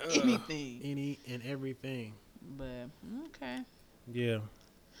recreate anything. Any and everything. But okay. Yeah.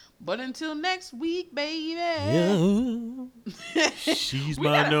 But until next week, baby. She's We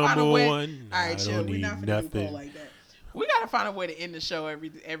my gotta find a number way- one. All right, I chill. don't We're need not finna do nothing. Cole like that. We gotta find a way to end the show every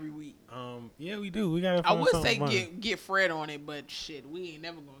week. Yeah, we do. We gotta. I Find would something say fun. get Fred on it, but shit, we ain't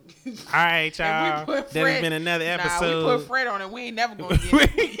never gonna get. All right, y'all. If we put That has Fred- been another Nah, episode. we put Fred on it. We ain't never gonna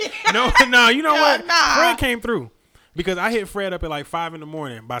get it. no. You know what? Nah. Fred came through because I hit Fred up at like 5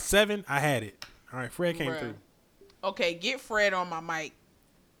 a.m. By 7, I had it. All right, Fred came Bruh. through. Okay, get Fred on my mic.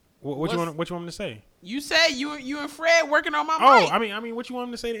 What you want? What you want me to say? You said you and Fred working on my Oh, mic. I mean, what you want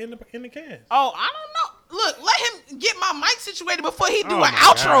him to say in the cast? Oh, I don't know. Look, let him get my mic situated before he do Oh an my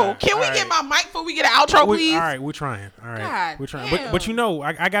outro. God. Can we All get right. my mic before we get an outro, please? All right, we're trying. All right, God we're trying. damn. But you know,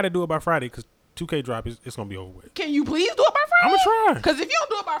 I got to do it by Friday because 2K drop it's gonna be over with. Can you please do it by Friday? I'ma try. Because if you don't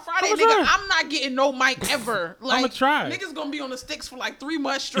do it by Friday, I'ma nigga, try. I'm not getting no mic ever. Like, I'ma try. Niggas gonna be on the sticks for like 3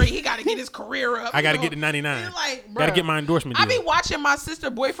 months straight. He got to get his career up. I got to You get to know? 99. It's like, Got to bruh. get my endorsement I deal. be watching my sister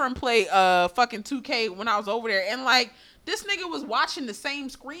boyfriend play fucking 2K when I was over there, and like this nigga was watching the same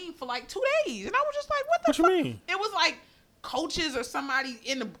screen for like 2 days, and I was just like, what the What you fuck? mean? It was like coaches or somebody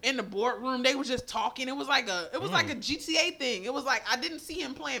in the boardroom. They was just talking. It was like a GTA thing. It was like I didn't see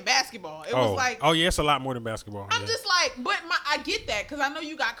him playing basketball. It was like oh yeah, it's a lot more than basketball. I'm yeah. just like, but I get that because I know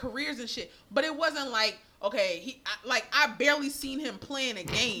you got careers and shit, but it wasn't like, okay, I barely seen him playing a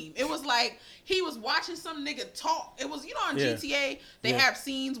game. It was like he was watching some nigga talk. It was, you know, on Yeah. GTA they Yeah. have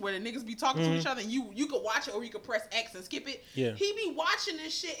scenes where the niggas be talking to each other, and you could watch it or you could press X and skip it. Yeah. He be watching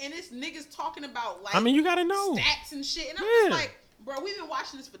this shit, and this niggas talking about like I mean, you gotta know. stats and shit, and I'm Yeah. just like, bro, we've been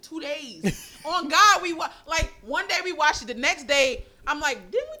watching this for 2 days. On God, like one day we watched it, the next day I'm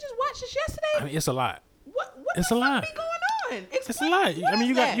like, didn't we just watch this yesterday? I mean, it's a lot. What It's the a fuck lot. be going on? It's a lot. I mean,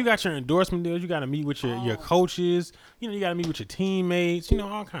 you got your endorsement deals. You got to meet with your Oh. coaches. You know, you got to meet with your teammates. You know,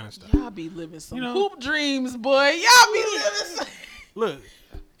 all kind of stuff. Y'all be living some You know? hoop dreams, boy. Y'all be living some. Look,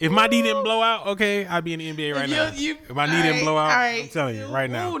 if my knee didn't blow out, okay, I'd be in the NBA right now. If my knee didn't blow out, I'm telling you right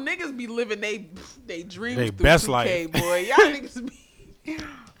now. Ooh, niggas be living they dreams They through best 2K, life. boy. Y'all niggas be.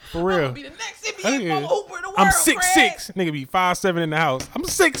 For real. Be the next NBA hooper in the world. I'm Craig. 6'6". Nigga be 5'7" in the house. I'm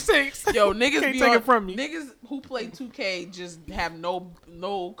 6'6". Yo, niggas Can't be take on, it from me. Niggas who play 2K just have no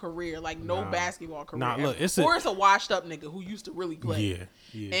career, like no Nah. basketball career. Nah, look, it's or it's a washed up nigga who used to really play. Yeah,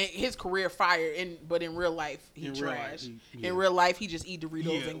 yeah. And his career fired, but in real life he In real life, trash. yeah. In real life he just eat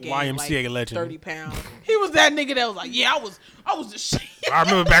Doritos Yeah, and gain YMCA like legend. 30 pounds. He was that nigga that was like, yeah, I was the shit. I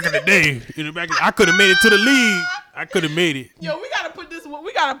remember back in the day. I could have made it to the league. I could have made it. Yo, we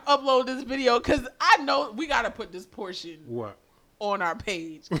gotta upload this video because I know we gotta put this portion What? on our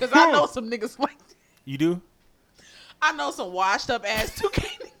page because I know some niggas like that. You do? I know some washed up ass 2K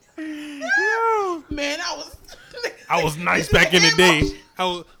niggas. Man, I was nice back in the day.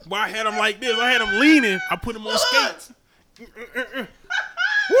 I had him like this. I had him leaning. I put him on skates.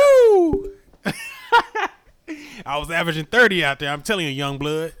 Woo! I was averaging 30 out there. I'm telling you, young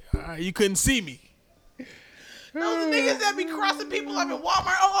blood, you couldn't see me. Those niggas that be crossing people up in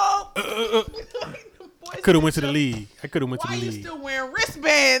Walmart. I could have went to the league. Why you still wearing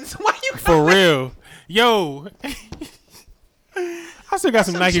wristbands? Why you For real, yo. I still got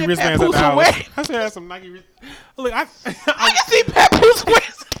some Nike wristbands at the house. I still have some Nike wristbands. Look, I can see Papoose wearing.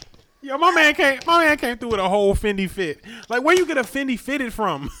 Yo, my man came through with a whole Fendi fit. Like, where you get a Fendi fitted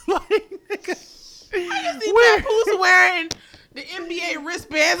from? Like, nigga, I can see Papoose wearing the NBA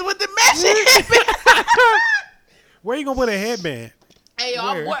wristbands with the matching headband. Where you gonna put a headband? Hey,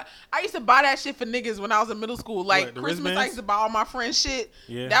 I used to buy that shit for niggas when I was in middle school. Like, what, Christmas, wristbands? I used to buy all my friends shit.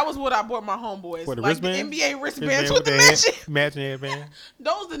 Yeah. That was what I bought my homeboys. What, the like wristbands? the NBA wristbands with the matching headband.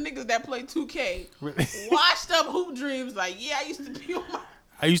 Those the niggas that play 2K. Washed up hoop dreams. Like, yeah, I used to be on my...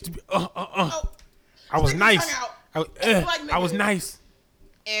 I used to be, Oh, I was nice. I was nice.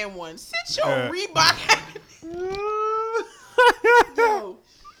 And one. Sit your Reebok. Yo.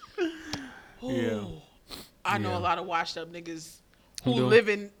 Yeah. I know a lot of washed up niggas Who who do?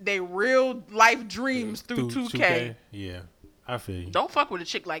 living their real life dreams through 2K. Yeah, I feel you. Don't fuck with a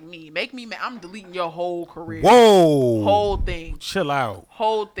chick like me. Make me mad. I'm deleting your whole career. Whoa. Whole thing. Chill out.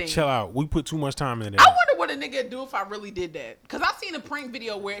 Whole thing. Chill out. We put too much time in there. I wonder what a nigga do if I really did that. Cause I seen a prank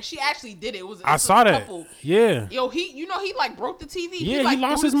video where she actually did it. It was I saw that. couple. Yeah. Yo, he like broke the TV. Yeah, like he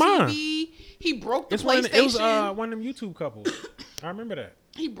lost threw his the mind. TV. He broke the It PlayStation. was one of them YouTube couples. I remember that.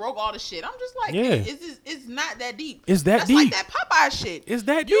 He broke all the shit. I'm just like, Yeah. it's not that deep. It's that That's deep. like that Popeye shit. It's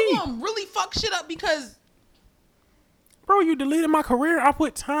that You deep. gonna really fuck shit up because Bro, you deleted my career. I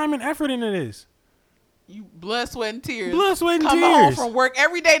put time and effort into this. you blood, sweat, and tears. Blood, sweat, and Coming home tears. from work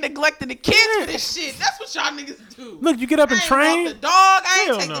every day neglecting the kids for this shit. That's what y'all niggas do. Look, you get up and I ain't train. walk the dog. I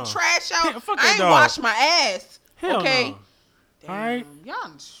Hell ain't take no. the trash out. Hell, fuck I that ain't dog. wash my ass. Hell okay. no. Damn, All right.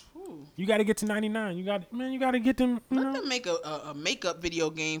 Y'all, ooh. You got to get to 99. You got to get them. You Let know? them make a makeup video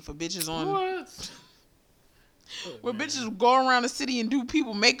game for bitches on What? where bitches go around the city and do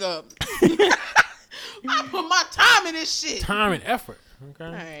people makeup. I put my time in this shit. Time and effort. Okay.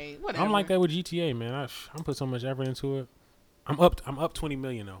 All right, whatever. I'm like that with GTA, man. I'm put so much effort into it. I'm up 20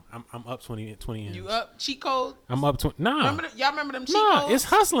 million though. I'm up 20 M's. You up cheat codes? I'm up 20. Nah. Y'all remember them cheat Nah, codes? it's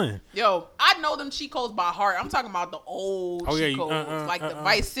hustling. Yo, I know them cheat codes by heart. I'm talking about the old cheat codes, like the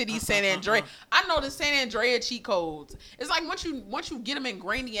Vice City, San Andreas. I know the San Andreas cheat codes. It's like once you get them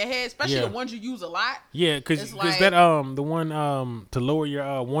ingrained in your head, especially Yeah. the ones you use a lot. Yeah, because It's like- that the one to lower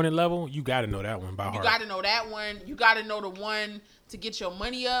your warning level, you got to know that one by You heart. got to know that one. You got to know the one to get your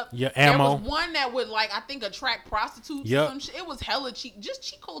money up. Your ammo. There was one that would I think attract prostitutes Yep. or some shit. It was hella cheap, just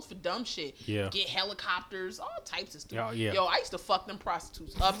cheat codes for dumb shit. Yeah. Get helicopters, all types of stuff. Yeah. Yo, I used to fuck them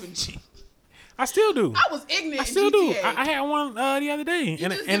prostitutes up and cheap. I still do. I was ignorant. I still in do. GTA. I had one the other day, You and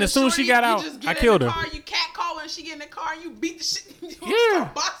just and get as a soon as she shorty, got you out, just get I in killed the her. Car, you catcall her, and she get in the car, and you beat the shit. You Yeah.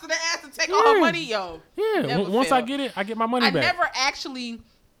 start boxing her ass and take all her Yeah. money, yo. Yeah, Never once I failed. get it, I get my money I back. never actually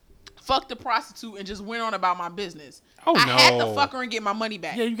fucked a prostitute and just went on about my business. Oh, I had to no. fuck her and get my money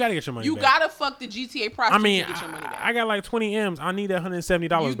back. Yeah, you gotta get your money You back. gotta fuck the GTA prostitute I mean, to get your money back. I got like 20 M's. I need that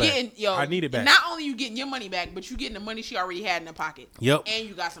 $170 You back. getting, yo, I need it back. Not only you getting your money back, but you getting the money she already had in her pocket. Yep. And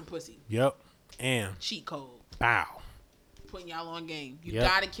you got some pussy. Yep. And Cheat code. bow. Putting y'all on game. You Yep.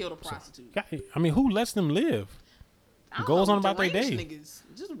 gotta kill the prostitute. I mean, who lets them live? I don't goes know, on about their deranged day. Niggas.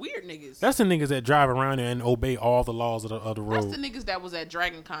 Just weird niggas. That's the niggas that drive around there and obey all the laws of the That's road. the niggas that was at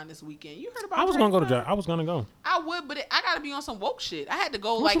Dragon Con this weekend. You heard about I was gonna go to Dragon drive. I was gonna go. Con? I would, but I gotta be on some woke shit. I had to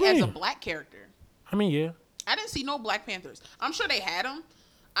go What like you as a mean? black character. I mean, yeah. I didn't see no Black Panthers. I'm sure they had them.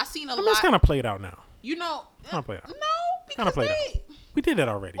 I seen a I mean, lot. it's kind of played out now. You know, Kinda played out. no, Kinda because played they. We did that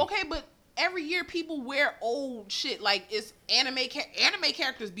already. Okay, but every year people wear old shit. Like it's anime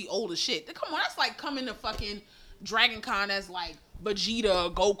characters be old as shit. Come on, that's like coming to fucking Dragon Con as like Vegeta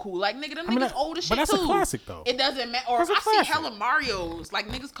or Goku. Like nigga, them I mean, niggas that- old as shit but that's a too. classic, though. It doesn't matter. Or I That's a see classic. hella Mario's. Like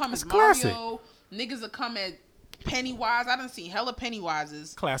niggas come as That's classic. Mario. Niggas will come as Pennywise. I done seen hella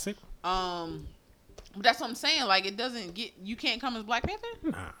Pennywises. Classic. But that's what I'm saying. Like it doesn't get. You can't come as Black Panther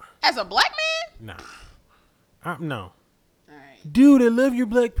Nah. as a black man. Nah. No. All right. Dude, I love your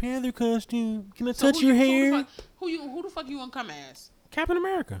Black Panther costume. Can I So touch your hair? Who the fuck you gonna come as? Captain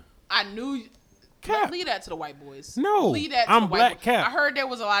America. I knew. Cap. Leave that to the white boys. No, leave that to I'm the white Black boys. Cap. I heard there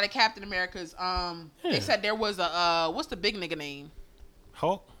was a lot of Captain Americas. Yeah. They said there was a what's the big nigga name?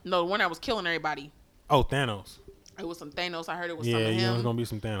 Hulk. No, the one that was killing everybody. Oh, Thanos. It was some Thanos. I heard it was Yeah, some of yeah, him. there's gonna be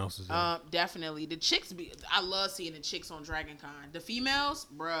some Thanos. Definitely the chicks be. I love seeing the chicks on Dragon Con. The females,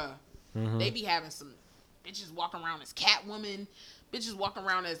 bruh, Mm-hmm. they be having some bitches walking around as Catwoman, bitches walking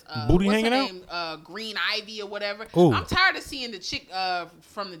around as Booty what's hanging her out? name? Green Ivy or whatever. Ooh. I'm tired of seeing the chick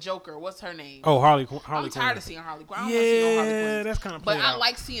from the Joker. What's her name? Oh, Harley I'm tired Quinn. of seeing Harley Quinn. I don't want to see no Harley Quinn. That's kind of. But I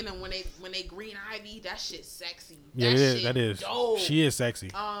like seeing them when they Green Ivy. That shit's sexy. Yeah, that is. Dope. She is sexy.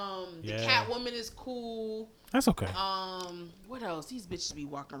 The Catwoman is cool. That's okay. What else? These bitches be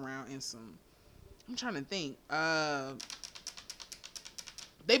walking around in some. I'm trying to think.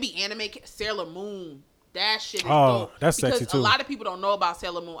 They be Sailor Moon. That shit is dope. That's sexy too. A lot of people don't know about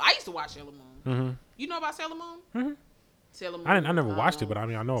Sailor Moon. I used to watch Sailor Moon. Mm-hmm. You know about Sailor Moon? Mm-hmm. Sailor Moon. I never watched it, but I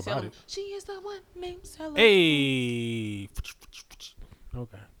mean I know Sailor about it. She is the one named Sailor Moon. Hey.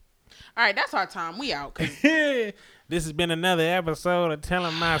 Okay. All right, that's our time. We out. This has been another episode of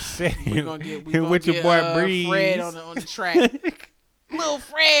Telling My City with your get, boy Breeze. Fred on the track. Little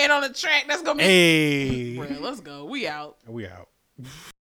Fred on the track. That's gonna be. Hey. Fred, let's go. We out. We out.